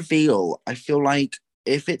with the reveal, I feel like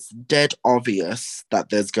if it's dead obvious that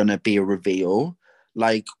there's gonna be a reveal,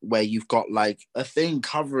 like where you've got like a thing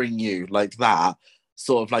covering you like that,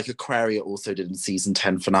 sort of like Aquaria also did in season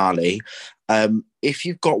 10 finale. If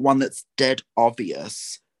you've got one that's dead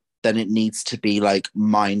obvious, then it needs to be like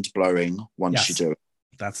mind blowing once you Yes, do it.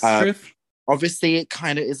 that's the truth. Obviously, it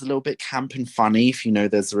kind of is a little bit camp and funny if you know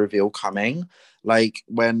there's a reveal coming. Like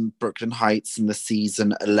when Brooklyn Heights in the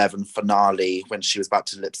season 11 finale, when she was about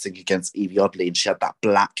to lip sync against Evie Oddly, and she had that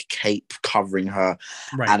black cape covering her,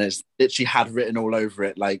 Right. and it's literally had written all over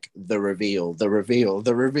it like the reveal, the reveal,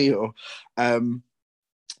 the reveal.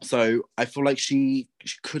 So I feel like she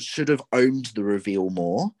should have owned the reveal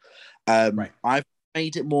more. Right. I've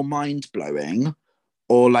made it more mind blowing,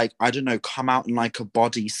 or like I don't know, come out in like a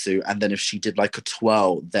bodysuit, and then if she did like a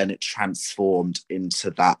twirl, then it transformed into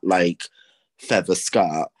that like feather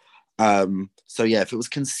skirt. So yeah, if it was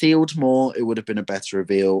concealed more, it would have been a better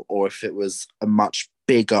reveal, or if it was a much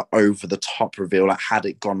bigger over the top reveal, like had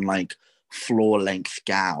it gone like floor length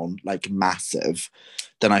gown, like massive,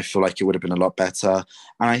 then I feel like it would have been a lot better.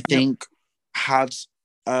 And I think had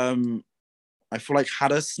I feel like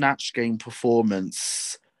had a Snatch Game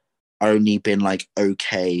performance only been like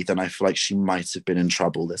okay, then I feel like she might have been in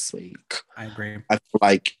trouble this week. I agree. I feel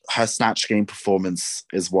like her Snatch Game performance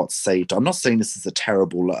is what saved her. I'm not saying this is a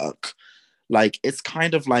terrible look. Like it's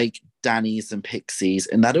kind of like Danny's and Pixie's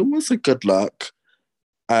in that it was a good look.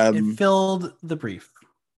 It filled the brief.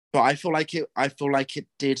 But I feel like it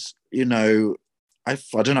did, you know, I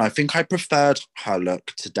don't know. I think I preferred her look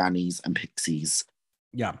to Danny's and Pixie's.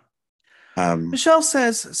 Yeah. Um, Michelle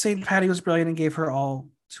says St. Patty was brilliant and gave her all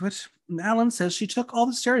to it. And Alan says she took all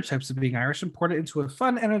the stereotypes of being Irish and poured it into a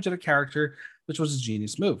fun, energetic character, which was a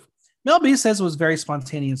genius move. Mel B says it was very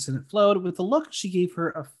spontaneous and it flowed with the look. She gave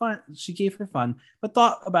her fun, but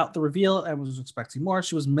thought about the reveal and was expecting more.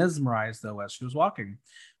 She was mesmerized though as she was walking.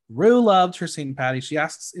 Rue loved her St. Patty. She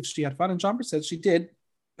asks if she had fun, and Jumper says she did,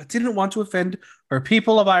 but didn't want to offend her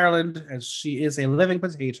people of Ireland as she is a living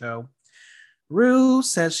potato. Rue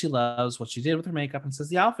says she loves what she did with her makeup and says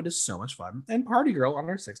the outfit is so much fun and party girl on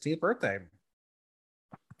her 60th birthday.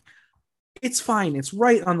 It's fine. It's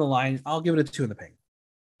right on the line. I'll give it a 2 in the pink.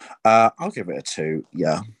 I'll give it a 2.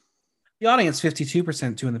 Yeah. The audience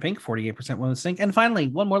 52% 2 in the pink, 48% 1 in the stink. And finally,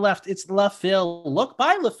 one more left. It's La Phil. Look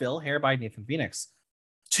by La Phil, hair by Nathan Phoenix.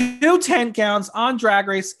 2 tent gowns on Drag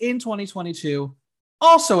Race in 2022,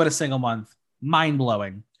 also in a single month. Mind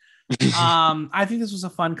blowing. I think this was a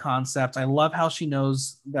fun concept. I love how she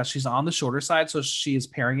knows that she's on the shorter side, so she is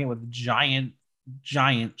pairing it with giant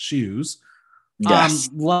shoes. Yes.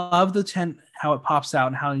 Love the tent, how it pops out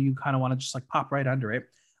and how you kind of want to just like pop right under it.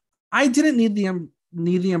 I didn't need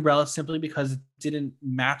the umbrella simply because it didn't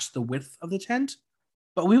match the width of the tent,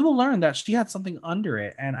 but we will learn that she had something under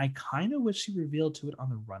it, and I kind of wish she revealed to it on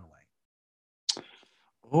the runway.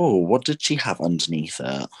 Oh, what did she have underneath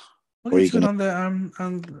it? Look at it on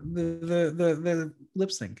the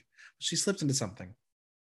lip sync. She slipped into something.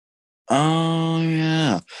 Oh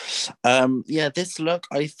yeah. Yeah, this look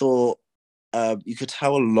I thought you could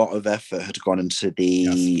tell a lot of effort had gone into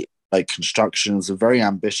the like constructions, a very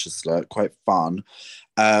ambitious look, quite fun.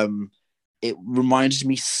 It reminded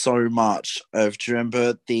me so much of, do you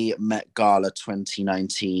remember the Met Gala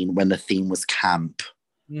 2019 when the theme was camp?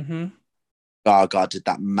 Mm-hmm. Gaga did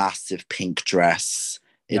that massive pink dress.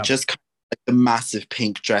 It just the massive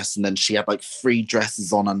pink dress, and then she had like 3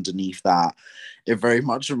 dresses on underneath that. It very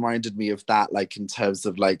much reminded me of that, like in terms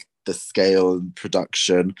of like the scale and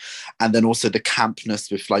production, and then also the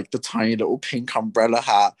campness with like the tiny little pink umbrella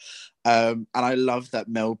hat. And I love that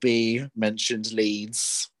Mel B mentioned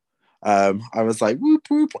Leeds. I was like, whoop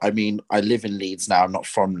whoop. I mean, I live in Leeds now. I'm not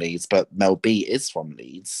from Leeds, but Mel B is from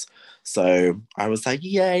Leeds. So I was like,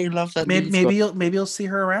 yay, love that Maybe Leeds girl. maybe you'll see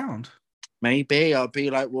her around. Maybe I'll be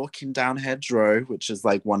like walking down Hedgerow, which is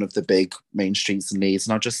like one of the big main streets in Leeds,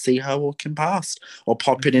 and I'll just see her walking past or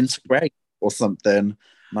popping into Greg or something.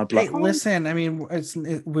 And I'll be Hey, like, oh, listen. I mean,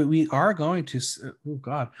 we are going to. Oh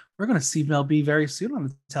God, we're going to see Mel B very soon on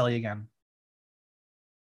the telly again.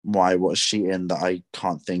 why? What is she in that I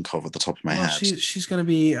can't think of at the top of my Well, head? she's going to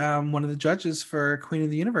be one of the judges for Queen of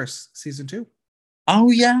the Universe season 2.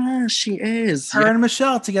 Oh, yeah, she is. Her Yeah. and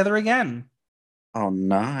Michelle together again. Oh,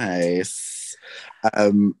 nice.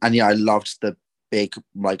 And yeah, I loved the big,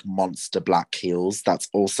 like, monster black heels. That's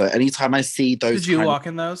also, anytime I see those Did you kind of, walk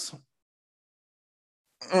in those?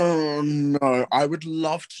 oh no, I would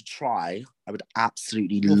love to try. I would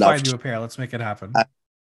absolutely We'll love find you to. a pair. Let's make it happen. Uh,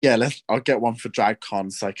 yeah, I'll get one for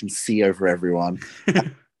DragCon so I can see over everyone.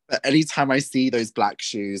 But anytime I see those black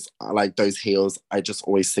shoes, like those heels, I just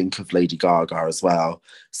always think of Lady Gaga as well.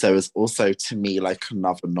 So it's also to me like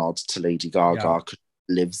another nod to Lady Yeah. Gaga because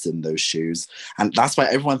she lives in those shoes. And that's why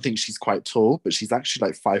everyone thinks she's quite tall, but she's actually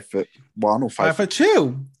like 5'1" or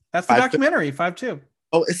 5'2". That's the 5 foot. documentary. 5'2".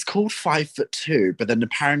 Oh, it's called 5'2", but then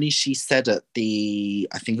apparently she said at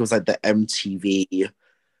I think it was like the MTV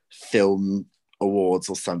film awards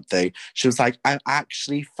or something. She was like, I'm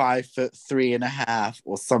actually 5'3.5"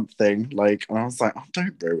 or something. Like, and I was like, oh,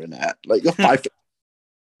 don't ruin it. Like you're 5 foot.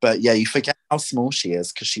 But yeah, you forget how small she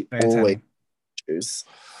is because she Very always tiny. chooses.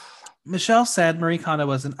 Michelle said Marie Kondo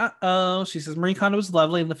was an uh-oh. She says Marie Kondo was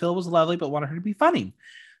lovely and the film was lovely, but wanted her to be funny.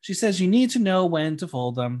 She says you need to know when to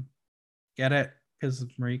fold them. Get it? Because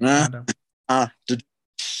of Marie Kondo.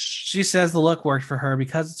 She says the look worked for her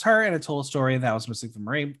because it's her and it told a story and that was missing from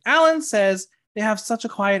Marie. Alan says they have such a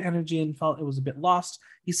quiet energy and felt it was a bit lost.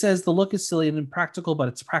 He says the look is silly and impractical, but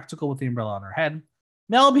it's practical with the umbrella on her head.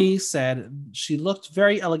 Mel B said she looked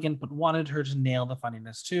very elegant, but wanted her to nail the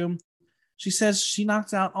funniness too. She says she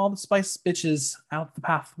knocked out all the spice bitches out the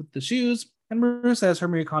path with the shoes. And Maru says her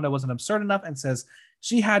Marie Kondo wasn't absurd enough and says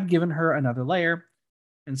she had given her another layer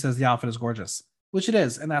and says the outfit is gorgeous, which it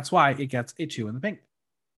is. And that's why it gets a 2 in the pink.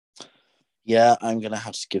 Yeah, I'm gonna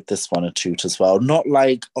have to give this one a toot as well. Not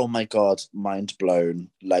like, oh my god, mind blown,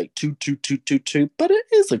 like toot, but it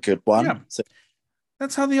is a good one. Yeah. So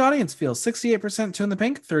that's how the audience feels. 68% 2 in the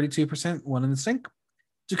pink, 32% 1 in the stink.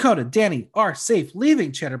 Dakota, Danny are safe,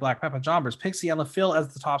 leaving Cheddar, Black Pepper, Jombers, Pixie, and LaPhil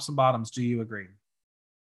as the tops and bottoms. Do you agree?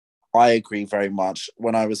 I agree very much.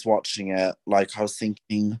 When I was watching it, like I was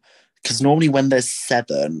thinking, because normally when there's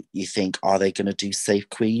 7, you think, are they going to do safe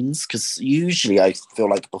queens? Because usually I feel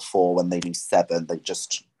like before when they do 7, they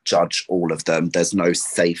just judge all of them. There's no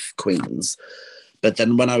safe queens. But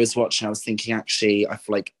then when I was watching, I was thinking, actually, I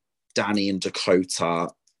feel like Danny and Dakota,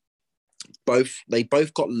 they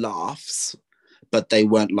both got laughs, but they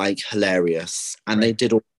weren't like hilarious. And Right. they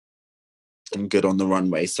did all good on the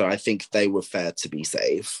runway. So I think they were fair to be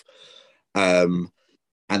safe. And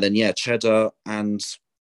then yeah, Cheddar and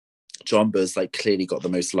Jombers like clearly got the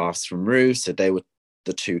most laughs from Rue, so they were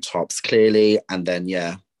the 2 tops clearly. And then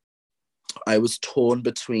yeah, I was torn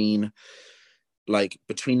between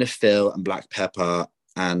the Phil and Black Pepper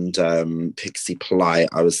and Pixie Polite.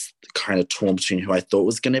 I was kind of torn between who I thought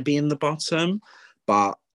was going to be in the bottom,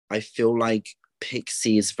 but I feel like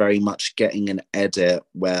Pixie is very much getting an edit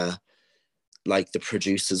where like the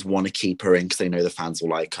producers want to keep her in because they know the fans will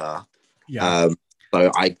like her. Yeah. So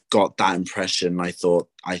I got that impression. I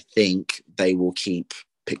think they will keep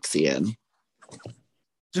Pixie in.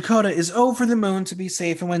 Dakota is over the moon to be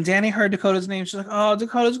safe. And when Danny heard Dakota's name, she's like, oh,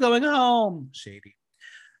 Dakota's going home. Shady.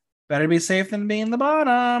 Better be safe than being the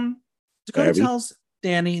bottom. Dakota tells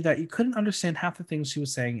Danny that you couldn't understand half the things she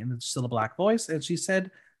was saying in the still a black voice. And she said,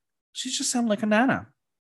 she just sounded like a nana.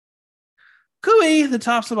 Cooey, the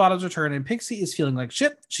tops and bottoms return, and Pixie is feeling like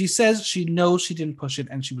shit. She says she knows she didn't push it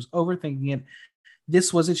and she was overthinking it.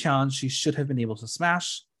 This was a challenge she should have been able to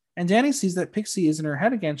smash. And Danny sees that Pixie is in her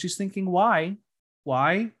head again. She's thinking, why?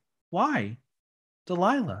 Delilah.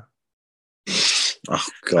 Oh,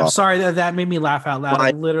 God. I'm sorry that made me laugh out loud.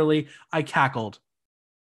 I cackled.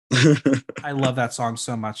 I love that song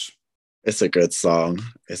so much. It's a good song.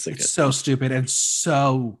 It's so stupid and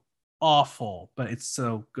so awful, but it's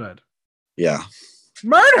so good. Yeah.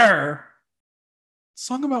 Murder!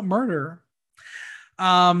 Song about murder.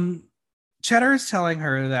 Cheddar is telling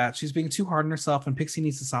her that she's being too hard on herself and Pixie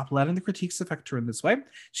needs to stop letting the critiques affect her in this way.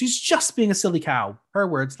 She's just being a silly cow. Her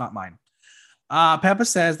words, not mine. Peppa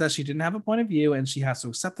says that she didn't have a point of view and she has to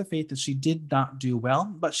accept the fate that she did not do well,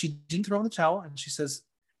 but she didn't throw in the towel. And she says,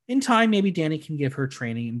 in time, maybe Danny can give her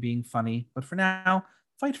training in being funny, but for now,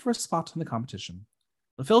 fight for a spot in the competition.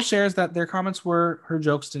 LaPhil shares that their comments were her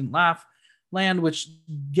jokes didn't land, which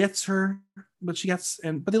gets her, but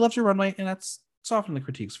they left her runway, and that's softened the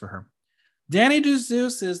critiques for her. Danny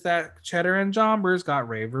deduces that Cheddar and Jombers got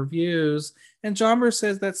rave reviews, and Jombers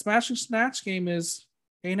says that Smashing Snatch Game is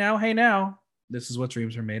hey now. This is what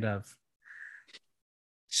dreams are made of.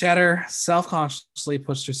 Cheddar self-consciously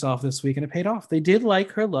pushed herself this week and it paid off. They did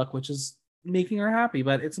like her look, which is making her happy,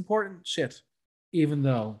 but it's important shit, even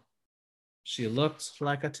though she looked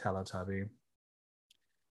like a Teletubby.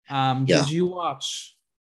 Did you watch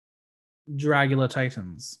Dragula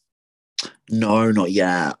Titans? No, not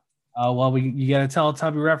yet. Oh well, you get a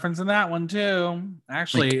Teletubby reference in that one too.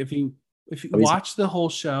 Actually, if you watch the whole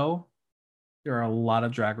show, there are a lot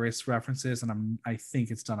of Drag Race references, and I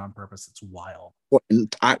think it's done on purpose. It's wild. What,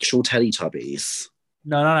 actual Teletubbies?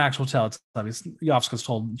 No, not actual Teletubbies. Yovska's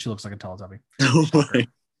told she looks like a Teletubby.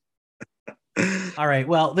 All right.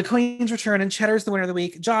 Well, the Queens return, and Cheddar's the winner of the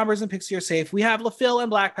week. Jobbers and Pixie are safe. We have LaPhil and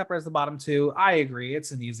Black Pepper as the bottom two. I agree.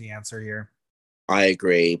 It's an easy answer here. I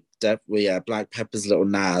agree. Definitely, yeah. Black Pepper's little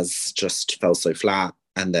Naz just fell so flat,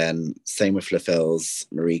 and then same with LaPhil's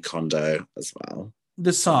Marie Kondo as well.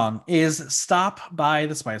 The song is Stop by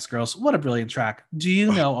the Spice Girls. What a brilliant track. Do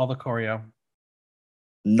you know all the choreo?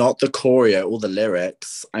 Not the choreo, all the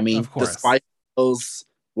lyrics. I mean, the Spice Girls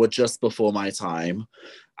were just before my time,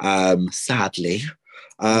 sadly.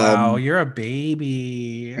 Wow, you're a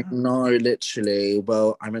baby. No, literally.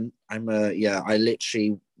 Well, I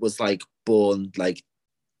literally was like born like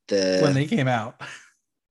when they came out.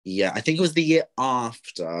 Yeah, I think it was the year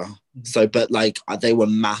after. So, but like they were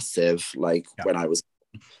massive, like when I was.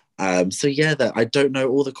 So yeah, that I don't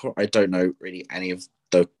know I don't know really any of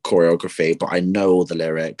the choreography, but I know all the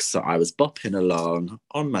lyrics. So I was bopping along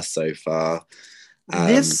on my sofa.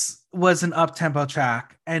 This was an up-tempo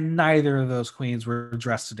track, and neither of those queens were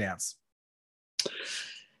dressed to dance.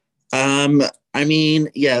 I mean,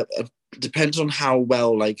 yeah, depends on how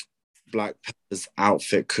well like Black Pepper's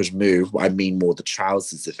outfit could move. I mean, more the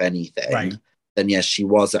trousers, if anything. Right. Then yes, she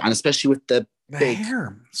was, and especially with the big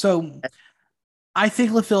hair. So I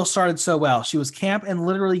think LaPhil started so well. She was camp and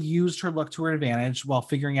literally used her look to her advantage while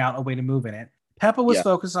figuring out a way to move in it. Peppa was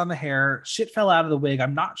focused on the hair. Shit fell out of the wig.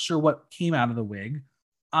 I'm not sure what came out of the wig.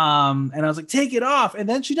 And I was like, take it off. And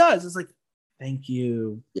then she does. It's like, thank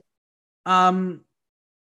you. Yeah. And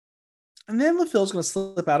then LaPhil's going to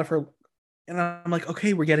slip out of her. And I'm like,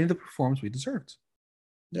 okay, we're getting the performance we deserved.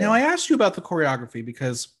 Yeah. Now, I asked you about the choreography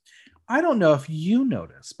because I don't know if you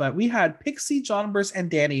noticed, but we had Pixie, Johnbers, and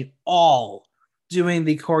Danny all doing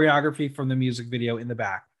the choreography from the music video in the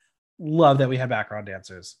back. Love that we had background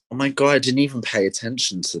dancers. Oh my God, I didn't even pay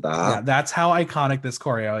attention to that. Yeah, that's how iconic this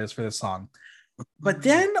choreo is for this song. But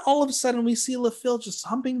then all of a sudden we see LaPhil just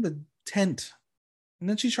humping the tent. And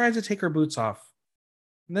then she tries to take her boots off.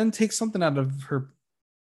 And then takes something out of her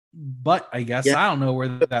butt, I guess. Yeah. I don't know where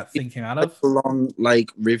that thing came out of. Long, like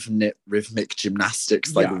rhythmic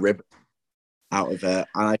gymnastics, like ribbon out of it.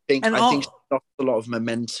 And I think she lost a lot of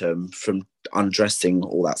momentum from undressing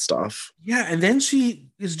all that stuff. Yeah, and then she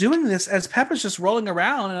is doing this as Peppa's just rolling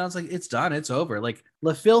around, and I was like, it's done, it's over. Like,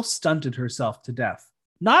 LaPhil stunted herself to death.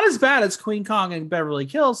 Not as bad as Queen Kong and Beverly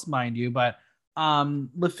Hills, mind you, but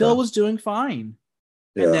LaPhil was doing fine.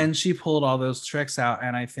 Yeah. And then she pulled all those tricks out,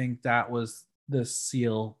 and I think that was the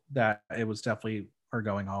seal that it was definitely her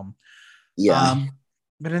going home. Yeah.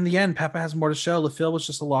 But in the end, Peppa has more to show. LaPhil was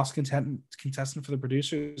just a lost contestant for the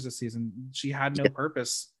producers this season. She had no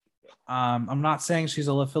purpose. I'm not saying she's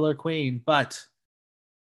a LaPhiller queen, but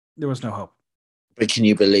there was no hope. But can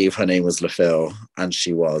you believe her name was LaPhil and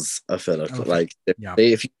she was a filler? Like,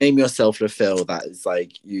 if you name yourself LaPhil, that is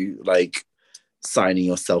like you like signing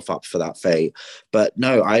yourself up for that fate. But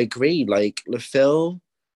no, I agree. Like LaPhil,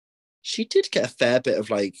 she did get a fair bit of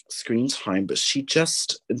like screen time, but she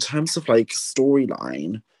just, in terms of like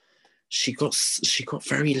storyline, she got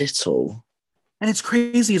very little. And it's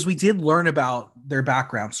crazy as we did learn about their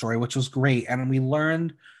background story, which was great. And we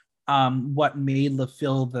learned what made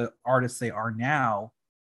LaPhil the artist they are now.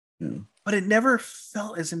 Yeah. But it never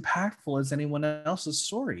felt as impactful as anyone else's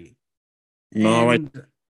story. No,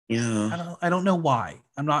 I don't know why.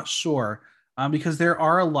 I'm not sure. Because there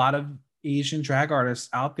are a lot of Asian drag artists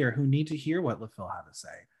out there who need to hear what LaPhil had to say.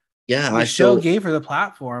 Yeah, the show gave her the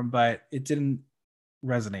platform, but it didn't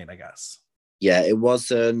resonate, I guess. Yeah, it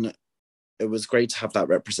wasn't it was great to have that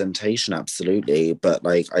representation, absolutely. But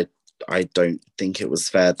like, I don't think it was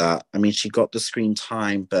fair that, I mean, she got the screen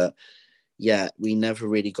time, but yeah, we never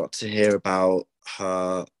really got to hear about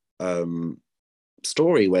her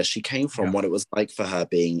story, where she came from, what it was like for her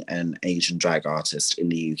being an Asian drag artist in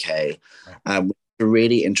the UK. Right. A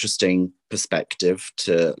really interesting perspective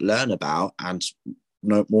to learn about and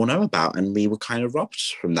know about. And we were kind of robbed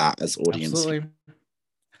from that as audience. Absolutely.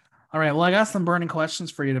 All right. Well, I got some burning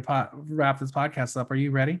questions for you to wrap this podcast up. Are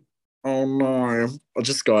you ready? Oh no. I'll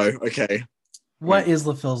just go. Okay. What is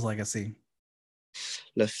LaPhil's legacy?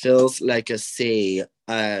 LaPhil's legacy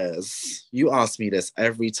is, you ask me this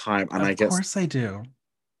every time, and of course I do.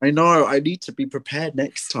 I know, I need to be prepared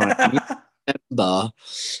next time. I need to remember.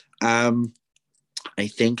 I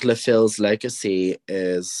think LaPhil's legacy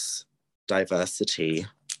is diversity,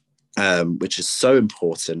 which is so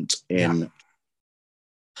important in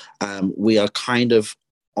we are kind of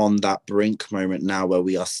on that brink moment now where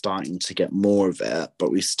we are starting to get more of it,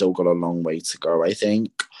 but we've still got a long way to go, I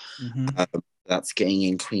think. That's getting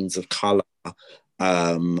in queens of color,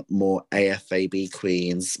 more AFAB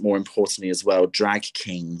queens, more importantly as well, drag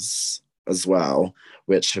kings as well,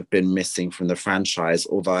 which have been missing from the franchise.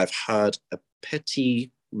 Although I've heard a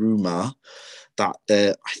petty rumor that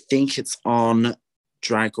I think it's on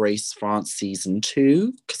Drag Race France season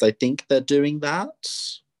 2, because I think they're doing that.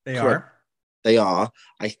 They are.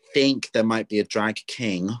 I think there might be a drag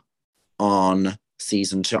king on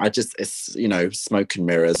season 2. It's, you know, smoke and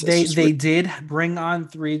mirrors. They did bring on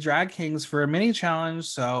 3 drag kings for a mini challenge,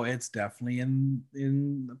 so it's definitely in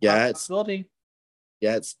the possibility.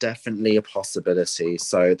 It's definitely a possibility.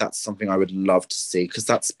 So that's something I would love to see, because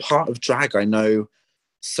that's part of drag I know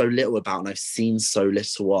so little about and I've seen so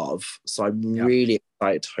little of. So I'm really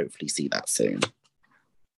excited to hopefully see that soon.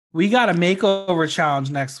 We got a makeover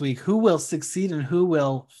challenge next week. Who will succeed and who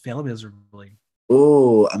will fail miserably?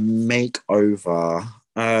 Oh, a makeover.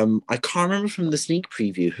 I can't remember from the sneak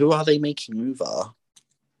preview. Who are they making over?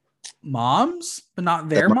 Moms, but not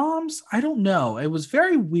their moms? I don't know. It was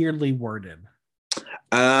very weirdly worded.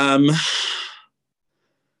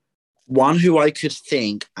 One who I could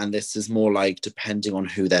think, and this is more like depending on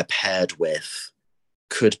who they're paired with,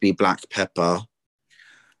 could be Black Pepper.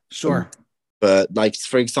 Sure. But like,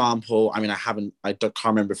 for example, I mean, I can't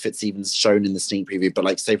remember if it's even shown in the sneak preview, but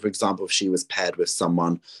like, say, for example, if she was paired with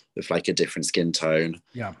someone with like a different skin tone.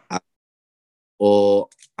 Yeah. Or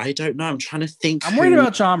I don't know. I'm trying to think. I'm worried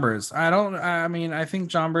about Jombers. I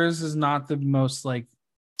think Jombers is not the most like,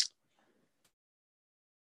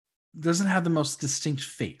 doesn't have the most distinct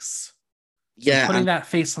face. So putting that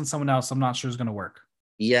face on someone else, I'm not sure is going to work.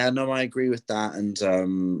 Yeah, no, I agree with that. And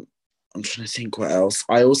I'm trying to think what else.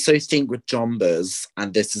 I also think with Jombers,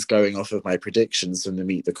 and this is going off of my predictions from the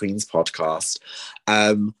Meet the Queens podcast,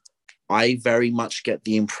 I very much get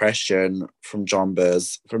the impression from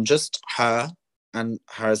Jombers, from just her and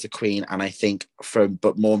her as a queen, and I think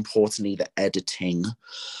but more importantly, the editing,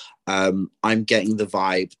 I'm getting the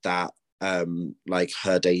vibe that like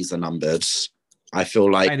her days are numbered. I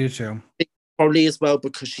feel like I do too. Probably as well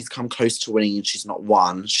because she's come close to winning and she's not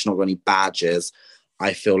won. She's not got any badges.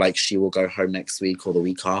 I feel like she will go home next week or the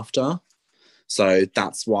week after. So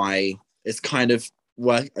that's why it's kind of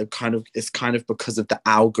because of the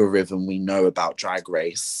algorithm we know about Drag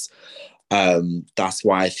Race. That's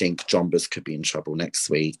why I think Jombers could be in trouble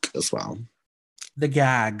next week as well. The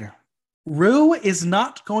gag. Rue is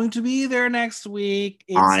not going to be there next week.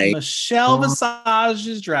 It's Michelle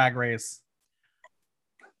Visage's Drag Race.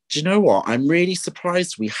 Do you know what? I'm really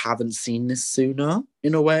surprised we haven't seen this sooner,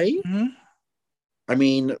 in a way. Mm-hmm. I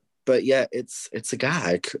mean, but yeah, it's a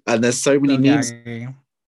gag. And there's so many memes,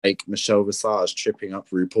 like Michelle Visage tripping up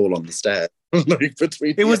RuPaul on the stairs.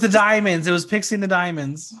 It was the diamonds. It was Pixie and the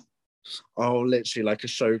Diamonds. Oh, literally like a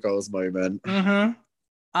Showgirls moment. Mm-hmm.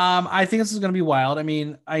 I think this is going to be wild. I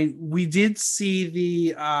mean, we did see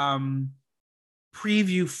the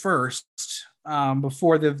preview first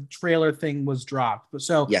before the trailer thing was dropped. But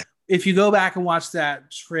so if you go back and watch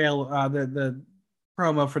that the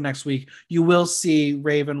promo for next week, you will see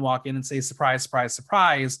Raven walk in and say surprise, surprise,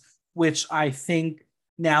 surprise, which I think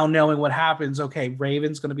now knowing what happens, okay,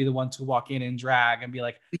 Raven's going to be the one to walk in and drag and be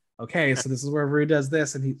like, okay, so this is where Rue does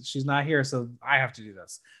this and she's not here, so I have to do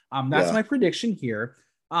this. That's my prediction here.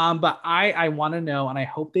 But I want to know, and I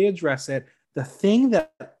hope they address it. The thing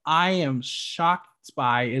that I am shocked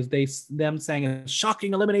by is them saying a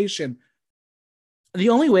shocking elimination. The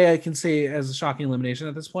only way I can say as a shocking elimination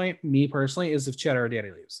at this point, me personally, is if Cheddar or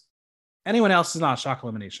Danny leaves. Anyone else is not a shock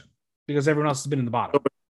elimination because everyone else has been in the bottom.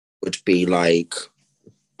 Would be like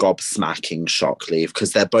gobsmacking shock leave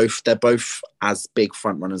because they're both as big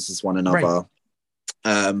front runners as one another.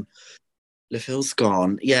 Right. LaFille's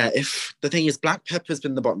gone. Yeah, if the thing is, Black Pepper's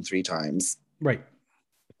been the bottom 3 times. Right.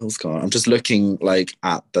 LaFille's gone. I'm just looking like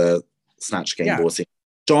at the Snatch Game board.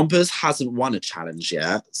 Jombers hasn't won a challenge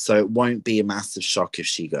yet, so it won't be a massive shock if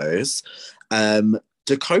she goes.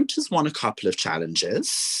 Dakota's won a couple of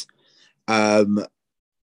challenges.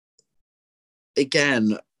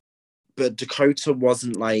 Again, but Dakota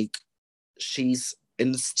wasn't like, she's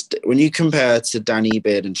when you compare to Danny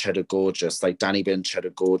Beard and Cheddar Gorgeous, like Danny Beard and Cheddar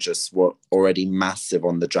Gorgeous were already massive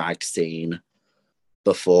on the drag scene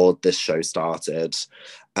before this show started.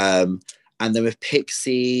 And then with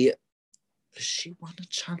Pixie, has she won a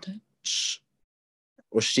challenge?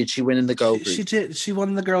 Or did she win in the girl group? She won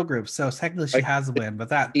in the girl group, so technically she has a win, but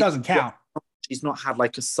that doesn't count. She's not had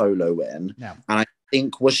like a solo win. No. And I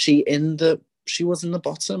think, she was in the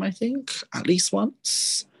bottom, I think, at least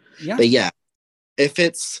once. Yeah. But yeah, if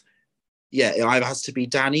it's, it either has to be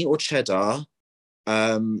Danny or Cheddar.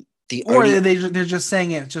 They're just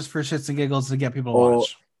saying it just for shits and giggles to get people to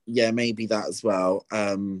watch. Yeah, maybe that as well.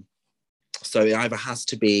 So it either has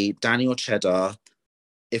to be Danny or Cheddar.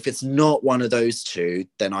 If it's not one of those two,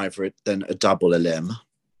 then a double elim.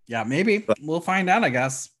 Yeah, maybe. But we'll find out, I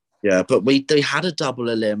guess. Yeah, but they had a double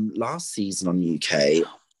elim last season on UK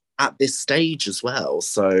at this stage as well.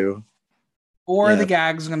 So, the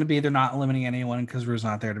gag's going to be they're not eliminating anyone because Rue's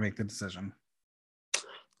not there to make the decision.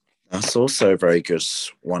 That's also a very good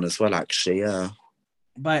one as well, actually. Yeah,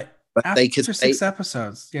 but after 6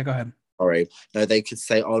 episodes, go ahead. Sorry, no, they could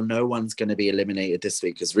say, "Oh, no one's going to be eliminated this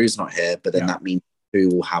week because Rue's not here," but then that means who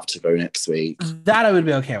will have to go next week. That I would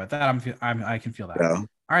be okay with. That I can feel that. Yeah.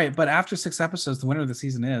 All right, but after 6 episodes, the winner of the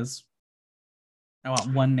season is. I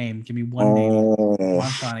want one name. Give me one name. Come on,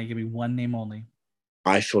 Shawnee. Give me one name only.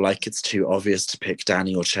 I feel like it's too obvious to pick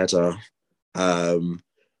Danny or Cheddar.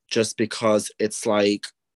 Just because it's like,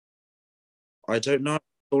 I don't know. I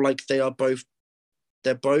feel like they're both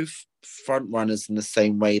front runners in the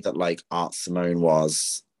same way that like Art Simone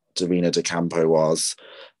was, Davina De Campo was.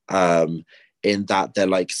 In that they're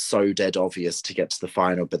like so dead obvious to get to the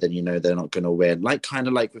final, but then they're not going to win. Like kind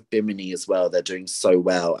of like with Bimini as well, they're doing so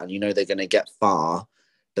well, and they're going to get far,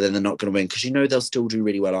 but then they're not going to win because they'll still do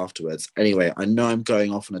really well afterwards. Anyway, I know I'm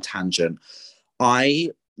going off on a tangent.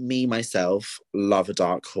 Myself love a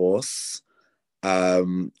dark horse.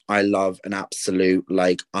 I love an absolute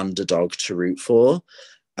like underdog to root for.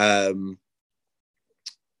 On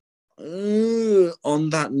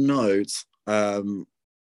that note,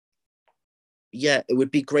 it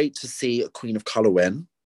would be great to see a Queen of Colour win,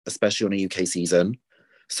 especially on a UK season.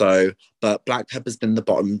 So, but Black Pepper's been the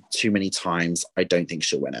bottom too many times. I don't think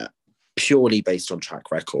she'll win it, purely based on track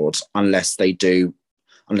record, unless they break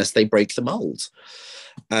the mold.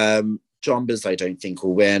 Jombers, I don't think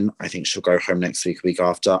will win. I think she'll go home next week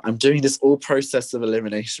after. I'm doing this all process of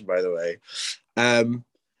elimination, by the way. And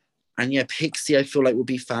Pixie, I feel like will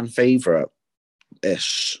be fan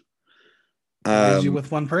favorite-ish. Leaves you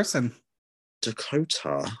with one person.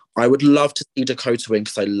 Dakota. I would love to see Dakota win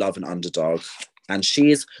because I love an underdog. And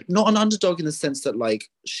she is not an underdog in the sense that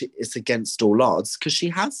like it's against all odds, because she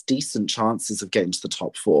has decent chances of getting to the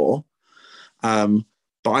top 4. But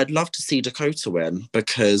I'd love to see Dakota win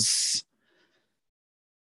because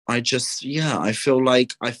I feel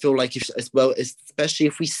like if especially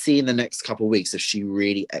if we see in the next couple of weeks if she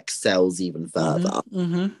really excels even further.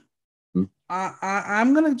 Mm-hmm.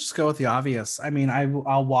 I'm gonna just go with the obvious. I mean,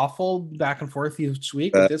 I'll waffle back and forth each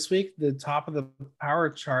week. But this week, the top of the power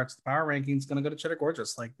charts, the power rankings, gonna go to Cheddar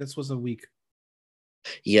Gorgeous. Like this was a week.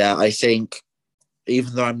 Yeah, I think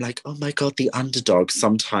even though I'm like, oh my god, the underdog.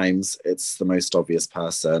 Sometimes it's the most obvious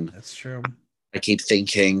person. That's true. I keep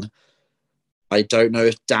thinking, I don't know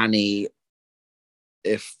if Danny,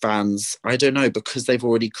 if fans, I don't know because they've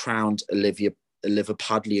already crowned Olivia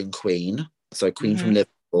Pudlian Queen, so Queen from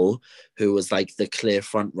Liverpool. Who was like the clear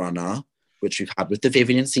front runner, which we've had with the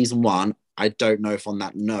Vivian season 1. I don't know if on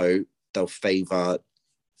that note they'll favour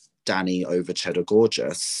Danny over Cheddar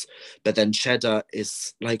Gorgeous, but then Cheddar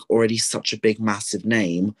is like already such a big massive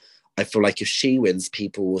name. I feel like if she wins,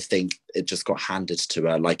 people will think it just got handed to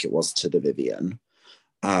her like it was to the Vivian.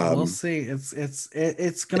 We'll see. It's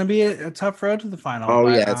going to be a tough road to the final. Oh,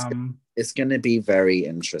 but, it's going to be very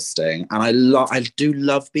interesting, and I do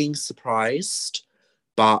love being surprised.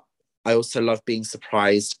 But I also love being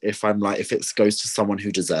surprised if it goes to someone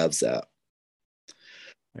who deserves it.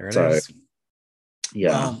 There it is.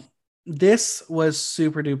 Yeah. This was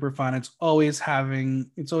super duper fun. It's always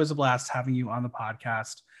a blast having you on the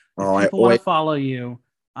podcast. If people want to follow you,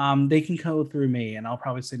 they can go through me and I'll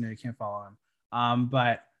probably say no, you can't follow him.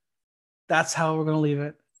 But That's how we're going to leave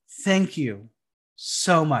it. Thank you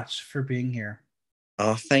so much for being here.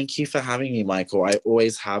 Oh, thank you for having me, Michael. I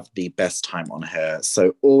always have the best time on here.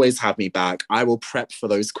 So always have me back. I will prep for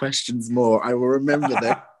those questions more. I will remember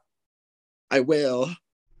them. I will.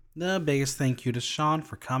 The biggest thank you to Sean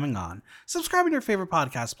for coming on. Subscribe to your favorite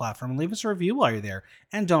podcast platform and leave us a review while you're there.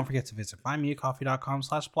 And don't forget to visit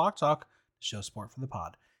buymeacoffee.com/blogtalk to show support for the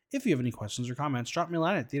pod. If you have any questions or comments, drop me a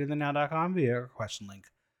line at theaterthenow.com via our question link.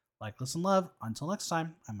 Like, listen, love. Until next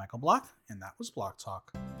time, I'm Michael Block, and that was Block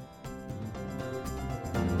Talk.